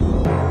չէ։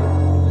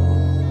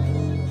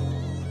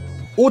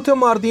 8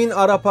 մարտին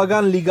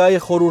Արաբական լիգայի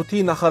խորհրդի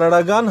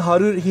նախարարական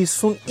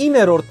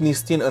 159-րդ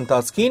նիստին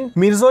ընթացքին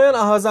Միրզոյան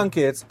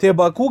ահազանգեց, թե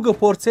Բաքու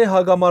կփորձե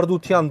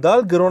հագամարտության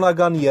դալ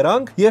գրոնական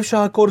երանգ եւ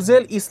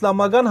շահկործել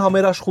իսլամական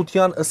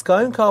համերաշխության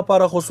ըսկայուն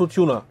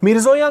քաղաքապարախոսությունը։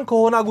 Միրզոյան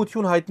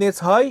կողոնակություն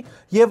հայտնեց հայ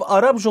եւ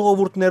արաբ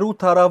ժողովուրդներու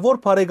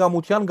թարավոր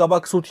բարեկամության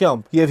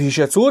գաբակցությամբ եւ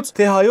հիշեցուց,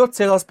 թե հայոց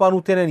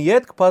ցեղասպանութենեն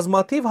յետք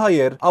բազմաթիվ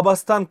հայեր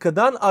աբաստան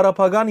կդան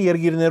արաբական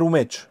երկիրներու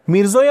մեջ։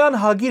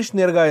 Միրզոյան հագիրճ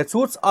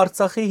ներկայացուց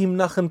Արցախի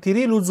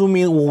հիմնախնդիրի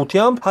լուծումի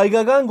ուղղությամբ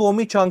հայկական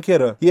կողմի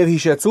չանքերը եւ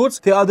հիշեցուց,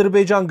 թե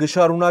Ադրբեջան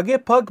գշարունակե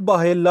փակ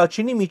բահել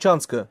Լաչինի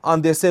միջանցքը,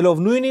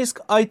 անդեսելով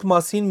նույնիսկ այդ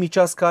մասին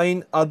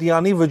միջազգային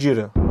ադյանի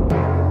վճիրը։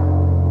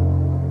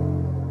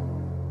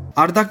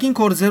 Արտաքին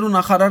գործերու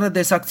նախարարը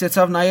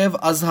տեսակցեցավ նաև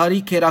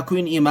Ազհարի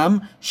քերակույն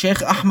իմամ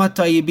Շեյխ Ահմադ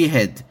Թայիբի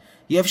հետ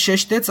եւ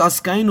շեշտեց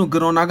ազգային ու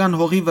գրոնական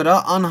հողի վրա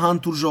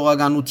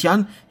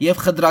անհանդուրժողականության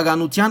եւ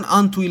խտրականության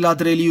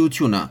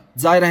անթույլատրելիությունը,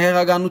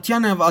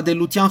 ծայրահեղականության եւ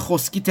ադելության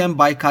խոսքի թեմ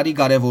պայքարի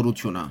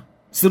կարեւորությունը։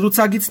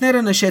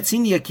 Զրուցակիցները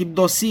նշեցին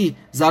Եգիպտոսի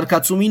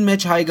զարգացումին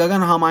մեջ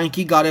հայկական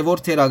համայնքի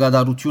կարևոր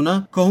թերագադարությունը,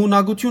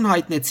 կողունակություն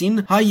հայտնեցին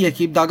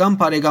հայ-եգիպտական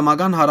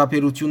բարեկամական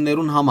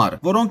հարաբերություններուն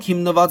համար, որոնք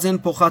հիմնված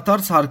են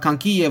փոխադարձ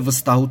հարկանքի եւ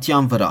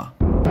վստահության վրա։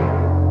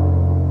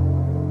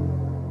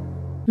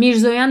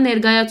 Միրզոյան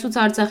ներկայացուց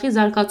Արցախի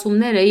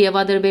զարգացումները եւ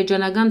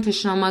ադրբեջանական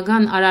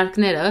թշնամական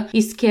արարքները,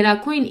 իսկ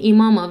քերակույն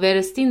իմամը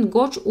վերստին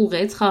գոչ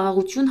ուղեց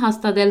խաղաղություն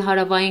հաստատել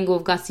հարավային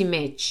Կովկասի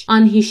մեջ։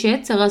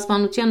 Անհիշեց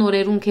ցեղասպանության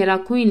օրերուն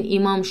քերակույն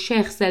իմամ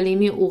Շեյխ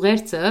Սելիմի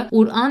ուղերձը,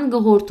 ուր ան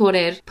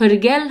գհորթորեր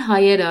փրկել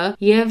հայերը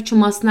եւ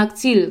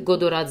չմասնակցիլ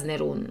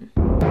գոդորածներուն։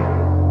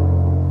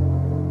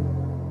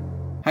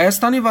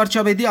 Հայաստանի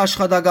վարչապետի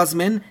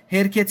աշխատակազմեն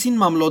հերքեցին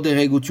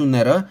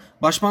մամլոդեղեցությունները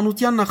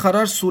Պաշտպանության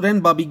նախարար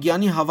Սուրեն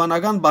Բաբիգյանի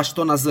հավանական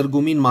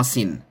պաշտոնազրկումին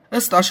մասին։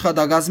 Ըստ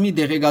աշխատակազմի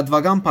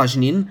դեղեկատվական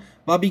բաժնին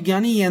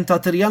Բաբիգյանի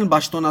ենթադրյալ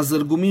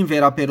պաշտոնազրկումին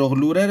վերաբերող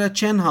լուրերը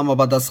չեն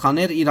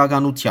համապատասխաներ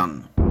իրականության։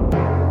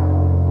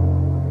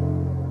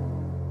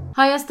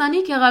 Հայաստանի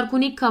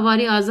Քեղարքունիք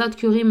խավարի ազատ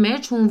քյուղի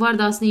մեջ հունվար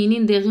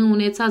 19-ին դեղի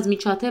ունեցած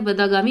միջադեպը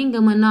դագավին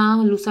կմնա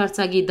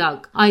լուսարձակի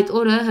տակ։ Այդ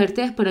օրը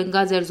հրտեհ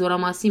բռնկած էր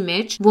զորամասի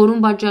մեջ, որուն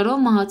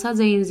պատճառով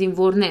մահացած էին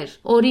զինվորներ։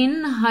 Օրին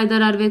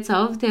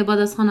հայտարարվեցավ, թե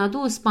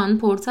պատասխանատու սպան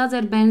փորձած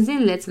էր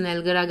բենզին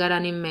լեցնել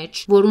գրագարանի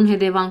մեջ, որուն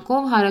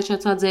հետևանքով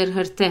հարաճած էր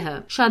հրտեհը։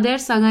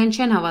 Շատեր սակայն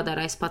չեն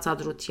հավատար այս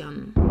բացատրության։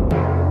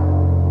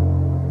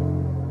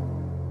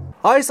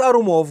 Այս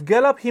առումով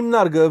Գելապ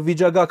հիմնարկը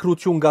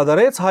վիճակագրություն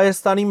կատարեց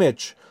Հայաստանի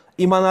մեջ,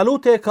 իմանալու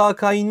թե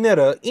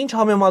քաղաքայինները ինչ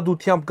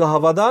համեմատությամբ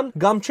կհավատան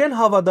կամ չեն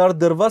հավատար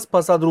դրված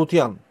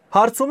բացատրության։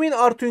 Հարցումին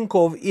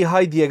արդյունքով ի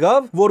հայտ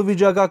եկավ, որ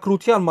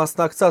վիճակագրության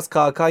մասնակցած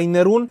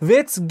քաղաքայիններուն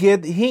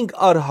 6.5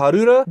 առ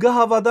 100-ը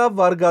կհավատա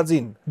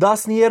վարգածին,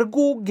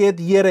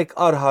 12.3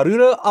 առ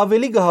 100-ը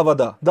ավելի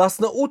կհավատա,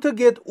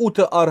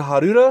 18.8 առ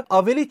 100-ը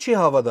ավելի չի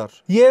հավատար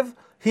եւ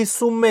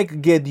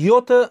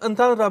 51.7-ը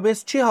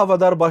ընդհանրապես չի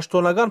հավատար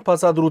պաշտոնական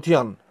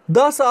բացատրության,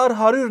 10 առ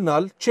 100-ն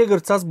ալ չի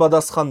գրծած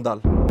պատասխան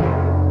տալ։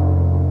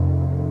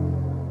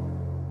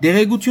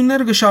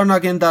 Դեղեցություններ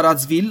կշարունակեն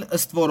տարածվել,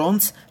 ըստ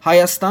որոնց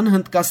Հայաստան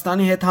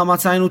Հնդկաստանի հետ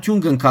համաձայնություն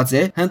կնքած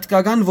է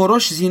հնդկական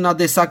որոշ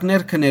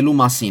զինադեսակներ քնելու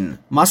մասին։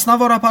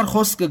 Մասնավորապես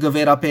խոսքը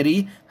կվերապերի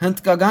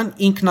հնդկական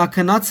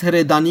ինքնակնած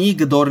հրեդանի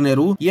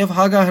գդորներու եւ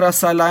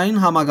հագահրասալային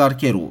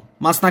համագարկերու։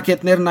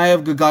 Մասնակիցներ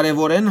նաև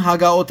կկարևորեն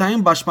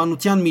հագաօթային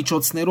պաշտպանության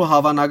միջոցներու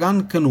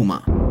հավանական քնումը։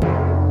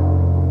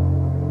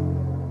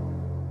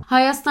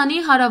 Հայաստանի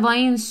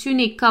հարավային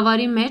Սյունիք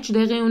խավարի մեջ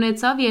դեղի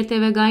ունեցավ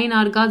երթևեկային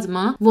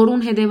արգածմը,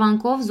 որուն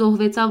հետևանքով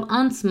զոհվեցավ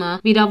անցմը,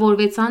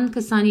 վիրավորվեցան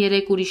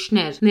 23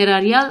 ուրիշներ,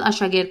 ներառյալ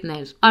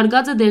աշակերտներ։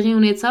 Արգածը դեղի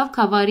ունեցավ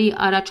խավարի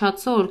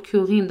առաջացոր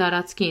քյուղին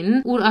տարածքին,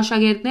 ուր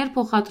աշակերտներ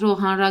փոխադրող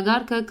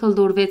հանրագարքը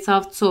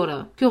կլդորվեցավ ծորը։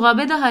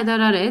 Քյուղաբեդը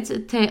հայտարարեց,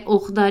 թե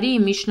Օխդարի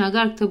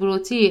միջնագարք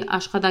դպրոցի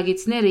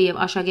աշխատակիցները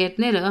եւ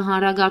աշակերտները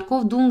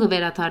հանրագարքով դուն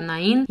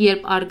կվերաթարնային,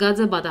 երբ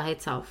արգածը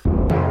պատահեցավ։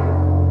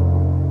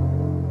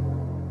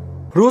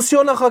 Ռուսիո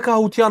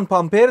նախագահության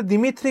փամփեր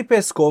Դիմիտրի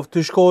Պեսկով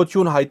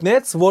թշկողություն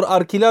հայտնեց, որ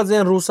արգելած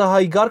են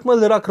ռուսահայ գարկմը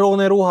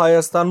լրակրողներու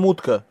Հայաստան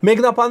մուտքը։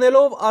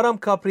 Մեկնաբանելով Արամ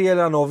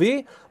Կապրիելյանովի,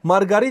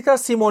 Մարգարիտա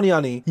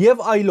Սիմոնյանի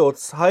եւ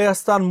այլոց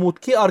Հայաստան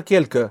մուտքի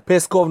արգելքը,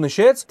 Պեսկով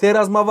նշեց, թե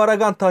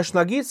ռազմավարական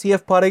դաշնակից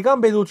եւ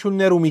բարեկամ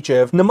պետություններու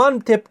միջև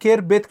նման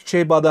դեպքեր պետք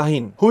չէ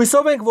բադահին։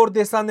 Հույսով ենք, որ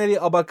դեսաների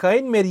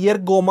աբակային մեր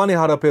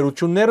երկկողմանի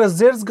հարաբերությունները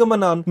զերծ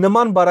կմնան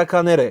նման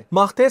բարակաները։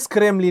 Մաղթես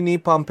Կրեմլինի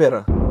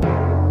փամփերը։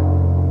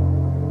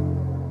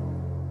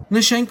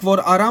 Նշենք, որ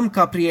Արամ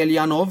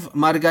Կապրիելյանով,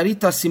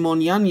 Մարգարիտա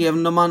Սիմոնյան եւ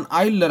նման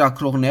այլ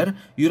լրակրողներ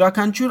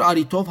յուրաքանչյուր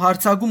արիտով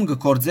հարցագում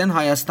կգործեն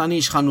Հայաստանի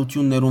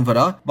իշխանություններուն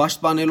վրա,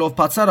 պաշտպանելով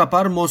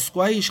բացառապես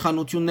Մոսկվայի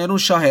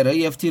իշխանություններուն շահերը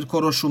եւ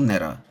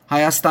դիրքորոշումները։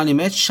 Հայաստանի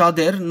մեջ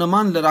շատեր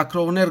նման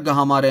լրակրողներ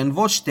կհամարեն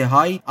ոչ թե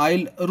հայ,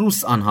 այլ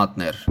ռուս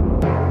անհատներ։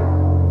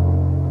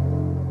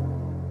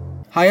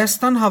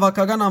 Հայաստան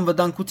հավաքական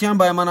անվտանգության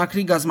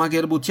պայմանագրի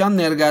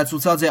գազագերբության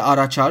ներկայացուցած է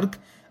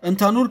առաջարկ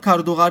ընդհանուր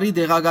քարտուղարի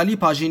դեղագալի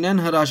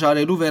բաժինեն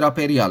հրաժարելու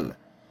վերաբերյալ։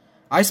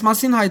 Այս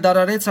մասին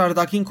հայտարարեց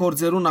արտաքին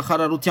գործերու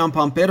նախարարության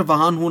փամփեր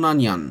Վահան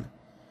Հունանյան։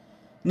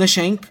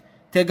 Նշենք,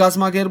 թե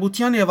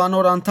գազագերբության եւ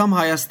անոր անդամ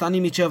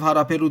Հայաստանի միջև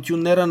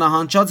հարաբերությունները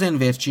նահանջած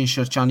են վերջին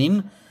շրջանին,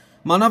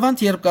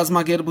 մանավանդ երբ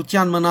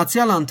գազագերբության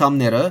մնացյալ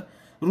անդամները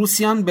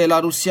Ռուսիան,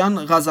 Բելարուսյան,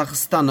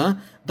 Ղազախստանը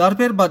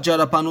դարբեր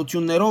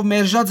պատճառաբանություններով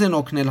մերժած են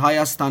օգնել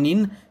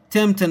Հայաստանին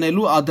թեմ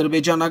տնելու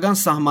ադրբեջանական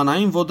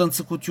սահմանային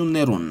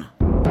ոտնձգություններուն։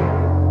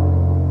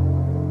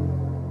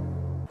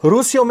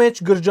 Ռուսիո մեջ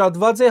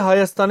գրջատված է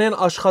Հայաստանեն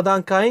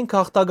աշխատանքային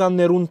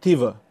քաղաքականներուն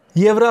թիվը։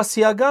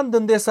 Եվրասիական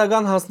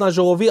տնտեսական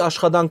հանձնաժողովի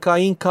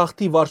աշխատանքային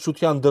քաղաքի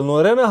վարչության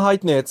դնորենը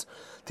հայտնեց,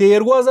 թե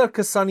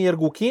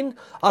 2022-ին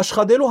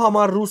աշխատելու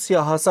համար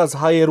Ռուսիա հասած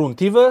հայերուն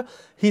թիվը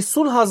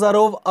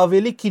 50,000-ով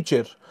ավելի քիչ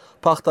էր,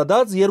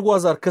 փախտած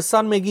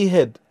 2021-ի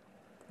հետ։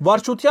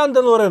 Վարչության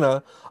դնորենը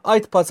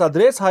այդ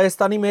բացատրեց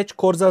Հայաստանի մեջ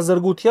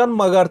գործազրկության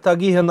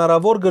մագարտակի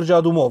հնարավոր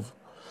գրջադումով։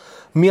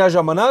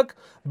 Միաժամանակ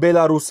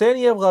Բելարուսեն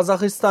եւ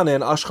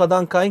Ղազախստանեն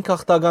աշխատանքային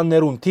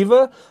քաղաքականներուն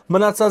թիվը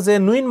մնացած է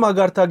նույն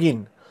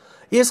մագարտակին,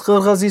 իսկ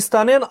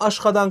Ղրղզստանեն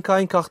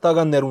աշխատանքային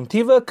քաղաքականներուն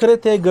թիվը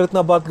գրեթե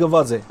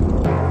գրտնաբատկված է։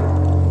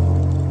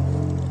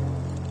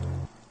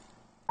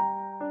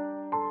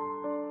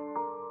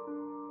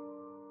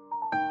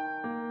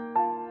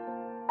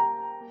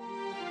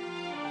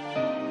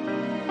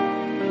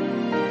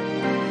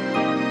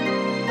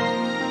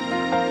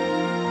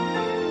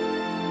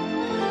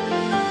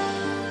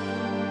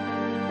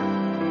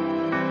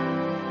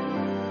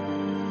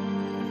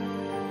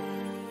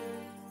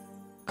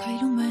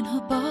 Քայլում են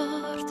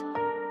հպարտ,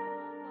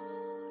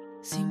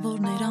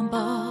 սիմվոլներ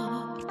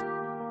ամբարտ,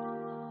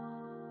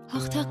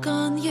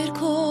 հաղթական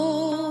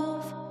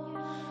երգով,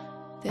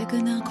 դե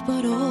գնանք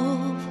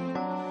բարով,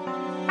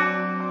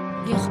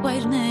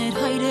 եղբայրներ,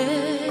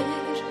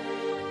 հայրեր,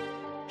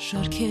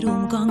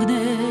 շարքերում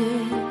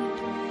կանգներ,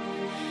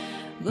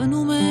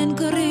 գնում են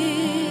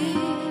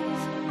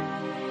կռիվ,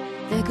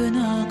 դե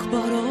գնանք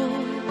բարով,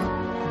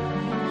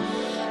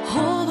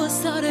 հովը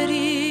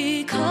սարերի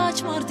քաչ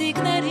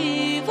մարտիկների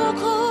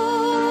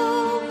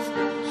ոգով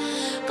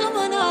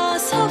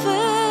կմնաս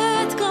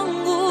հավետ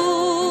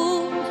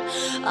կանգուն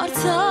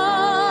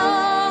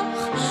Արցախ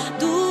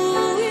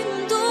դու իմ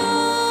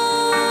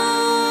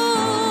դում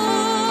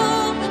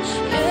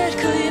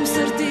երկը իմ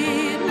սրտի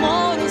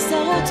մորս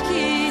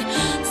աղոտքի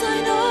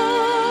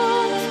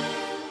ձայնով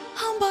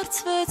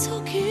համբարձվեց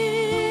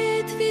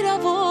հոգիդ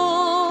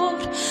վիրավոր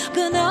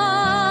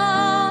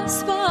գնաս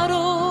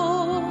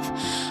բարով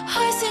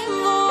հայ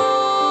սիմվոլ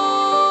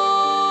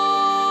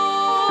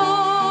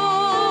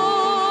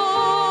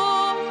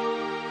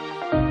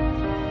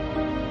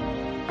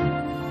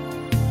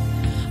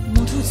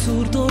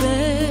Սուրտ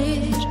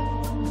օրեր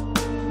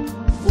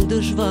ու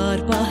դժվար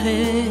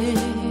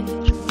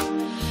պահեր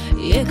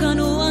եկան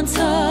ու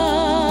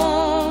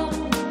անցան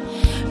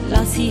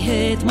լասի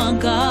հետ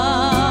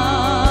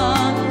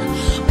մանկան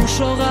ու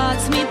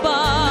շողաց մի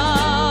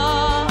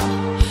պահ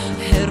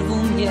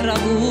հեռվում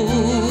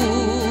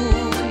եռագույն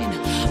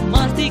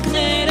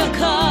մարտիկները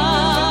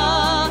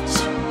քաչ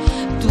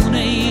տուն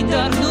էին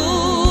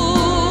դառնում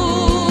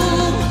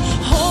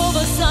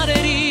հովը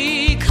սարերի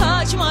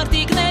քաչ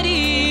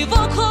մարտիկների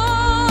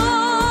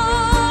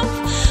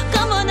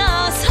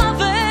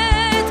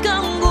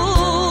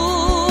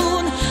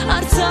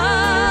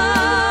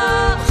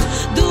Արցախ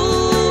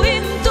դու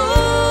իմ դու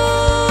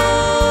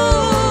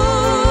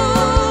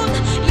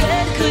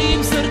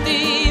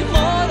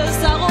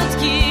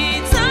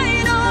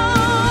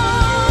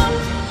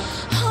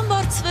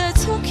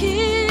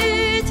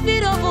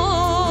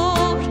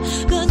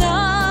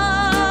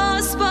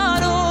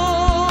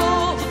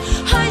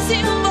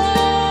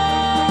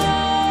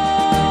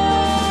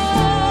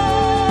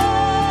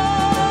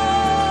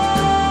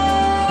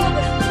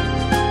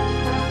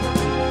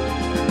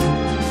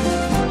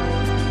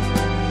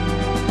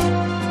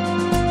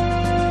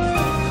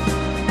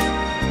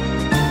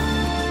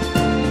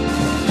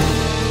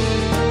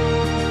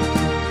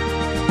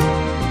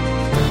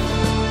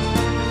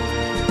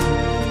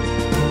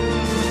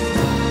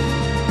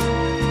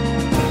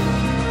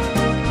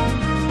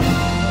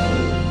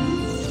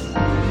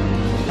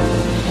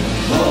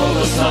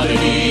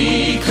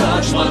Սարերի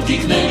քաջ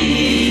մարդիկների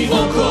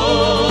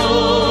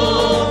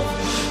ոգով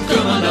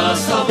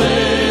կմնաս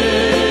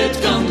հավետ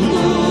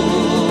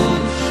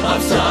կանգուն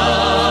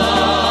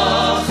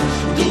Արցախ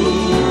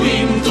դու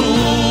իմ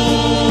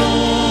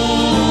տուն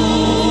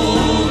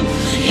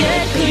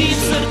Երկրի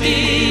սրտի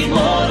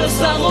մորս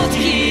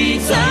աղոթքի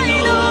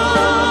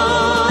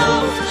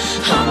ձայնով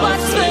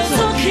համբարձվեց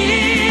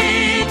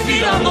հոգիդ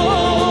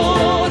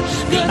վիրավոր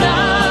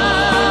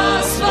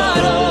գնաս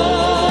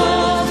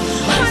վարով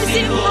հայ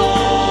զինվոր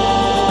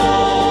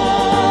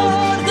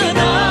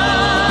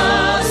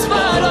գնաս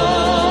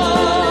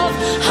վարով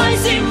հայ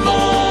զինվոր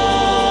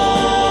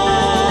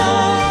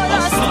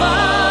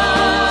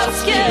Աստված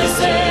քեզ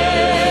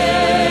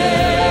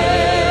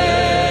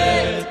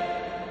հետ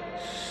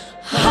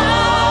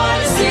հայ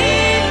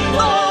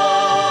զինվոր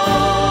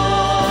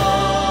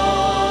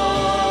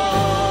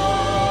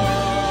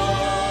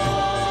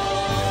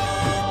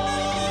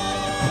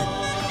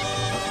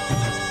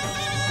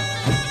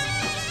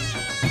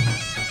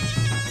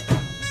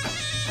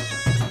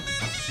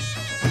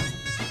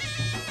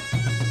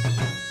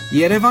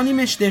Երևանի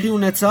մեջ տեղի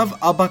ունեցավ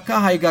Աբակա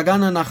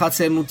հայկականը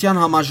նախաձեռնության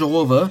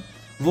համաժողովը,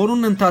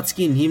 որուն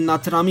ընթացքին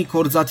հիմնադրամի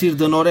կորզաթիր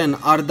դնորեն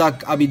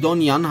Արդակ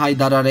Աբիդոնյան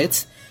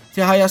հայտարարեց,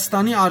 թե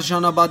Հայաստանի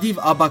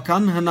արժանապատիվ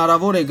Աբական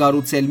հնարավոր է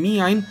կառուցել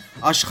միայն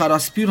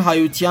աշխարհասփյուր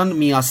հայության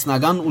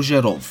միասնական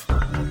ուժերով։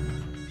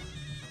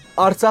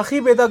 Արցախի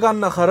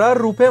պետական նախարար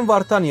Ռուբեն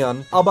Վարդանյան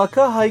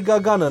Աբակա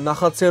հայկականը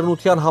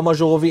նախաձեռնության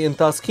համաժողովի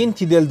ընթացքին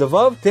թիդել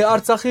տվավ, թե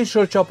Արցախի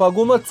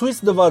շրջափակումը ցույց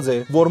տված է,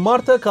 որ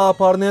մարդը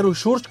գաղափարներու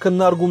շուրջ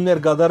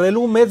քննարկումներ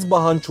կատարելու մեծ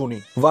բահանջ ունի։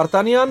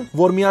 Վարդանյան,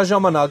 որ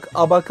միաժամանակ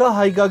Աբակա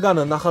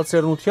հայկականը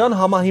նախաձեռնության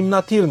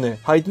համահիմնադիրն է,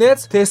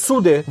 հայտնեց, թե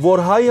սուտ է,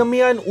 որ հայը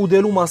միայն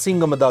ուտելու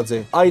մասին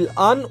կմտածի, այլ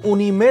ան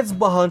ունի մեծ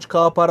բահանջ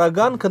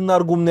գաղափարական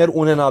քննարկումներ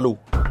ունենալու։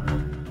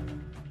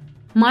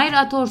 Մայր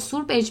աթոր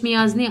Սուրբ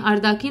Էջմիածնի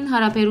արտաքին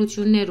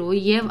հարաբերություններու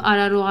եւ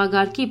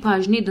արարողագարքի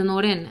բաժնի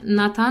դնորեն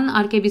Նաթան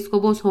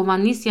arczepiskopos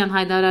Հովաննիսյան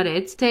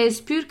հայտարարեց, թե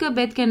սփյուռքը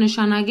պետք է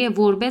նշանակե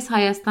որպես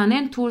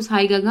Հայաստանեն դուրս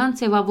հայկական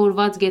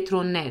ձևավորված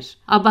գետրոններ։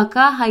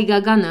 Աբակա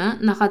հայկականը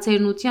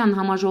նախաձեռնության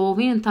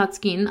համաժողովի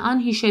ընթացքին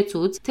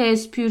անհիշեցուց, թե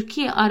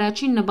սփյուռքի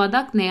առաջին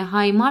նպատակն է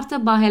հայ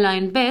մարդը բահել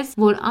այնպես,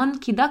 որ ան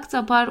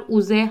գիտակցաբար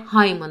ուզե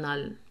հայ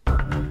մնալ։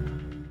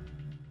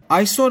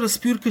 Այսօր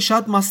սփյուռքը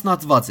շատ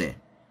մասնատված է։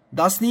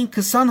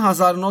 15-20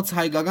 հազարանոց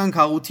հայկական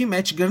քաղուտի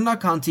մեջ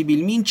գրնակ հանդիպիլ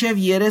մինչև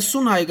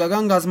 30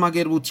 հայկական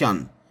գազագերբության,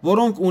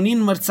 որոնք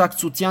ունին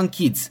մրցակցության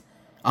քիծ,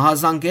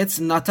 ահազանգեց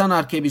Նաթան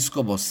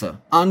arczepiskopos-ը։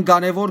 Ան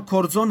կարևոր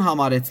կորձոն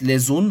համարեց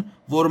լեզուն,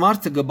 որ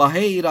մարդը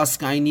կբահե իր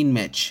ասկայնին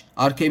մեջ։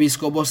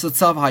 Arczepiskopos-ը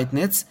ցավ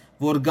հայտնեց,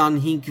 որ կան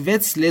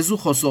 5-6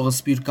 լեզու խոսող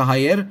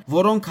սփյուռքահայեր,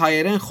 որոնք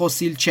հայերեն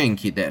խոսիլ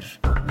չեն գիտեր։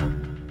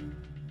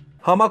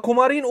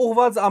 Համակումարին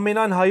ուղված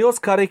ամենայն հայոց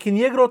կարեկին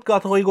երկրորդ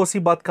կաթողիկոսի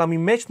պատգամի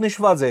մեջ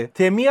նշված է,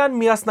 թե միան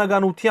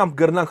միասնականությամբ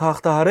գրնանք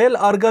հաղթահարել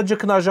արգա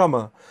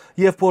ճգնաժամը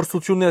եւ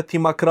փորձությունները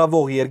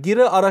թիմակրավող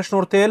երգիրը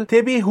առաջնորդել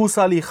թեպի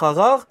հուսալի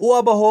խաղաղ ու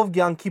ապահով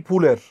կյանքի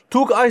փուլեր։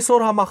 Դուք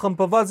այսօր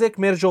համախմբված եք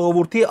մեր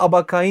ժողովրդի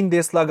աբակային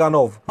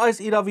դեսլականով։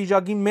 Այս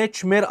իրավիճակի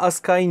մեջ մեր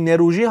ասկային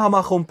ներուժի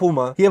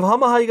համախմբումը եւ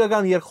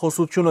համահայկական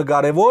երկխոսությունը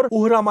կարեւոր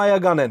ու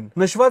հրամայական են։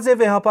 Նշված է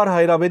վեհապար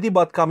հայրապետի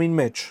պատգամին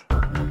մեջ։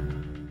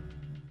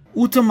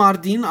 8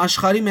 մարտին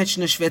աշխարհի մեջ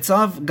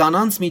նշվեցավ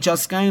Գանանց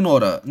միջազգային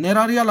օրը,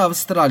 ներառյալ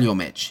Ավստրալիո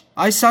մեջ։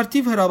 Այս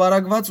արդիվ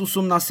հրաբարակված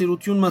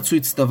ուսումնասիրությունը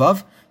ցույց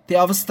տվավ, թե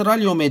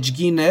Ավստրալիո մեջ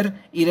գիներ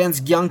իրենց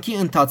ցանկի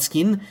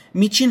ընթացքին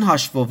միջին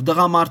հաշվով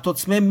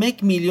դղամարդոցմե $1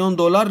 միլիոն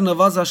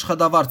նվազ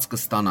աշխատավարձ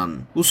կստանան։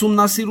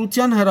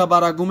 Ուսումնասիրության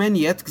հրաբարակումեն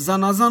յետք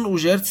զանազան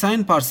ուժեր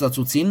ցայն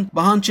բարձրացուցին,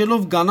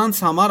 բանջելով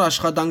կանանց համար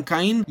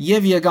աշխատանքային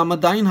եւ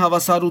եկամտային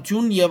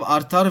հավասարություն եւ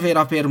արդար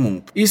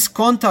վերաբերմունք։ Իսկ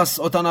Qantas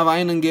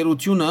օտանավային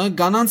ընկերությունը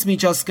կանանց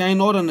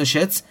միջազգային օրը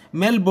նշեց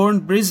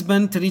Melbourne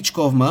Brisbane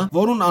թռիչքովը,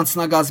 որուն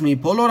անձնագազմի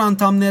բոլոր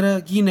անդամները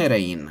գիներ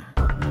էին։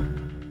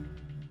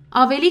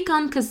 Ավելի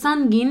քան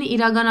 20 գին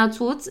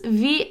իրականացուց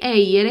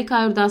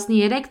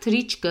VA313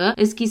 թռիչքը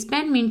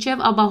սկիզբեն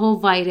մինչև ապահով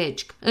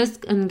վայրեջք։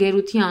 Ըստ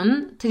ընկերության,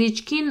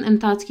 թռիչքին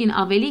ընթացքին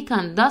ավելի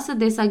քան 10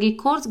 տեսակի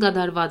կորձ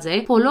կատարված է,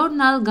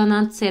 բոլորն ալ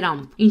կանանց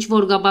սերամբ, ինչ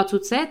որ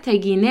կապացուցե, թե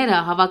գիները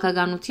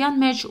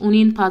հավաքականության մեջ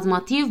ունին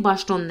բազմաթիվ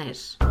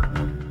պաշտոններ։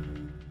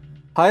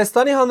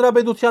 Հայաստանի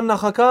Հանրապետության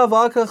նախագահ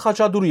Վահագն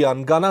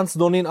Խաչատուրյան Գանանց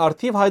դոնին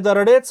արդիվ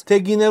հայտարարեց, թե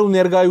գիներու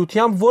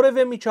ներկայությամբ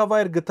որևէ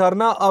միջավայր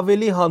գտարնա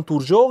ավելի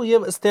հանդուրժող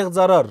եւ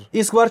ստեղծարար։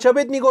 Իսկ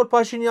վարչապետ Նիկոլ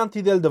Փաշինյան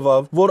դիտել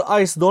տվավ, որ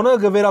այս դոնը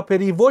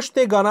գվերապերի ոչ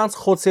թե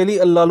Գանանց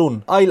խոցելի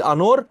ըլլալուն, այլ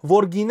անոր,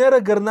 որ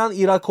գիները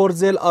գրնան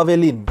իրակորձել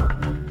ավելին։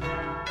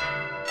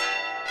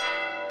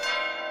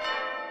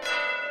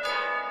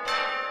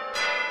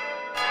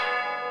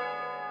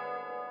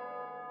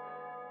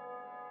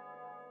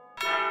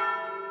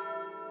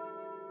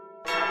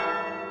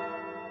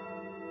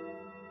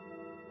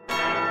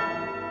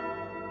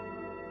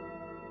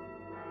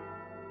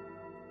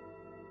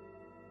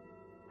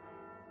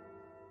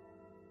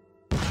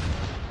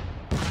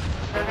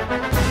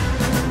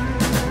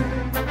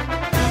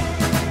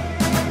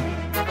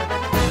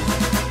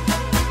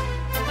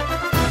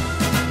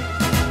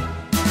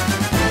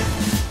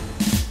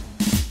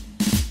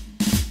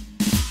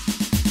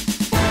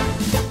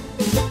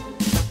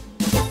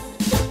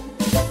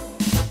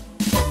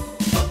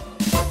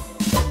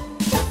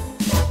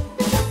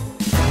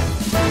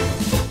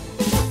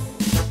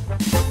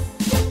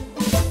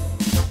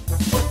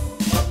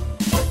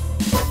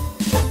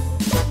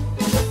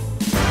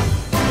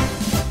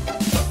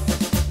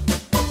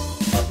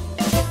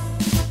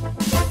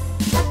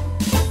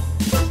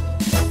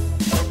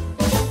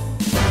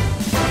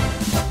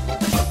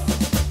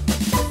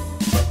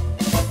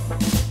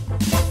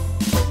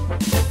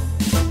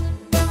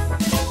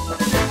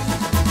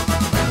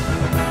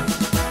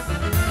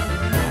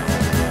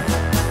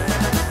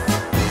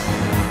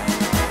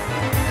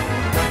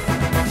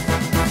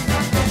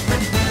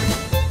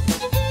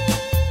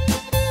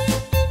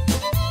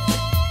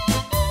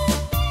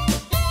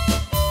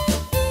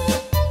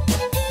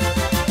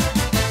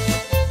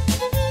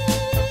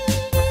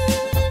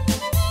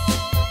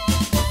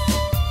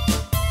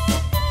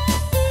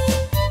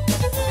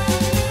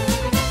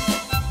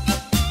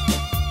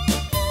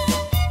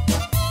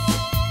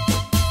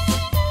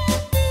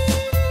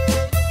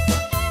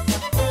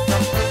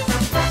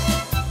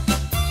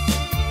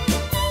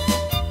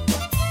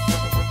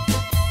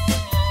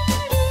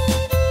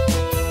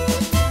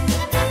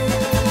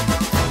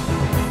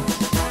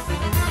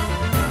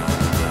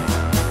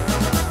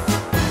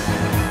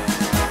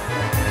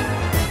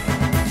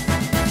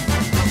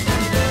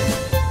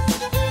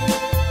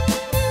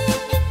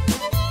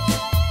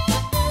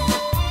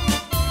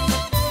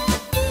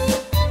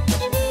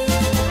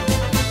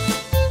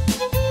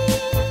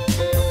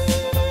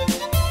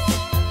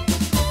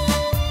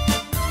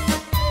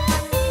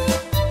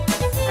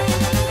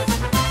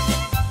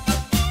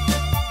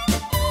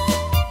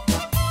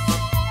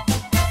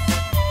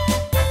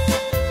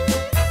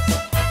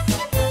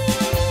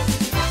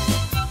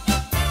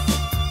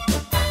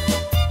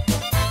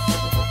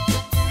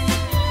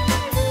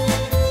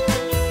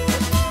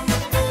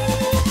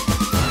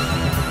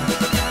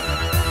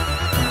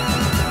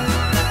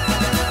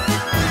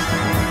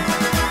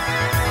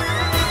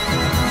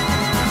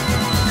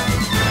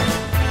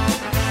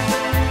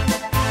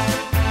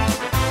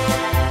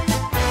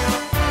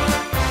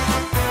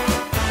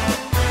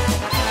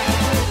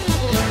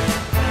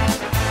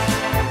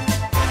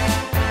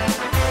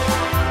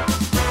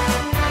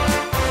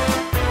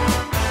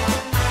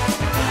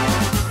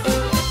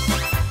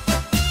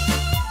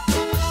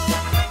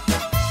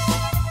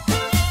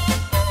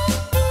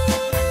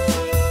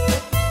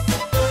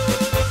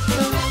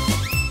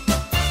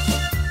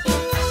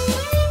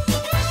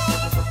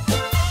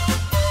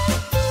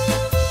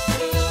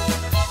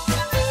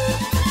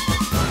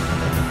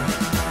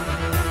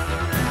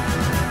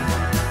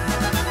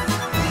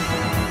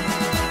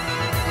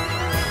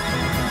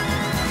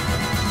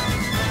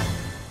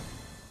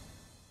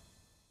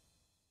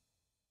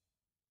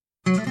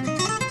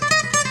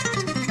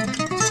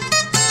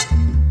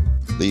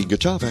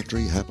 Guitar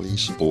Factory happily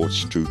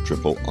supports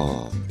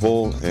 2RRR.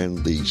 Paul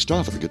and the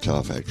staff at the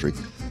Guitar Factory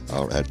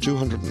are at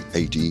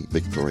 280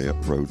 Victoria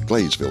Road,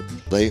 Glaysville.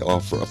 They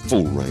offer a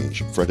full range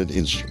of fretted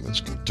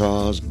instruments,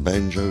 guitars,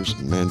 banjos,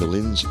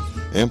 mandolins,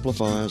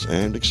 amplifiers,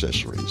 and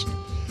accessories.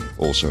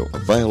 Also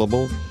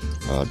available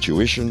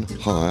tuition,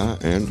 hire,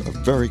 and a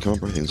very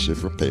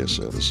comprehensive repair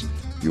service.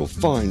 You'll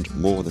find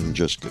more than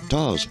just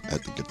guitars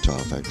at the Guitar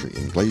Factory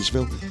in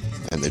Glaysville,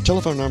 and their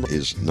telephone number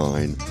is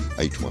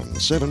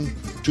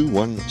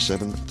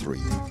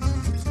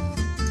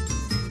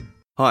 9817-2173.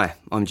 Hi,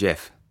 I'm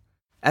Jeff.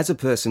 As a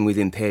person with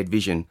impaired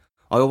vision,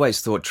 I always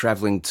thought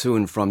travelling to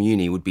and from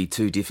uni would be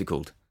too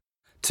difficult.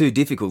 Too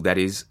difficult, that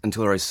is,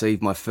 until I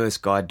received my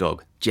first guide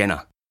dog,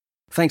 Jenna.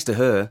 Thanks to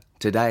her,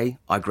 today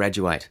I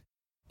graduate.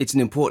 It's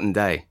an important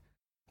day,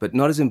 but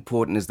not as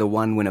important as the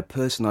one when a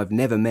person I've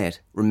never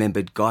met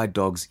remembered guide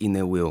dogs in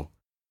their will.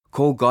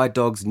 Call Guide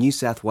Dogs New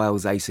South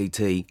Wales ACT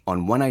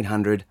on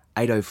 1800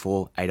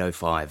 804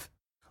 805.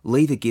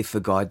 Leave a gift for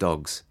guide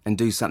dogs and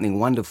do something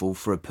wonderful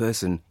for a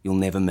person you'll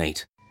never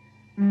meet.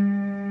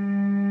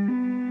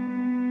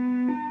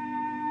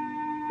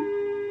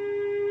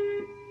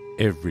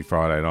 Every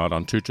Friday night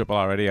on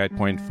 2RRR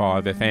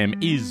 88.5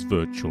 FM is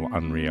Virtual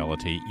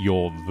Unreality,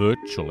 your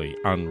virtually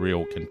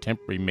unreal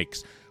contemporary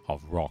mix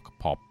of rock,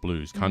 pop,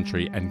 blues,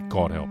 country, and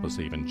God help us,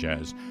 even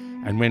jazz.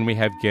 And when we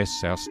have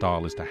guests, our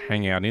style is to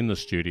hang out in the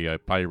studio,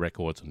 play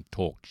records, and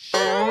talk shit.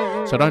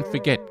 So don't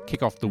forget,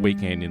 kick off the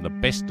weekend in the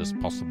bestest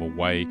possible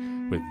way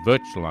with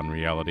Virtual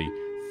Unreality,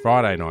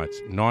 Friday nights,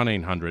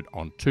 1900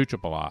 on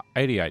 2RRR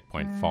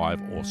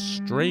 88.5 or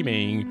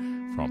streaming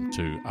from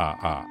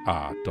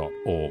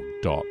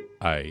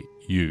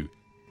 2rrr.org.au.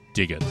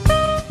 Dig it.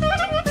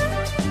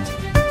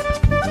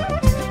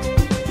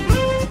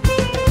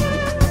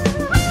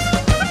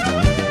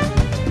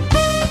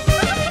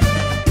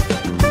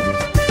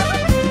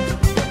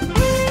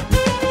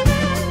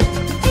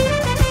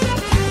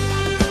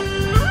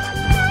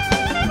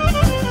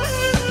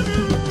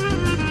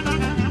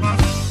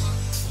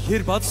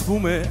 Երբ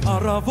բացվում է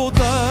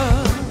առավոտը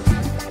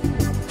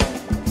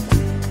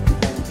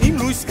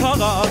իմ լույս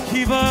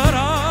քաղաքի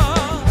վրա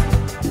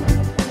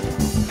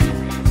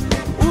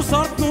ու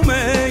զարթնում է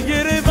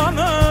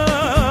Երևանը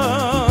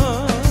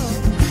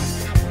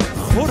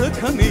խորը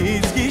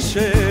քնից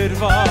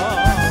գիշերվա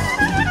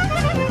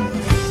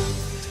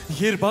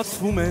երբ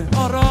բացվում է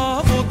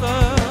առավոտը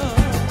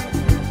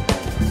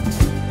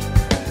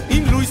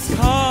իմ լույս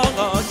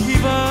քաղաքի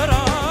վրա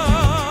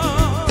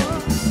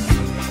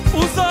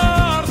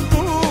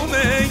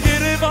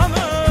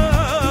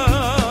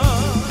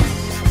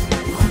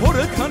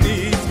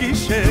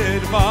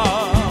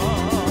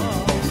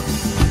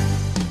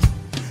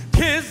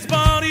Քեզ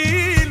բարի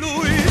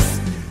լույս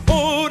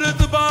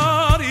օրդ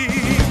բարի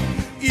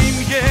իմ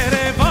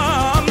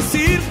Երևան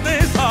սիրտն է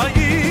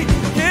զայի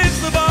Քեզ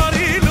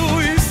բարի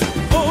լույս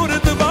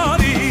օրդ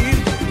բարի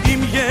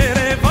իմ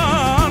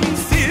Երևան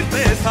սիրտն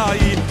է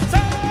զայի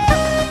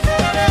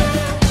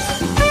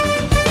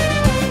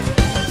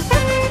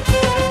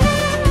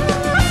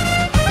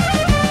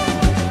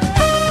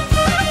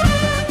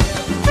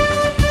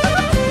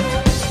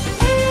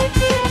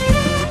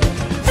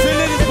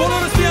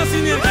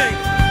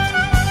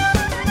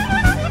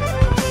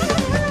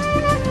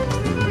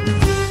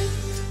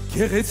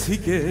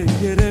Գեղեցիկ է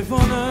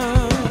Երևանը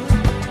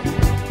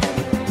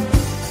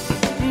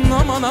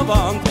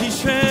Նամանավանդ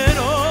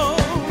գիշերով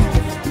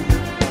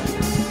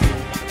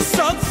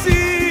Շատ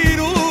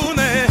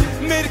սիրուն է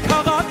մեր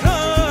քաղաքը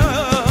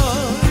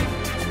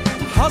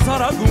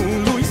Հազարագուն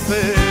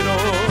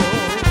լույսերով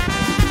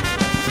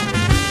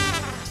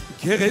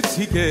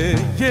Գեղեցիկ է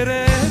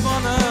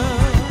Երևանը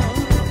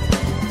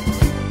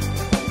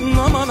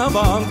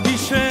Նամանավանդ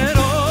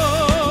գիշերով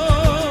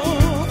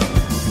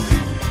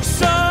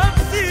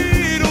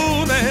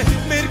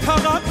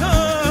Քաղաքը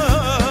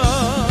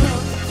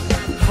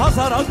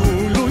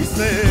հազարագուն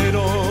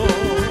լույսերով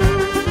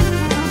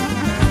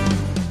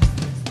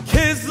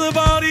Քեզ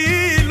բարի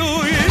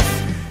լույս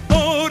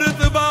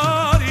օրդ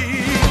բարի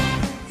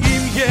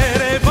իմ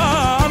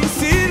Երևան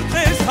սիրտ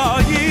ես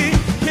հայի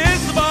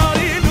Քեզ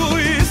բարի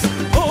լույս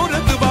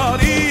օրդ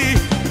բարի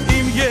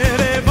իմ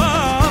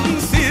Երևան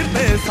սիրտ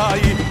ես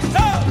հայի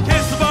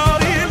Քեզ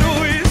բարի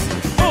լույս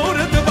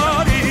օրդ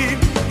բարի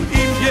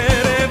իմ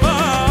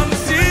Երևան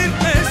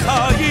սիրտ ես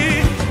հայի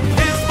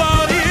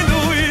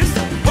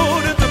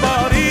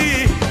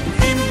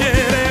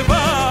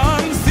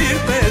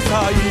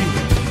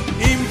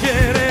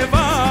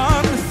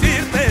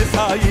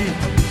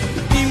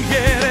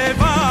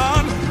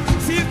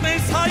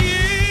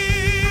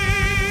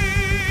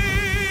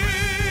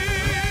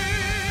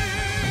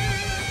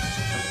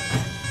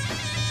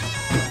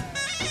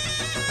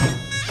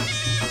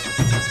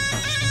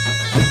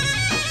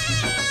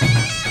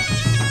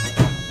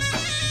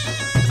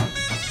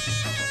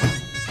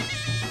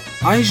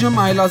Այժմ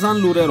այլազան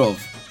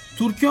լուրերով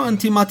Թուրքիո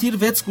ընտիմատիր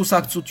 6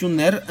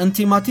 կուսակցություններ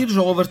ընտիմատիր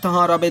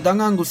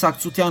ժողովրդահարաբեդական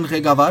կուսակցության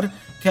ղեկավար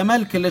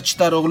Քեմել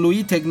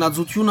Քլիչդարօղլուի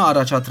թեկնածությունը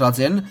առաջադրած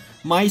են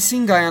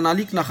մայիսին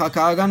գայանալիք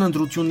նախագահական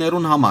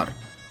ընտրություններուն համար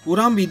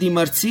ուրան պիտի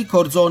մրցի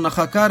կորձող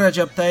նախագահ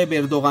Ռաջեփ Թայիփ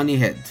Էրդողանի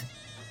հետ։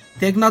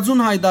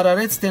 Տեխնազուն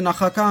հայտարարեց, թե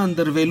նախագահ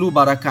ընդրվելու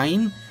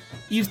բարակային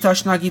իր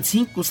տաշնագից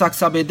 5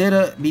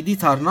 կուսակցաբեդերը պիտի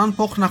դառնան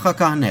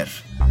փոխնախագահներ։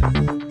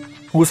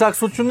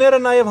 Գուսակցությունները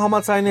նաև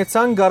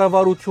համաձայնեցան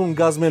կառավարություն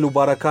գազմելու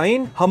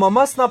բարակային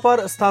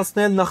համամասնապար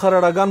ստանցնել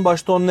նախարարական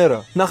պաշտոնները։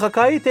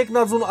 Նախագահի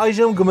տեխնազուն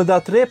այժմ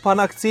կմտադրե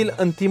փանակցիլ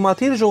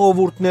ինտիմատիր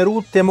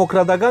ժողովուրդներու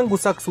դեմոկրատական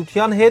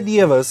գուսակցության հետ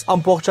եւս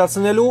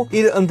ամբողջացնելու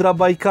իր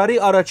ընդրաբայկարի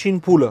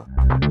առաջին փուլը։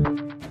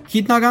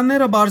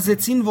 Գիտնականները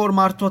բարձեցին, որ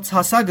մարդոց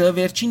հասակը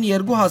վերջին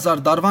 2000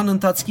 տարվան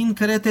ընթացքին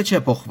գրեթե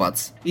չէ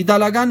փոխված։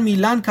 Իտալական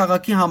Միլան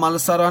քաղաքի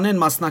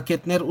համալսարանեն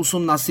մասնակիցներ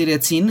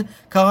ուսումնասիրեցին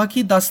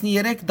քաղաքի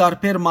 13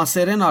 տարբեր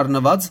մասերեն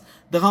առնված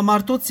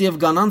դղամարդոց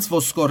եւ կանանց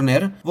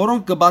ոսկորներ,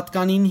 որոնք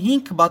կպատկանին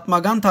 5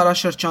 պատմական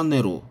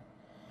տարաշրջաններու։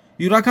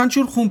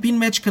 Յուրաքանչյուր խումբին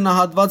մեջ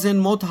քնահատված են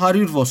մոտ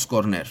 100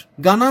 ոսկորներ։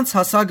 Կանանց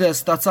հասակը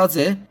ստացած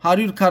է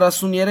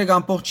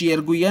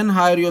 143.2-ին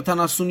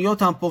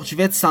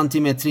 177.6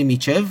 սանտիմետրի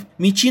միջև,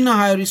 միջինը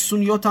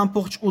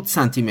 157.8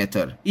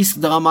 սանտիմետր,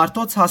 իսկ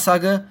դղամարդոց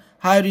հասակը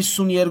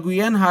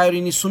 152-ին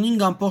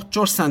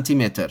 195.4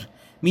 սանտիմետր,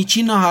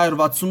 միջինը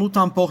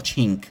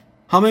 168.5։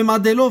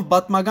 Համեմատելով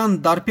պատմական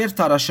տարբեր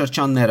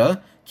տարաշրջանները,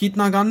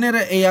 գիտնականները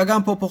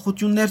էական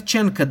փոփոխություններ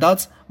չեն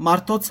կդած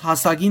մարդոց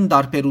հասակին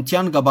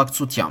տարբերության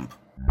գաբակցությամբ։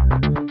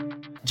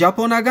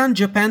 Ճապոնական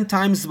Japan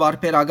Times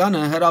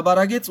վարպետականը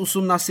հրաբարագեց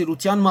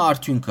ուսումնասիրության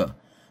արդյունքը,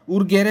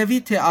 ուր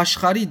գերեւի թե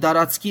աշխարհի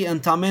դարածքի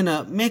ընդամենը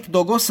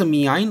 1%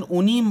 միայն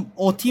ունի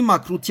օդի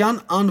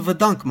մակրության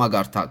անվտանգ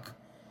մագարտակ։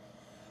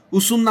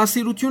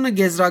 Ուսումնասիրությունը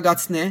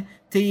գեզրագացնե,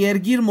 թե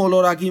երկիր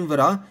մոլորակին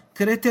վրա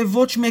գրեթե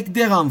ոչ մեկ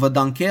դեղ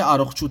անվտանգ է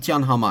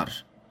առողջության համար։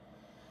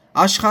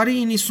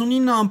 Աշխարհի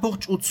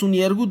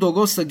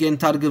 99.82%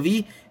 կենթարկվի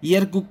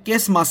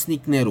 2.5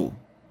 մասնիկներու։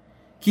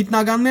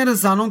 Գիտնականները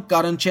զանոնք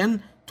կարընչեն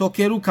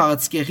թոքերու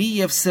քաղցկեղի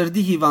եւ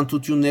սրդի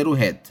հիվանդություններու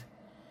հետ։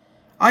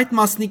 Այդ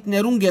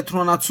մասնիկներուն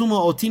գետրոնացումը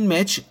օդին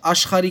մեջ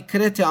աշխարհի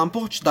գրեթե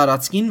ամբողջ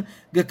տարածքին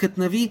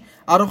կգտնվի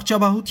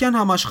առողջապահության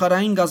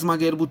համաշխարհային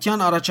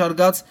գազագերբության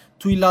առաջարկած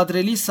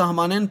թույլատրելի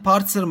սահմանեն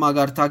բարձր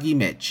մագարտակի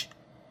մեջ։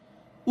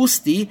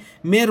 Ուստի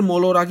մեր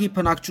մոլորակի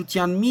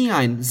բնակչության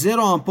միայն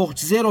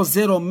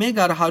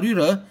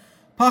 0.001%-ը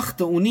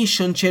փախտը ունի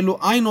շնչելու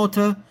այն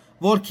օդը,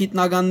 որ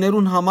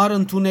գիտնականներուն համար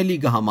ընդունելի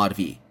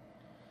կհամարվի։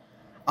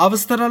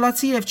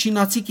 Ավստրալացի եւ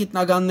չինացի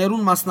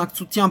գիտնականներուն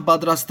մասնակցությամբ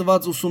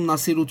պատրաստված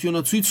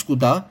ուսումնասիրությունը ցույց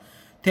կտա,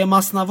 թե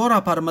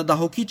մասնավորապես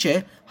մտահոգիչ է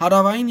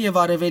հարավային եւ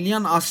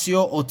արևելյան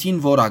Ասիո օդին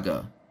որակը։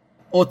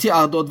 Օդի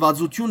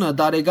ադոդվածությունը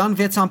դարեգան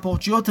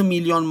 6.7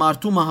 միլիոն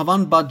մարդու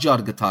մահվան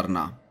պատճառ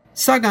կդառնա։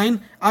 Սակայն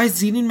այս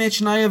ձիրին մեջ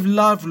նաև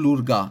լավ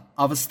լուր կա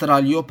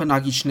Ավստրալիո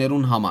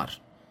բնակիչներուն համար։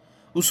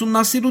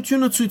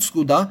 Ուսումնասիրությունը ցույց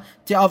կտա,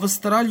 թե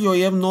Ավստրալիո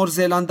եւ Նոր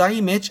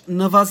Զելանդիայի մեջ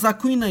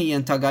նվազագույնը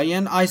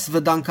ենթակայեն այս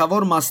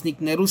վտանգավոր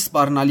մասնիկներու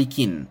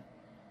սպառնալիքին։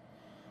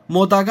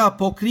 Մոդագա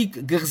փոքրիկ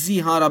գղզի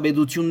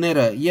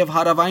հանրապետությունները եւ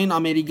հարավային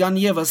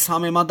Ամերիկան եւս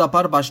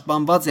համեմատաբար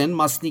պաշտպանված են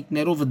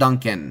մասնիկներու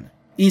վտանգեն։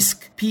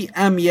 Իսկ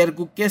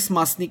PM2.5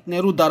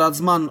 մասնիկներու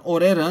դարածման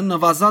օրերը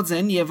նվազած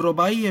են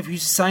Եվրոպայի եւ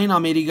Հյուսիսային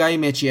Ամերիկայի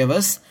մեջ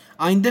եւս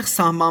այնտեղ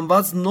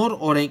սահմանված նոր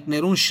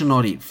օրենքներուն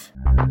շնորհիվ։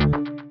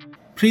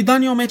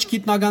 Բրիտանիո մեջ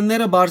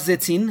գիտնականները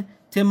բարձեցին,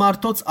 թե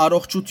մարդոց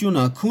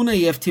առողջությունը, քունը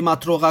եւ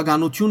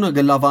թիմատրողականությունը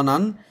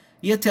գլավանան,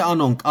 եթե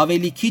անոնք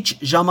ավելի քիչ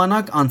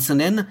ժամանակ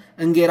անցնեն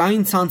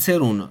ընկերային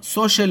ցանցերուն,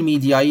 սոշիալ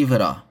մեդիայի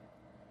վրա։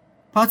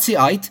 Բացի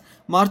այդ,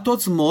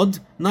 մարդոց մոդ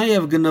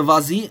նաև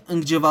գնվազի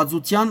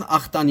ընկճվածության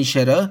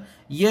ախտանիշերը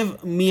եւ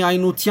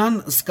միայնության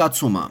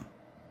զգացումը։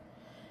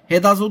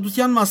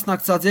 Հետազոտության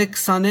մասնակցած է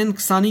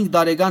 20-25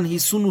 տարեկան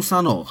 50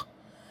 ուսանող։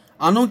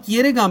 Անոնք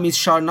 3 ամիս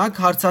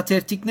շարունակ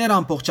հարցաթերթիկներ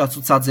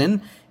ամբողջացուցած են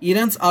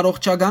իրենց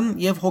առողջական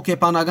եւ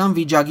հոգեբանական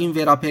վիճակին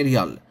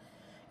վերաբերյալ,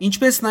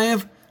 ինչպես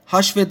նաև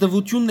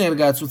հաշվետվություն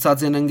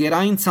ներկայացուցած են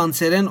ընկերային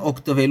ցանցերեն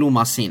օգտվելու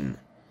մասին։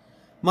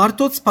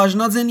 Մարդոց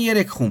բաժնած են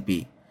 3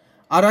 խումբի։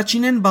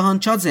 Առաջինեն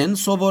բանջած են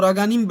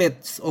սովորականին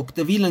պետ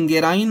օգտվիլ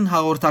ընկերային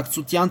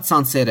հաղորդակցության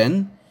ցանցերեն,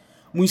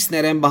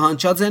 մյուսներեն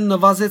բանջած են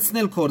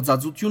նվազեցնել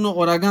կորձածությունը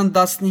օրական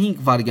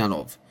 15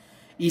 վայրկյանով,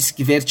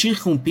 իսկ վերջին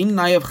խումբին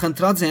նաև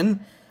խնդրած են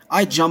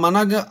այդ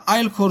ժամանակը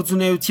այլ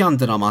կորձունեության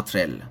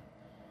դրամատրել։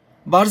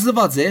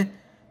 Բարձված է,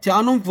 թե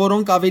անոնք,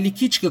 որոնք ավելի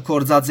քիչ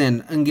կկորձածեն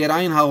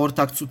ընկերային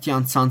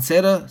հաղորդակցության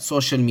ցանցերը,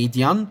 սոշիալ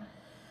մեդիան,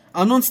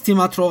 անոնց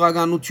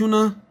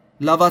թիմատրողականությունը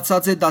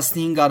լավացած է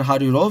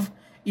 15%-ով,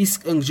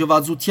 իսկ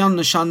ընկճվածության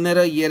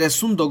նշանները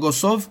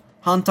 30%-ով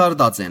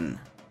հանդարտած են։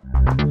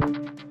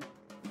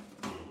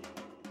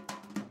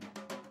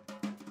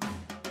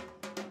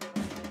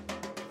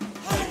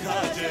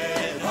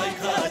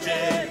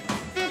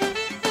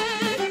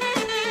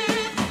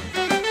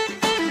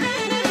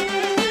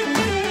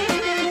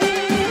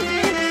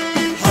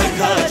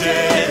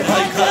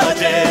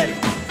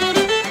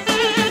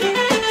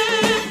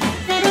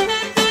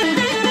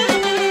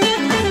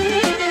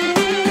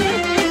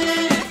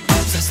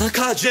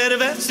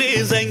 Ջերվեցի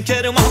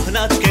զենքեր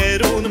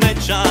մանաչկերուն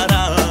մեջ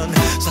արան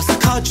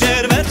Սասակա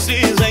ջերվեցի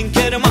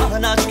զենքեր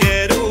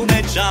մանաչկերուն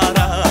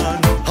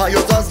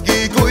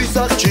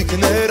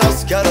աղջիկներ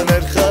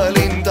ասկարներ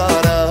խլին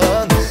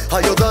տարան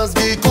հայոց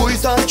ազգի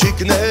կույս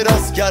աղջիկներ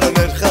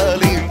ասկարներ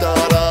խլին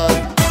տարան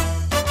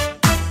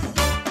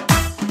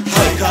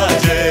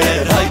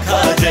հայ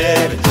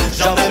քաջեր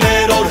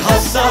ժամեր օր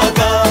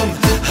հասական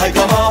հայ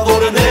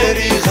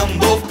կամավորների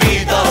խմբով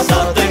պիտ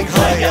ազատենք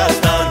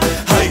Հայաստան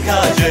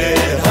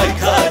հայ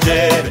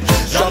քաջեր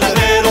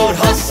ժամեր օր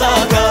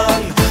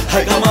հասական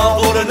հայ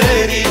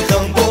կամավորների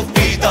խմբով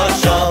պիտ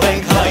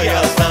արշավենք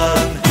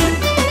Հայաստան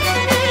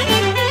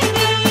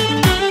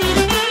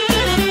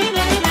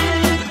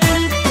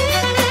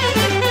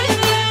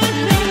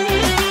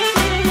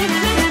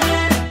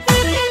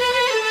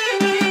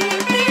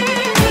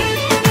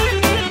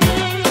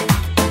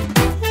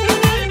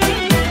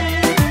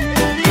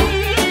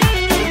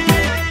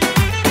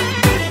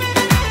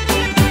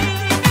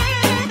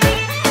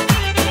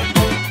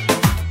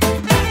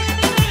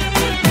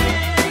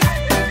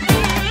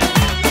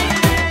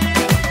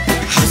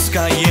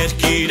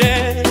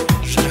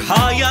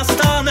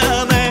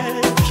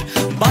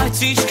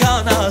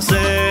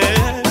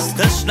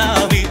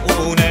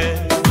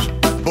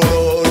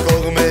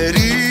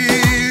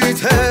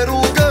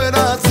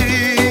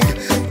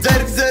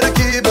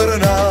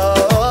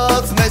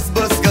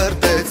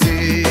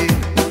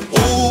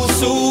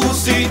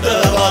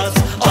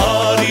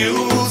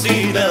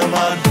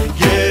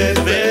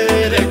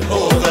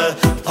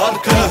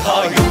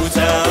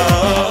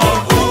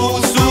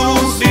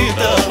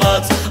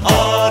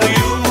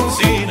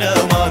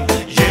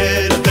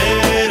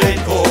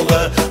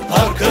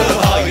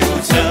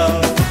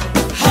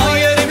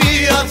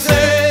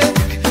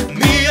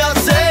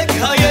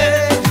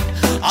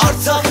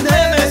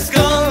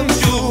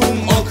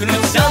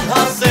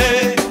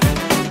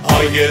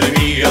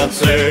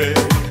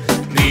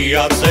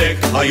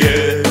միացեք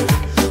հայեր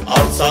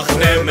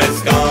Արցախն է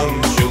մեզ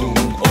կանչում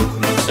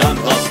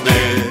օգնության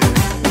հասներ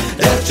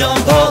դեռ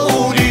ճամփա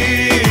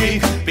ունի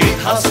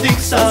պիտ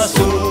հասնիկ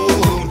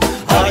սասուն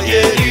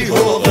հայերի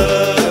հողը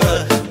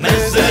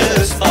մեզ է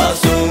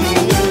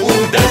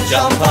սպասում դեռ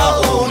ճամփա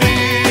ունի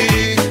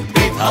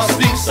պիտ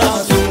հասնիկ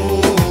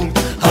սասուն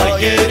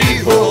հայերի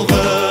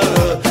հողը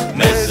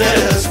մեզ է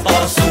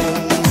սպասում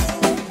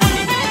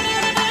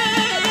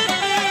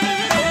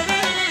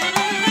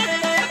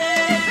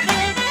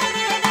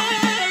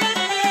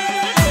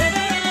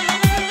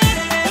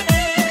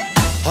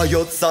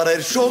Հայոց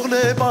սարեր շողն է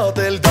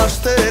պատել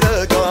դաշտերը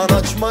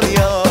կանաչ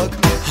մանյակ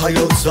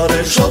Հայոց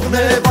սարեր շողն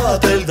է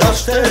պատել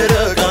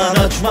դաշտերը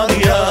կանաչ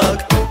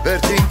մանյակ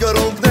Վերջին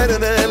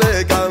կրունկներն էլ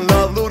եկան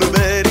լավ լուր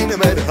բերին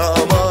մեր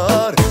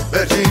համար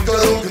Վերջին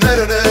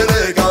կրունկներն էլ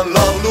եկան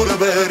լավ լուր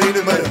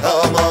բերին մեր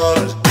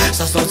համար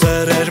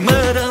Սասնոցերեր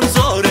մրան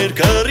զորեր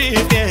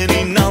կռիվ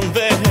գենին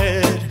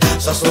անվեր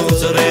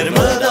Սասնոցերեր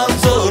մրան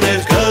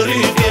զորեր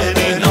կռիվ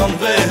գենին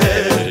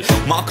անվեր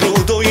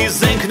Մակրուդոյի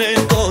զենքներ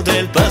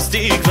կոդել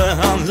պստիկը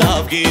համ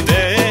լավ գիտե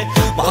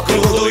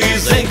Մակրուդոյի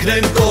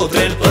զենքներ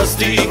կոդել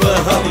պստիկը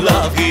համ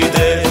լավ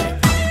գիտե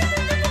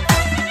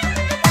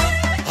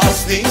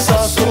Հասնին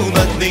սասուն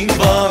մտնին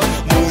բան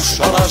մուշ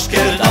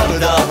ալաշկեր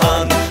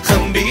արդահան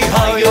Խմբի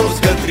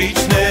հայոց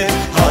գտրիչն է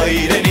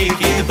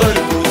հայրենիքի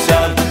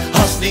բրկության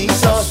Հասնին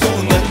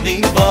սասուն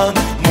մտնին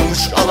բան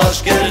մուշ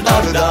ալաշկեր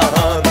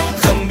արդահան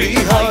Խմբի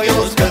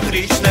հայոց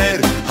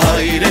գտրիչներ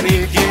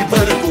հայրենիքի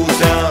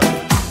բրկության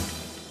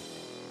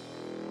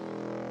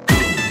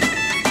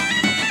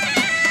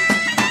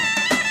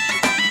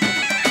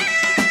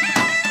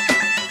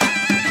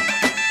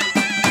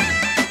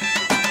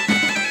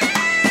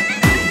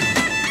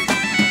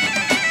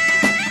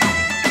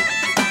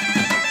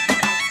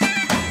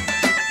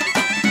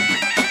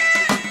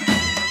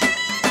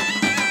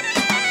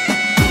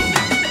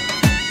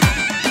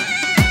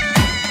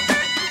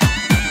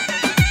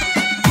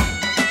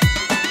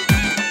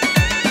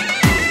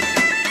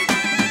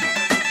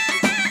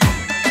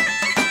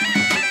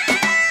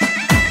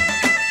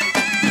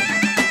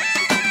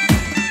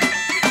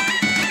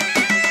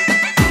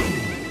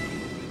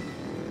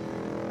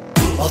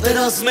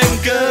Պատերազմ են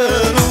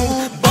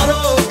գնում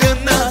բարով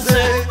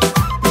գնացեք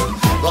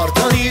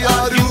Վարդանի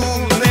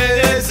արյունն է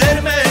ձեր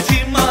մեջ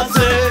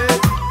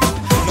իմացեք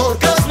Նոր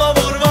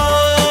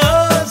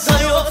կազմավորված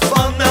հայոց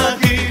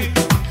բանակի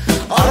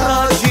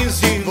Առաջին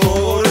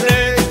զինվորն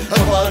է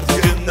հվարդ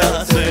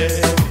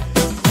գնացեք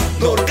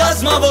Նոր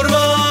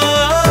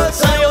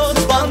կազմավորված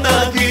հայոց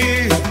բանակի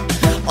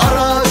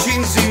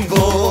Առաջին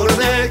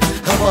զինվորն է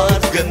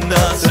հվարդ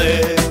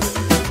գնացեք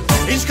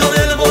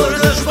Ինչքան էլ որ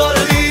դժվար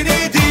լինի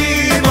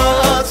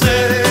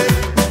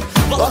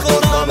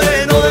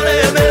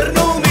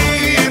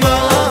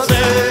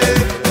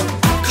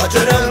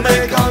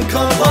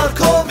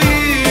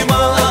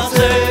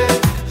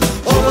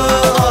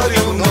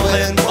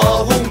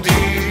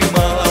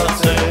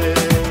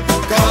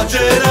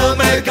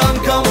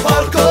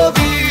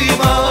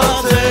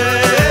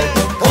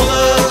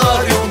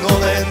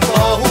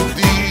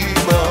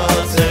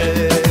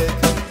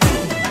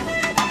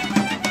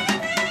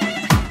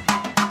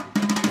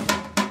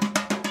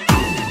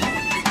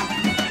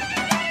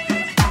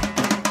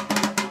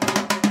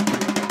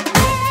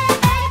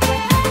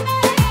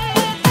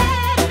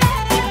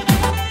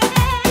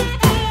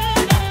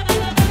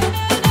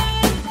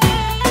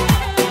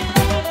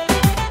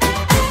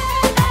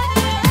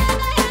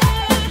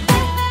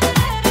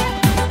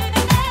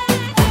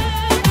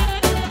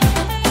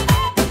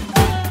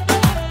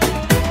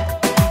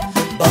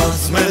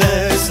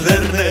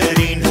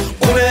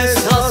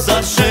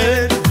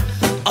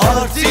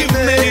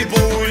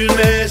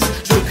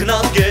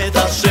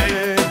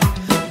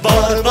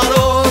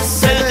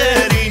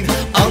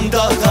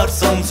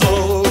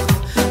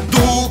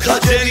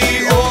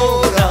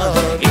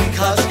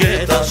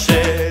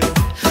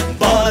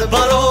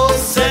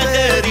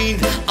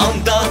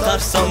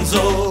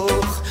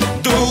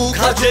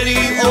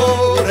Քաջերի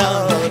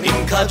օրան իմ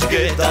քաջ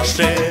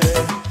գետաշեր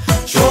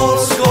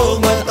Չորս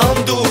կողմը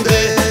անդուր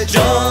է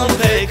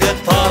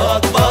ջամփեքդ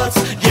փակված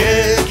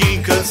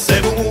Երկինքը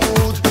սև ու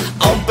մութ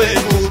ամպեր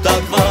ու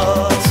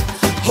տակված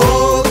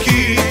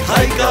Հոգի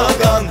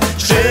հայկական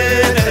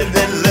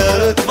շերերն են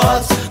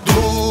լքված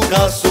Դու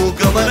գասու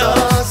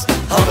կմնաս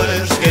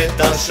հավերժ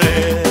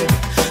գետաշեր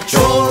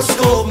Չորս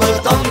կողմը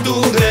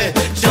անդուր է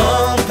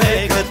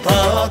ջամփեքդ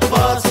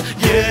փակված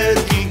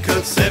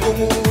Երկինքը սև ու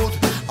մութ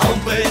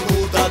ամպեր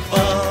ու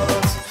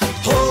տակված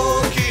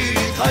Հոգի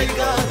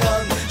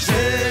հայկական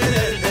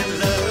շերերն են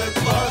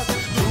լքված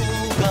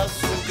Դու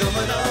գասու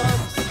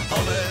կմնաս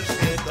հավերժ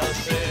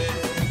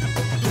գետաշեր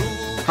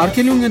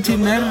Հարգելի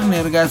ունկնդիրներ,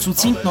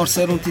 ներկայացուցինք Նոր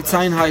Սերունդի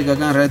Ձայն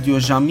Հայկական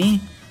Ռատիոժամի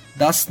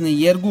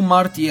 12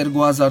 մարտ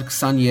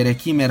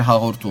 2023-ի մեր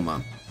հաղորդումը։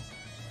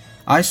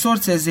 Այսօր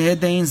ցեզի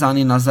հետ էին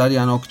Զանի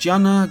Նազարյան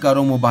Օկջյանը,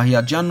 Գարոմո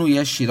Բահյաջյանն ու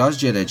ես Շիրազ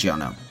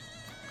Ջերեջյանը։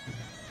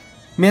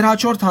 Մեր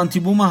հաջորդ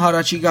հանդիպումը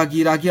հարաճիգա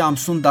գիրագի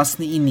ամսուն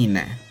 19-ին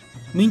է։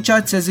 Մինչ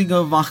այդ ցեզի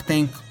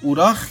կվախտենք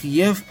ուրախ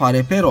եւ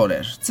բարեփեր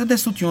օրեր։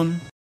 Ցտեսություն։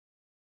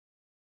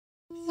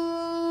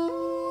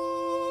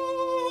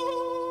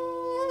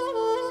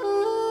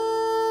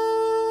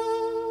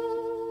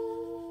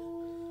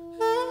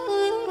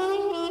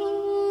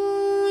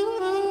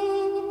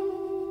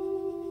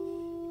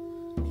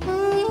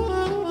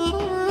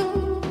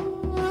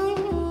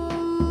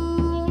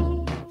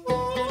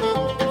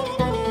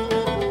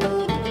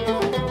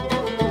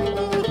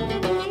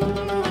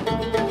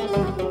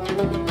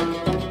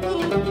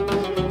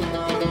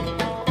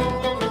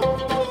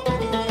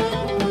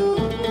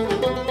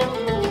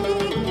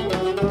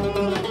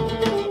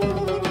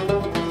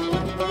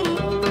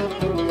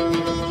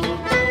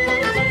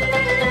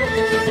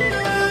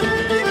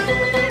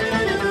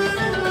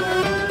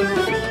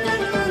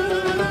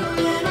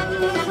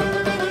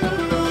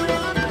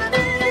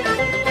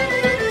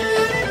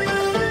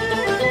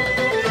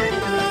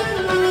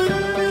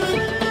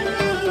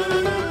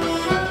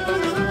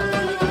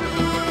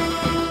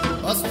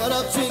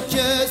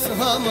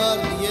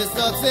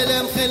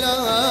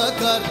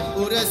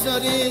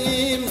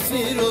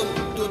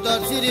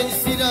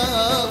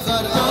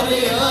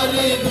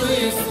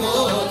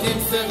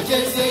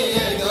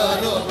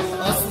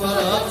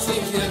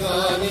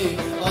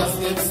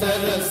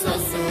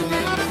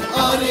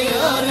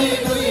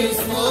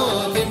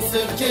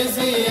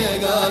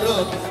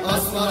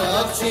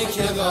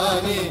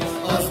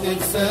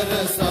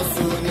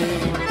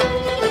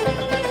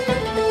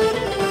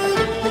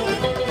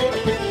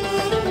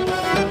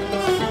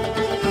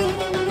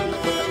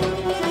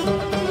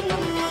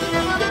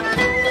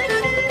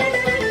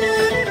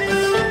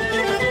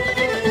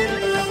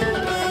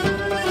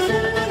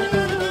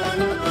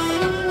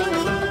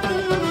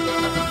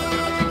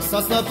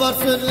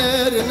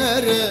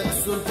 Սասնապարծերները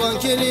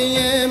սուրպանքերի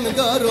եմ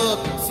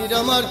գարոտ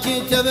Սիրամարքի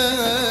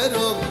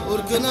տևերով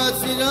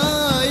ուրգնաց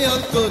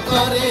իրայակոտ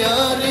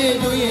Արի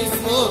դու ինձ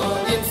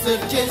մոտ իմ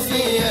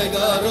սրկեզի է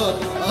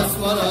գարոտ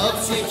Ասմար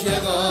ապչիկ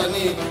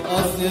եղանի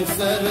ազնիվ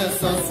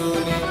սերս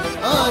ասունի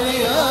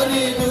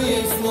Արի դու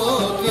ինձ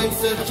մոտ իմ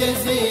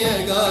սրկեզի է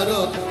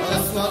գարոտ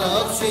Ասմար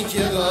ապչիկ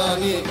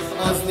եղանի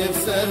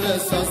ազնիվ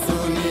սերս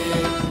ասունի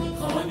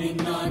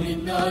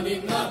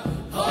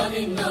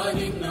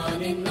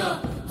Հանինա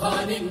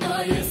Հանինա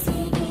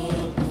Եսուդու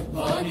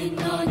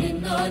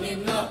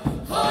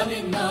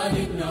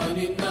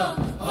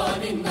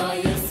Հանինա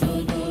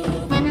Եսուդու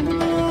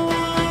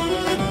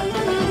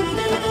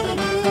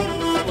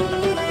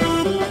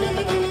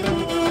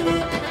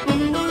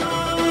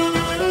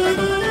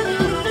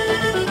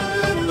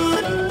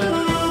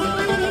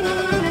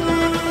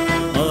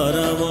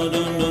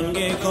Արավոդուն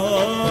դունգեկո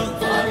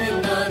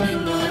Հանինա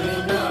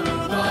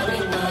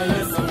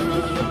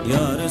Եսուդու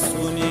Յարս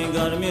ունի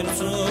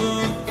գարմիրցու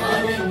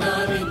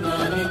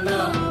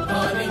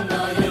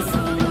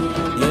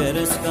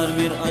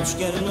Կարվիր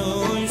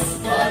աչկերնույս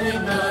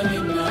Հանինա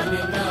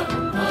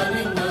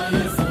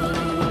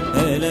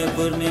Եսուդու Էլ է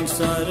բրնինք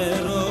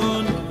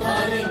սարերուն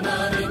Հանինա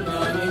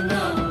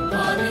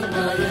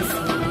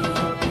Եսուդու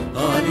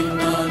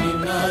Հանինա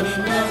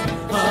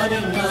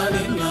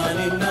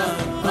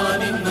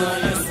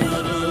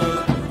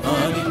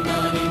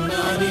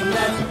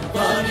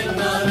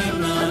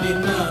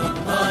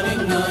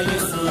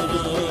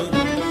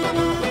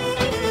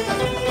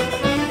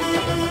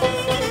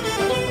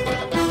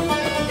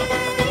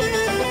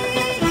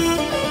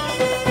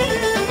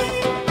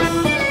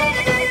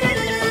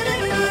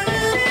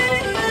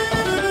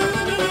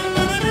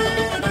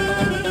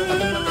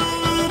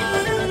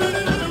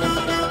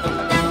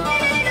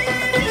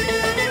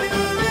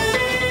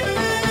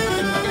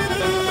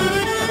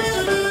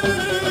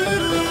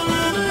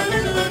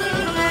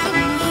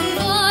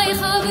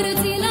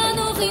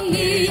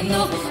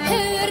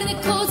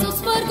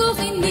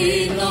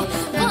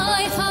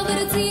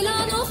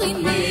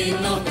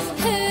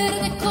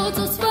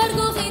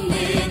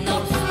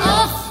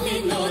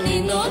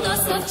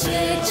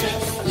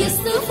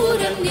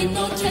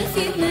Nino c'è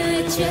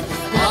firmece,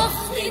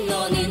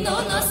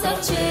 Nino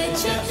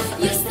nasarcece,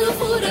 Jest tu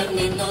furem,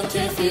 Nino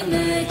c'è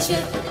firmece.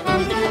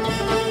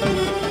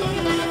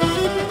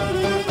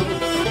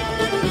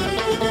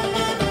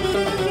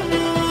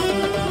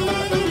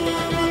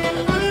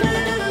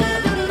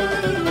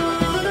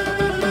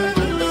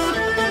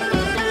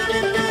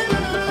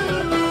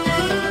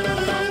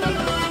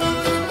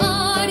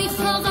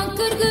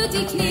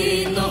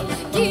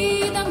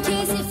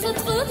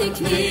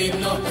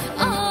 քնինո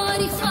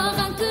արի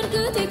խաղան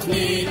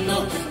կրգդիկնինո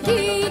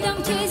գիտամ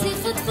քեզի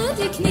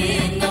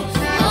խտխտիկնինո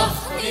ախ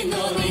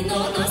նինո նինո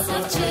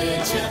ասավ չէ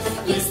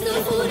ես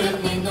տխուր եմ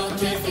նինո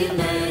քեզի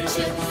մեջ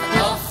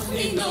ախ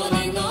նինո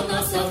նինո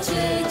ասավ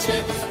չէ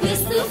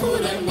ես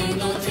տխուր եմ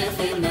նինո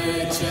քեզի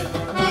մեջ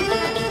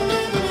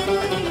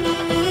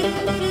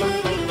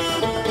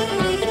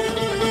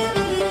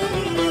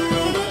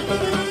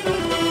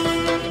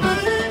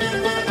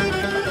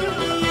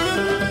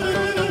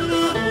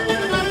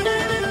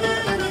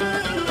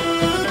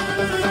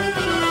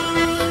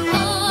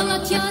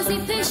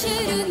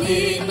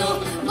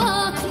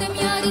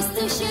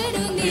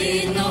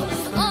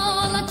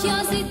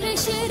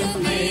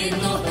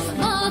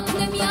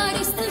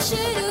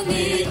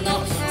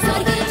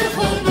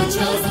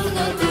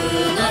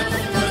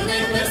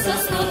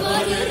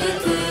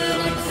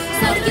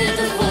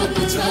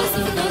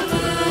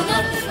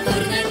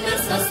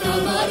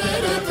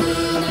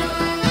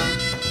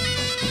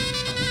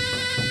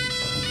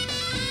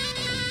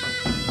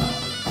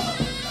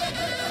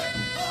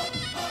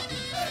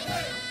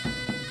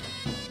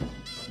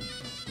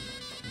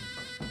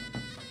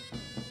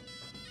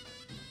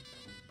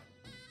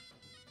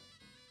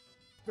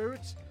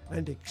Spirits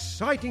and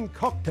exciting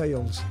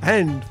cocktails.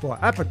 And for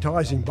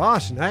appetizing bar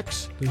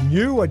snacks, the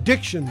new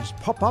Addictions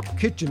pop-up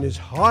kitchen is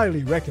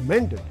highly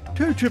recommended.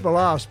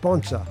 2RRR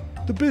sponsor,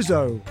 The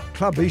Bizzo.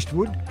 Club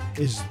Eastwood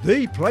is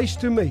the place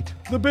to meet.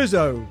 The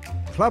Bizzo,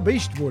 Club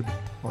Eastwood,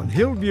 on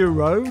Hillview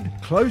Road,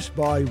 close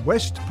by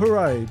West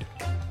Parade.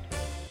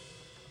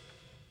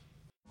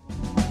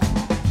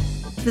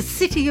 The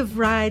City of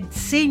Ryde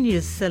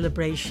Seniors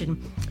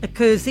Celebration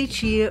occurs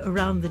each year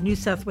around the New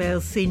South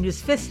Wales Seniors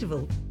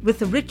Festival,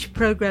 with a rich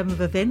program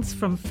of events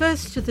from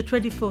 1st to the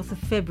 24th of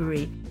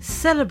February,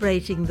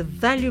 celebrating the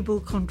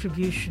valuable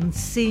contributions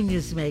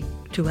seniors make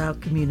to our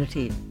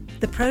community.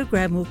 The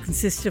program will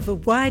consist of a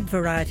wide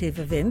variety of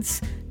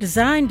events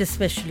designed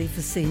especially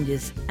for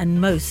seniors, and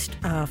most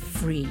are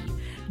free.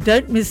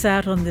 Don't miss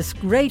out on this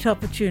great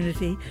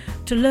opportunity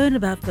to learn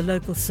about the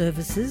local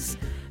services,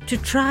 to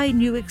try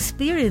new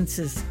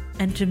experiences,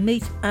 and to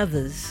meet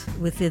others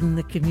within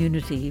the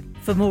community.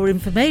 For more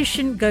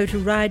information, go to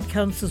Ryde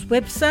Council's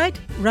website,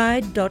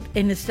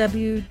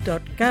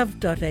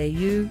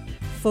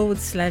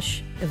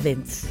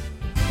 ryde.nsw.gov.au/events.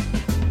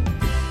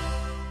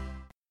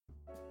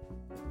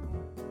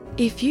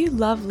 If you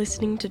love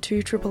listening to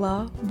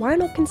 2RRR, why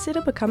not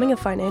consider becoming a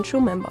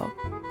financial member?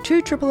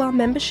 2RRR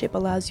membership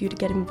allows you to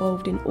get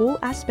involved in all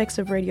aspects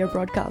of radio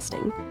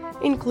broadcasting,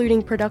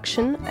 including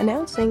production,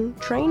 announcing,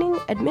 training,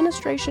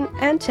 administration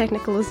and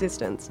technical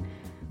assistance.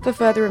 For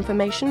further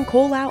information,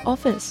 call our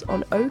office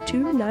on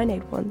 02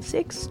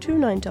 9816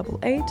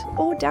 2988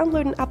 or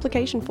download an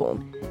application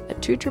form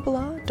at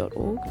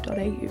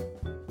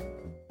 2RRR.org.au.